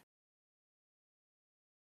mode.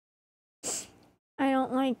 I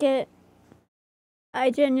don't like it.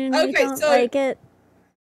 I genuinely don't like it.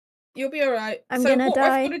 You'll be alright. I'm gonna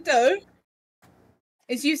die. What I've got to do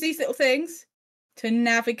is use these little things to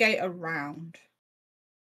navigate around.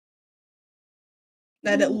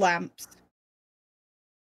 They're little lamps.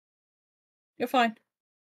 You're fine.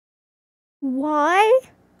 Why?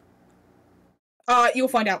 You'll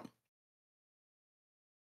find out.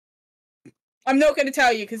 I'm not going to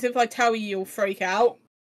tell you, because if I tell you, you'll freak out.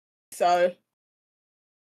 So.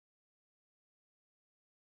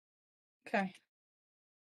 Okay.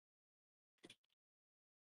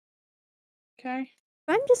 Okay.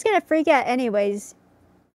 I'm just gonna freak out anyways.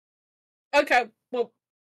 Okay, well,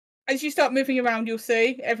 as you start moving around, you'll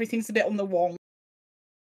see everything's a bit on the wong.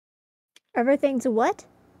 Everything's what?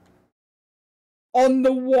 On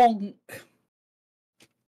the wonk.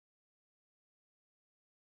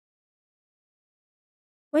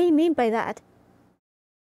 What do you mean by that?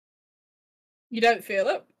 You don't feel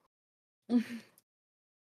it?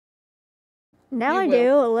 Now I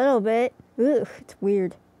do, a little bit. Ugh, it's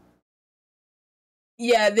weird.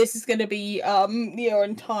 Yeah, this is going to be your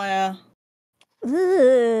entire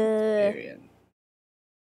experience.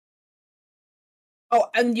 Oh,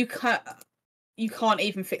 and you can't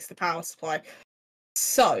even fix the power supply.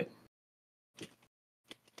 So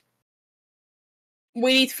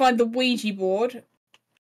we need to find the Ouija board.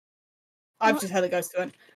 I've just had a ghost to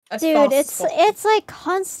it. Dude, it's like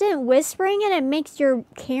constant whispering and it makes your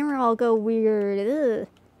camera all go weird. Ugh.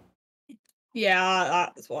 Yeah,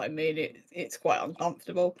 that's what I mean. It's quite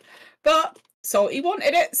uncomfortable. But Salty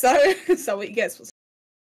wanted it, so Salty gets what's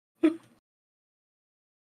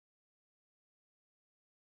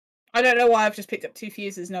I don't know why I've just picked up 2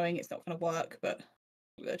 fuses knowing it's not going to work, but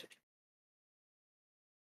good.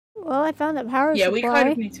 Well, I found the power supply. Yeah, we kind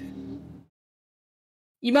of need to...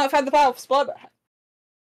 You might have had the power supply, but...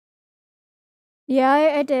 Yeah,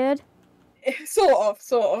 I did. Sort of.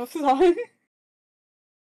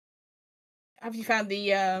 Have you found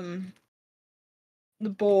the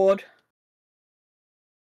board?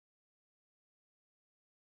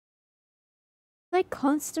 Like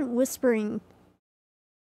constant whispering.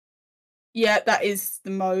 Yeah, that is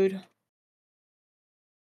the mode.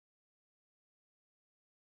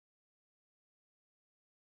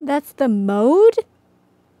 That's the mode?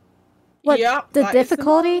 What, yep, the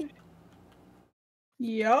difficulty?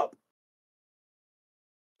 Yep.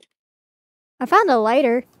 I found a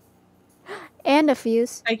lighter. And a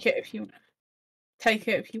fuse. Take it if you want. Take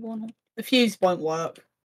it if you want. The fuse won't work.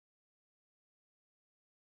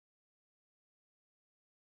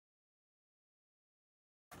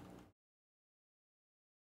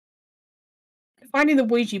 Finding the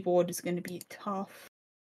Ouija board is going to be tough.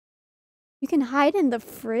 You can hide in the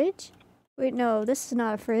fridge? Wait, no, this is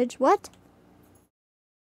not a fridge. What?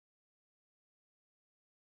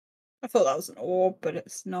 I thought that was an orb, but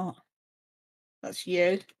it's not. That's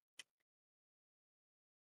you.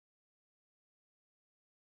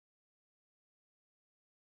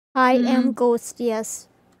 I am Ghost, yes.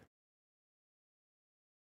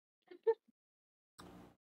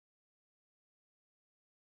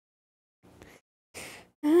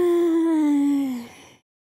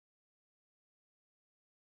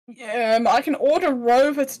 I can order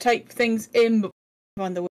Rover to take things in, but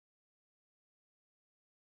find the.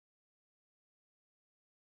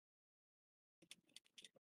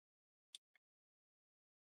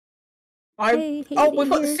 We've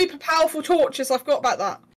got the super powerful torches. I forgot about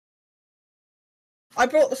that. I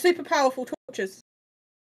brought the super powerful torches.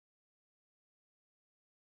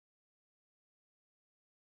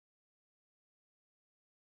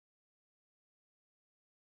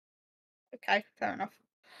 Okay, fair enough.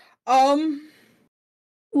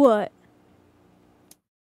 What?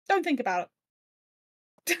 Don't think about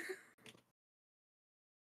it.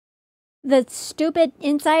 The stupid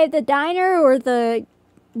inside the diner or the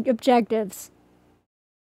objectives?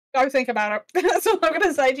 Don't think about it. That's all I'm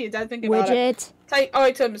gonna say to you. Don't think about it. Widget. Take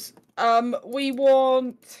items. We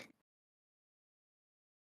want.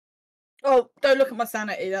 Oh, don't look at my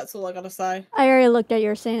sanity. That's all I gotta say. I already looked at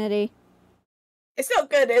your sanity. It's not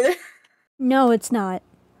good, is it? No, it's not.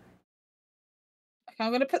 Okay,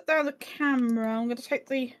 I'm gonna put down the camera. I'm gonna take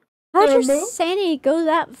the. How'd your sanity go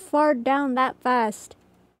that far down that fast?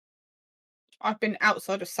 I've been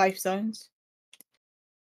outside of safe zones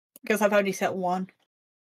because I've only set one.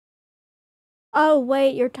 Oh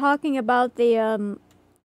wait, you're talking about the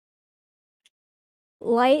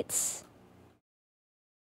lights?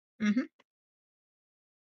 Mm-hmm.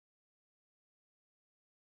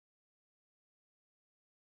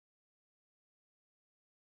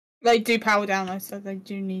 They do power down though, so they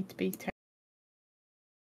do need to be.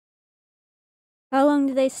 How long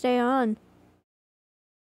do they stay on?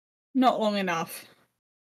 Not long enough.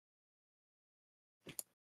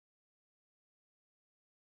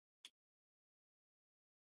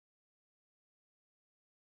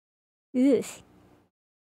 Ugh.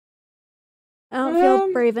 I don't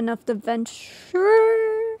feel brave enough to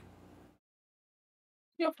venture.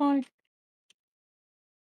 You're fine.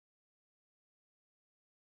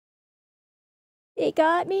 It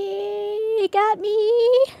got me. It got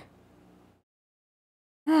me.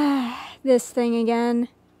 This thing again.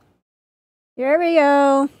 Here we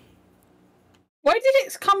go. Where did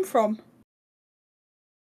it come from?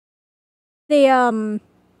 The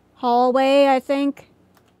hallway, I think.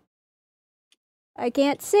 I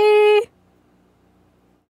can't see.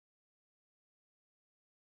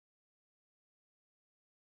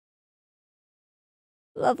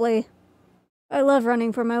 Lovely. I love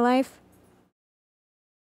running for my life.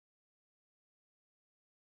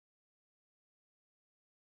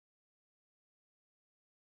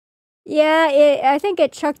 Yeah, I think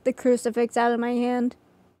it chucked the crucifix out of my hand.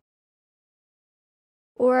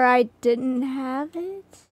 Or I didn't have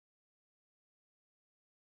it.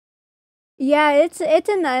 Yeah, it's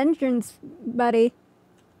in the entrance, buddy.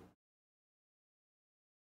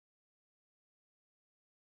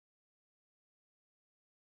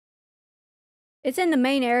 It's in the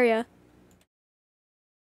main area.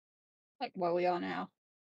 Like where we are now.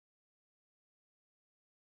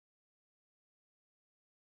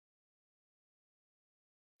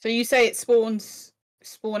 So you say it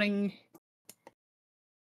spawning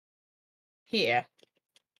here.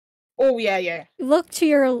 Oh yeah, yeah. Look to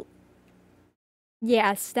your...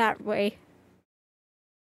 Yes, that way.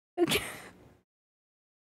 Okay.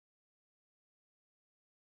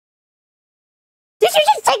 Did you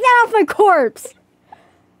just take that off my corpse?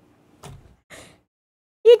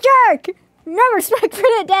 You jerk! No respect for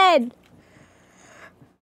the dead!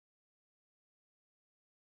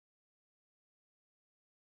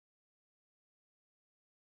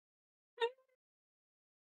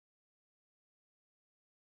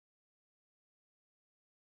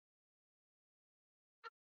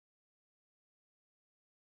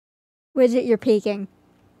 Widget, you're peeking.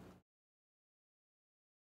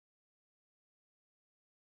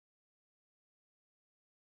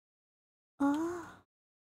 Oh.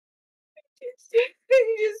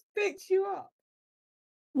 It just picked you up.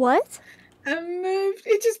 What? And moved.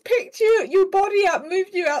 It just picked your body up,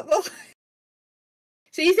 moved you out the.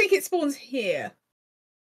 So you think it spawns here?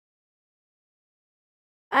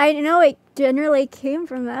 I know it generally came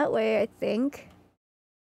from that way, I think.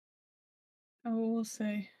 Oh, we'll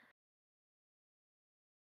see.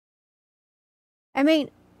 I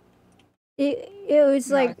mean, it was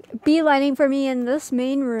No. like beelining for me in this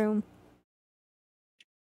main room.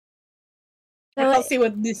 So I can't see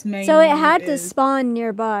what this main So it room had to is. spawn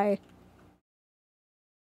nearby.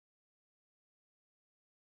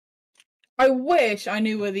 I wish I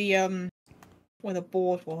knew where the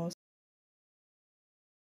board was.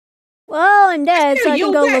 Well, I'm dead, so I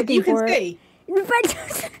can go dead. looking for it. See. But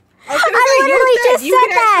I literally just said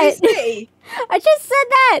that. I just said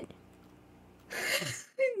that.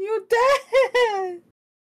 You're dead.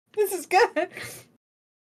 This is good.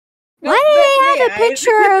 Why do they have a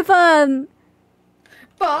picture of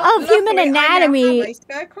human anatomy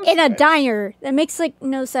in a diner? That makes like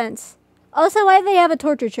no sense. Also, why do they have a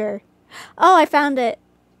torture chair? Oh, I found it.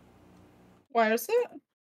 Where is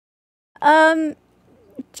it?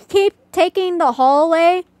 Keep taking the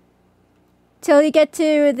hallway till you get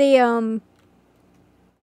to the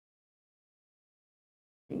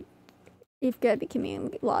You've got to be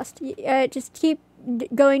coming lost. Just keep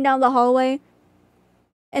going down the hallway,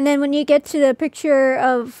 and then when you get to the picture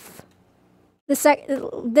of this,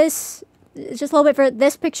 just a little bit for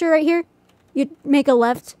this picture right here, you make a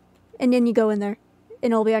left, and then you go in there,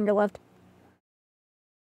 and it'll be on your left.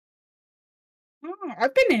 Oh,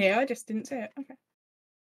 I've been in here, I just didn't see it. Okay.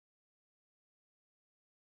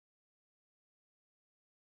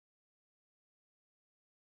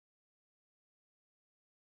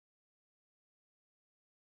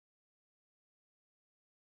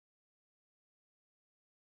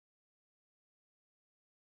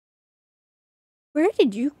 Where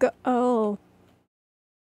did you go? Oh.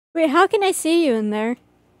 Wait, how can I see you in there?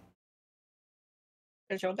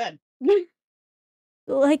 Because you're dead.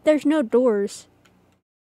 Like, there's no doors.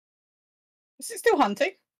 Is it still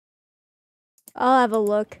hunting? I'll have a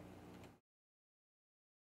look.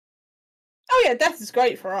 Oh yeah, death is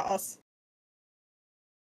great for us.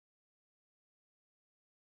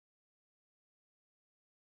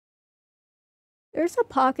 There's a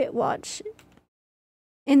pocket watch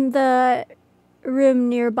in the room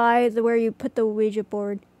nearby where you put the Ouija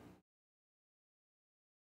board.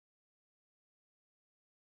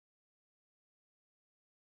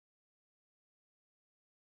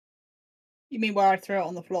 You mean where I threw it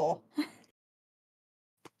on the floor?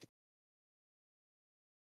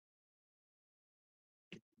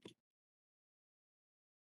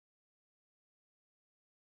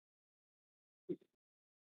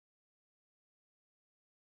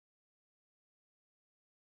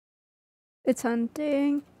 It's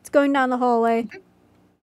hunting. It's going down the hallway.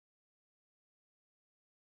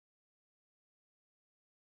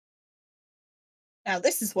 Now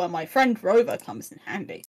this is where my friend Rover comes in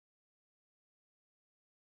handy.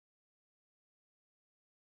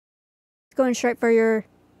 It's going straight for your...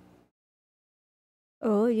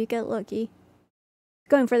 Oh, you get lucky. It's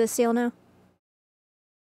going for the seal now.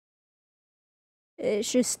 It's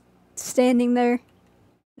just standing there.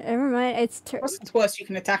 Never mind, it's... What's worse, you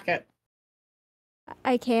can attack it.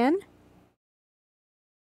 I can?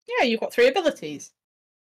 Yeah, you've got 3 abilities.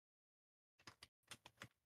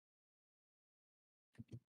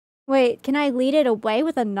 Wait, can I lead it away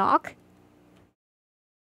with a knock?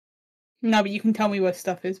 No, but you can tell me where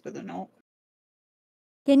stuff is, but they're not.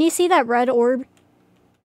 Can you see that red orb?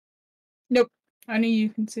 Nope. Only you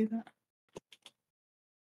can see that.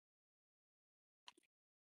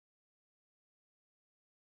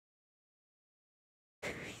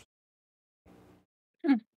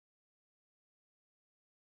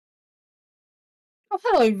 Oh,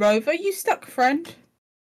 hello, Rover. You stuck, friend?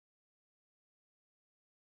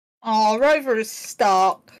 Oh, Rover is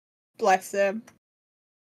stuck. Bless him.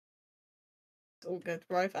 It's all good,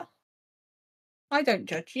 Rover. I don't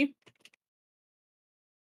judge you.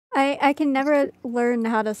 I can never learn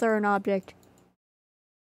how to throw an object.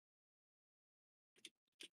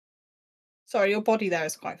 Sorry, your body there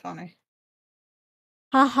is quite funny.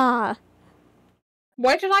 Haha.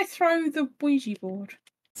 Where did I throw the Ouija board?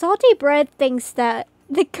 Salty bread thinks that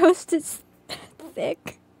the ghost is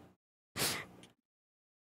thick.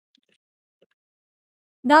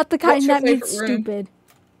 Not the kind What's your that means favourite room? stupid.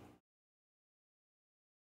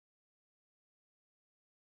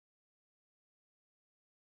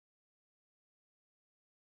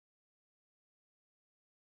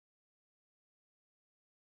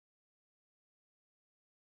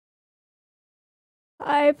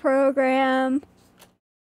 Hi, program.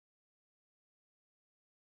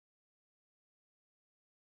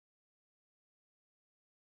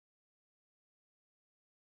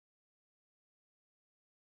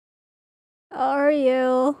 How are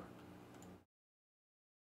you?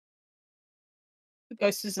 The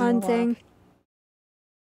ghost is in the Hunting. lab.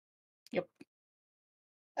 Yep.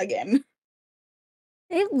 Again.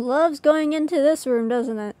 It loves going into this room,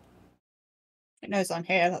 doesn't it? It knows I'm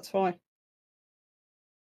here, that's why.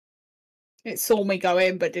 It saw me go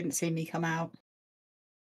in, but didn't see me come out.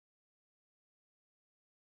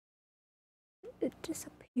 It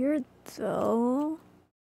disappeared, though.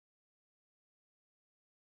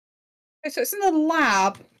 Okay, so it's in the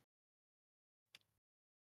lab.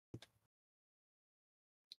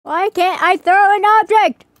 Why can't I throw an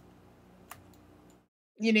object?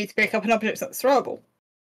 You need to pick up an object that's throwable.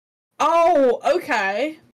 Oh,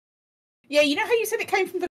 okay. Yeah, you know how you said it came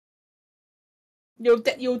from the...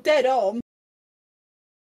 You're dead on.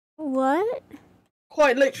 What?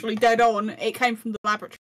 Quite literally dead on. It came from the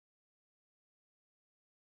laboratory.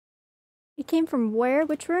 It came from where?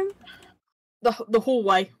 Which room? The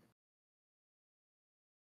hallway.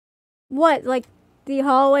 What, like the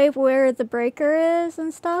hallway where the breaker is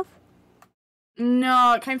and stuff?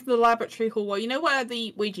 No, it came from the laboratory hallway. You know where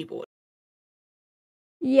the Ouija board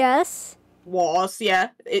Yes. was? Yeah.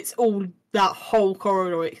 It's all that whole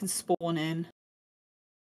corridor it can spawn in.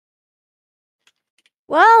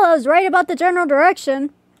 Well, I was right about the general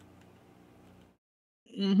direction.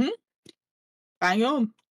 Bang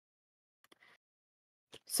on.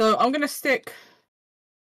 So I'm going to stick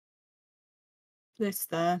this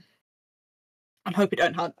there. And hope it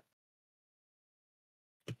don't hunt.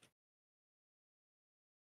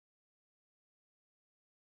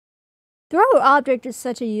 Throw object is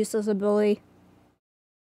such a useless ability.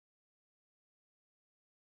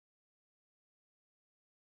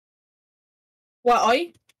 What are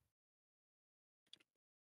you?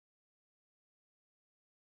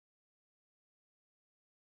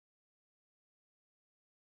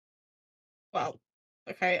 Well,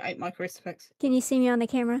 okay, 8 microspecks. Can you see me on the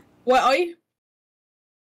camera? Where are you?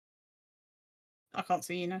 I can't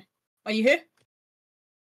see you now. Are you here?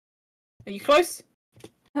 Are you close?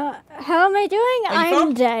 How am I doing? I'm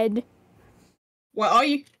far? dead. Where are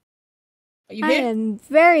you? Are you I here? am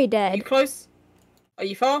very Are dead. you close? Are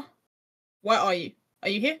you far? Where are you? Are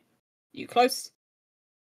you here? Are you close?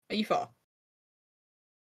 Are you far?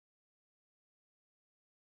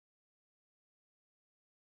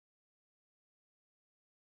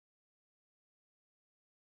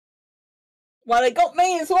 Well, it got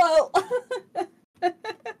me as well. Wait!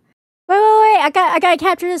 I gotta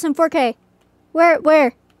capture this in 4K.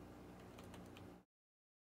 Where?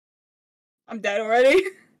 I'm dead already.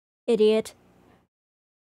 Idiot.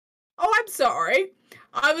 Oh, I'm sorry.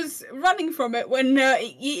 I was running from it when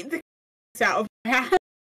it yeeted the out of my hand.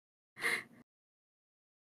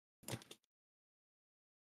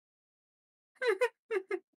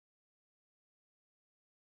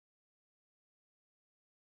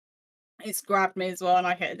 It's grabbed me as well, and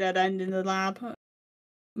I hit a dead end in the lab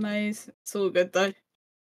maze. It's all good though.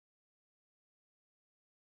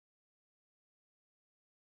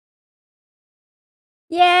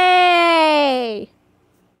 Yay!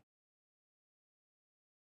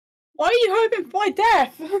 Why are you hoping for my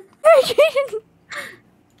death?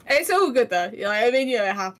 It's all good though. I mean,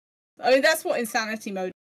 it happens. I mean, that's what insanity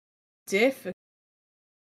mode is difficult.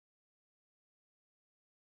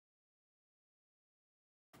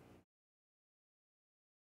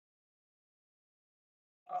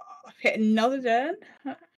 I've hit another dead.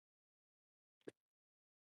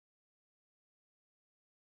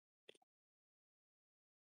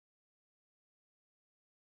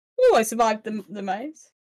 Oh, I survived the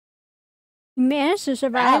maze. You managed to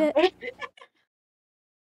survive it. I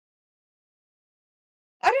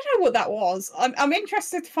don't know what that was. I'm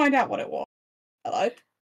interested to find out what it was. Hello.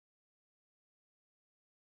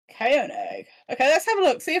 Kaon egg. Okay, let's have a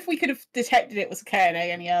look. See if we could have detected it was a Kaon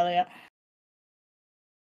egg any earlier.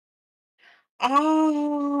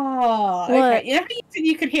 Ah, okay. What? You know how you said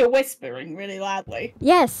you could hear whispering really loudly?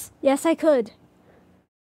 Yes, I could.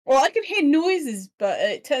 Well, I could hear noises, but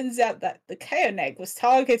it turns out that the Kaon egg was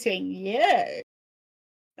targeting you.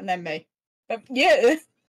 And then me. Yeah.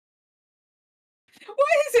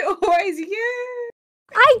 Why is it always you?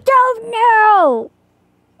 I don't know!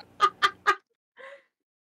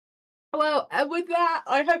 Well, with that,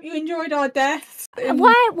 I hope you enjoyed our deaths.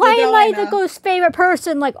 Why am I the ghost's favorite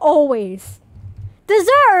person, like always?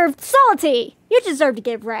 Deserved! Salty! You deserve to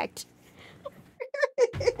get wrecked.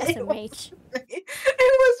 SMH. It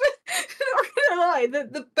was, not gonna lie,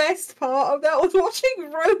 the best part of that was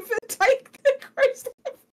watching Rover take the crystal.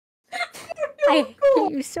 I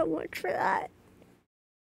hate you so much for that.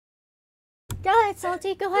 Go ahead,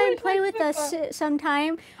 Salty. Go ahead and play with us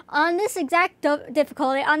sometime on this exact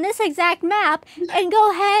difficulty, on this exact map, and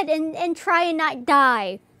go ahead and try and not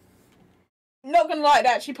die. Not gonna lie,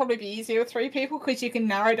 it'd actually probably be easier with 3 people because you can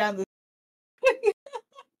narrow down the.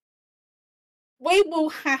 We will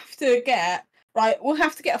have to get We'll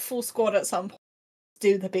have to get a full squad at some point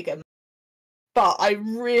to do the bigger. But I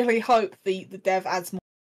really hope the dev adds more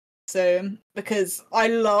soon because I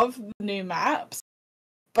love the new maps.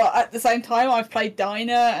 But at the same time, I've played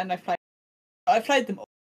Diner and I've played them all,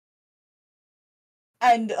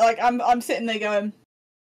 and like I'm sitting there going,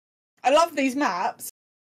 I love these maps,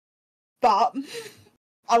 but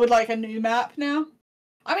I would like a new map now.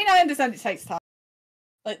 I mean, I understand it takes time.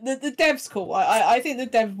 Like the dev's cool. I think the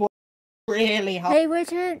dev works really hard. Hey,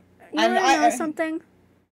 Richard, you wanna know something?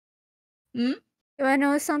 Hmm? You wanna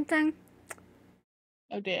know something?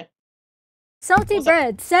 Oh dear. Salty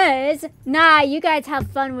Bread says, nah, you guys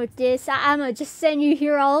have fun with this. I'ma just send you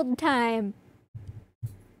here all the time.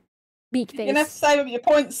 Beak face. You're gonna have to save up your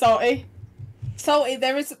points, Salty. Salty,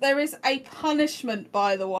 there is a punishment,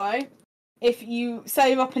 by the way. If you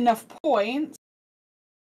save up enough points,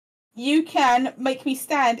 you can make me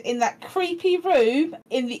stand in that creepy room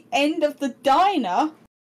in the end of the diner.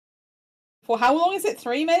 For how long is it?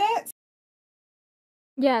 3 minutes?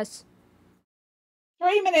 Yes.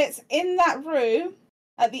 3 minutes in that room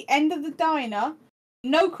at the end of the diner,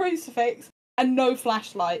 no crucifix and no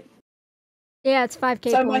flashlight. Yeah, it's 5K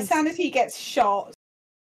so points. My sanity gets shot.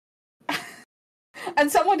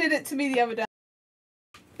 And someone did it to me the other day.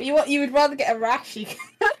 But you would rather get a rash.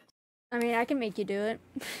 I mean, I can make you do it.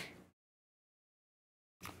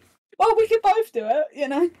 Well, we could both do it, you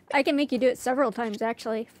know. I can make you do it several times,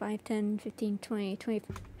 actually. 5, 10, 15, 20, 20.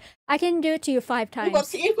 I can do it to you 5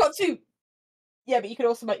 times. You've got to. Yeah, but you could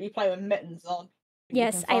also make me play with mittens on.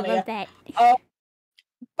 Yes, I love that.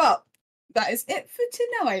 But that is it for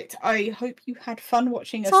tonight. I hope you had fun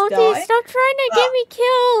watching us Salty, die. stop trying to get me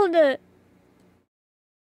killed!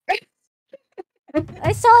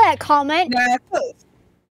 I saw that comment. Nah,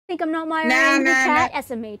 Think I'm not my own cat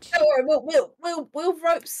SMH. Don't worry, we'll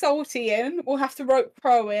rope Salty in. We'll have to rope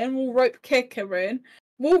Pro in. We'll rope Kicker in.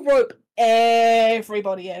 We'll rope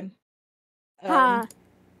everybody in.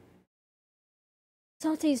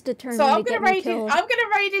 Salty's determined So to get me killed. I'm gonna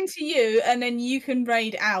raid into you, and then you can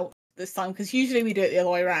raid out this time because usually we do it the other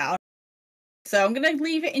way around. So I'm gonna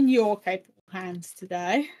leave it in your capable hands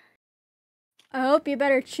today. I hope you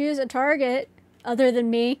better choose a target other than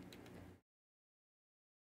me.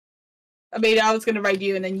 I mean, I was gonna raid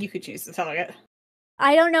you, and then you could choose the target.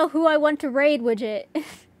 I don't know who I want to raid, Widget.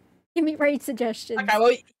 Give me raid suggestions. Okay,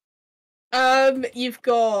 well, you've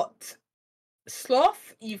got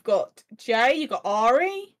Sloth, you've got Jay, you've got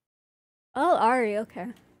Ari. Oh, Ari, okay.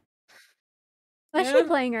 What's she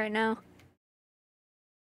playing right now?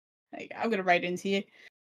 There you go. I'm gonna raid into you.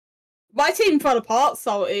 My team fell apart,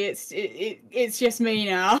 so it's just me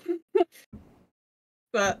now.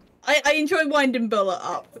 But I enjoy winding Bullet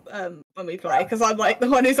up when we play because I'm like the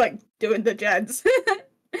one who's like doing the gens.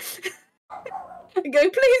 I go,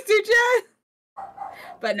 please do gens.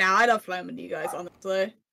 But now I love playing with you guys,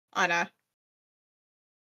 honestly. I know.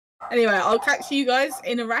 Anyway, I'll catch you guys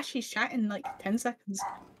in Arashi's chat in like 10 seconds.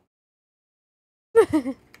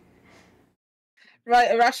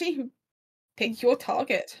 Right, Arashi, pick your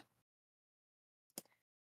target.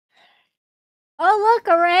 Oh, look,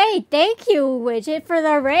 a raid! Thank you, Widget, for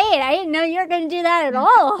the raid! I didn't know you were going to do that at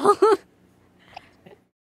all!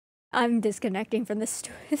 I'm disconnecting from this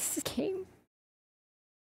game.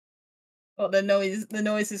 Well, the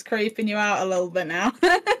noise is creeping you out a little bit now.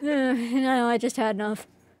 No, I just had enough.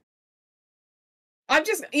 I'm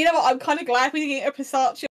just, you know what, I'm kind of glad we didn't get a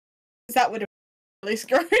pistachio, because that would have really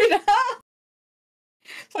screwed up.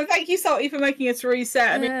 So thank you, Salty, for making us reset.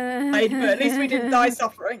 I mean, but at least we didn't die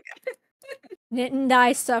suffering. Didn't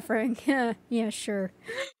die suffering. Yeah, sure.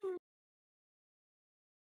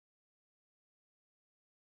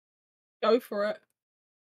 Go for it.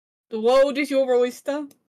 The world is your oyster.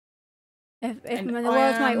 If the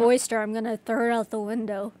world's my oyster, I'm gonna throw it out the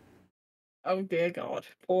window. Oh dear God,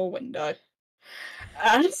 poor window.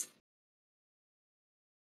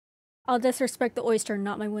 I'll disrespect the oyster,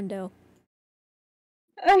 not my window.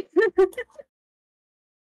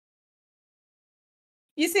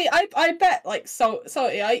 You see, I bet like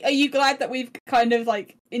sorry. Are you glad that we've kind of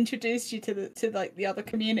like introduced you to the other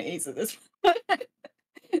communities at this point?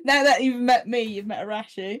 Now that you've met me, you've met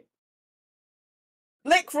Arashi.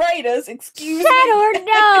 Lick Raiders, excuse me. Or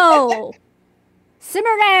no!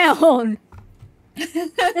 Simmer down!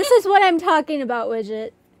 This is what I'm talking about,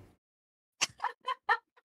 Widget.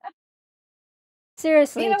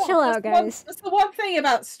 Seriously, chill out, guys. That's the one thing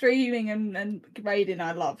about streaming and raiding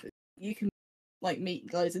I love. You can like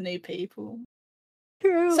meet loads of new people.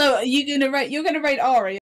 True. So are you gonna raid? You're gonna raid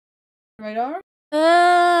Ari. Raid Ari?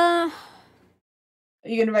 Are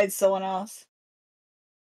you gonna raid someone else?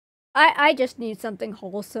 I just need something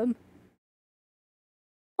wholesome.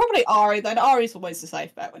 Probably Ari then. Ari's always the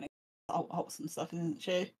safe bet when it comes to wholesome stuff, isn't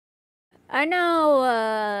she? I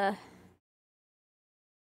know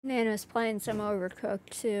Nana's playing some Overcooked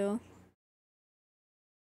too.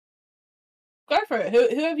 Go for it.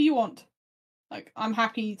 Whoever you want. Like, I'm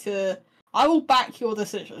happy to. I will back your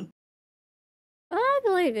decision. I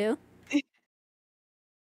believe you.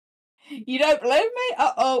 You don't believe me?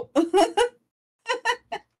 Uh-oh.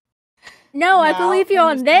 No, I believe you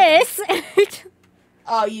on this.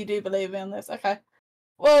 Oh, you do believe me on this. Okay.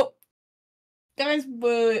 Well, guys,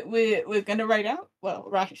 we're gonna raid out. Well,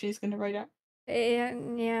 Rashi's gonna raid out.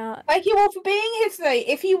 Yeah. Thank you all for being here today.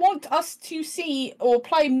 If you want us to see or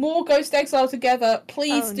play more Ghost Exile together,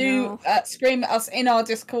 please scream at us in our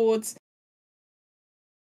Discords.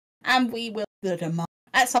 And we will do them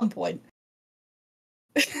at some point.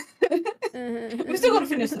 We've still got to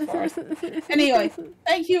finish the forest. Anyway,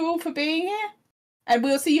 thank you all for being here. And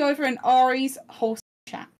we'll see you over in Ari's wholesome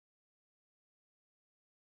chat.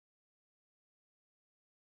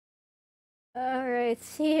 Alright,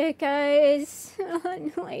 see you guys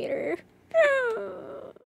later.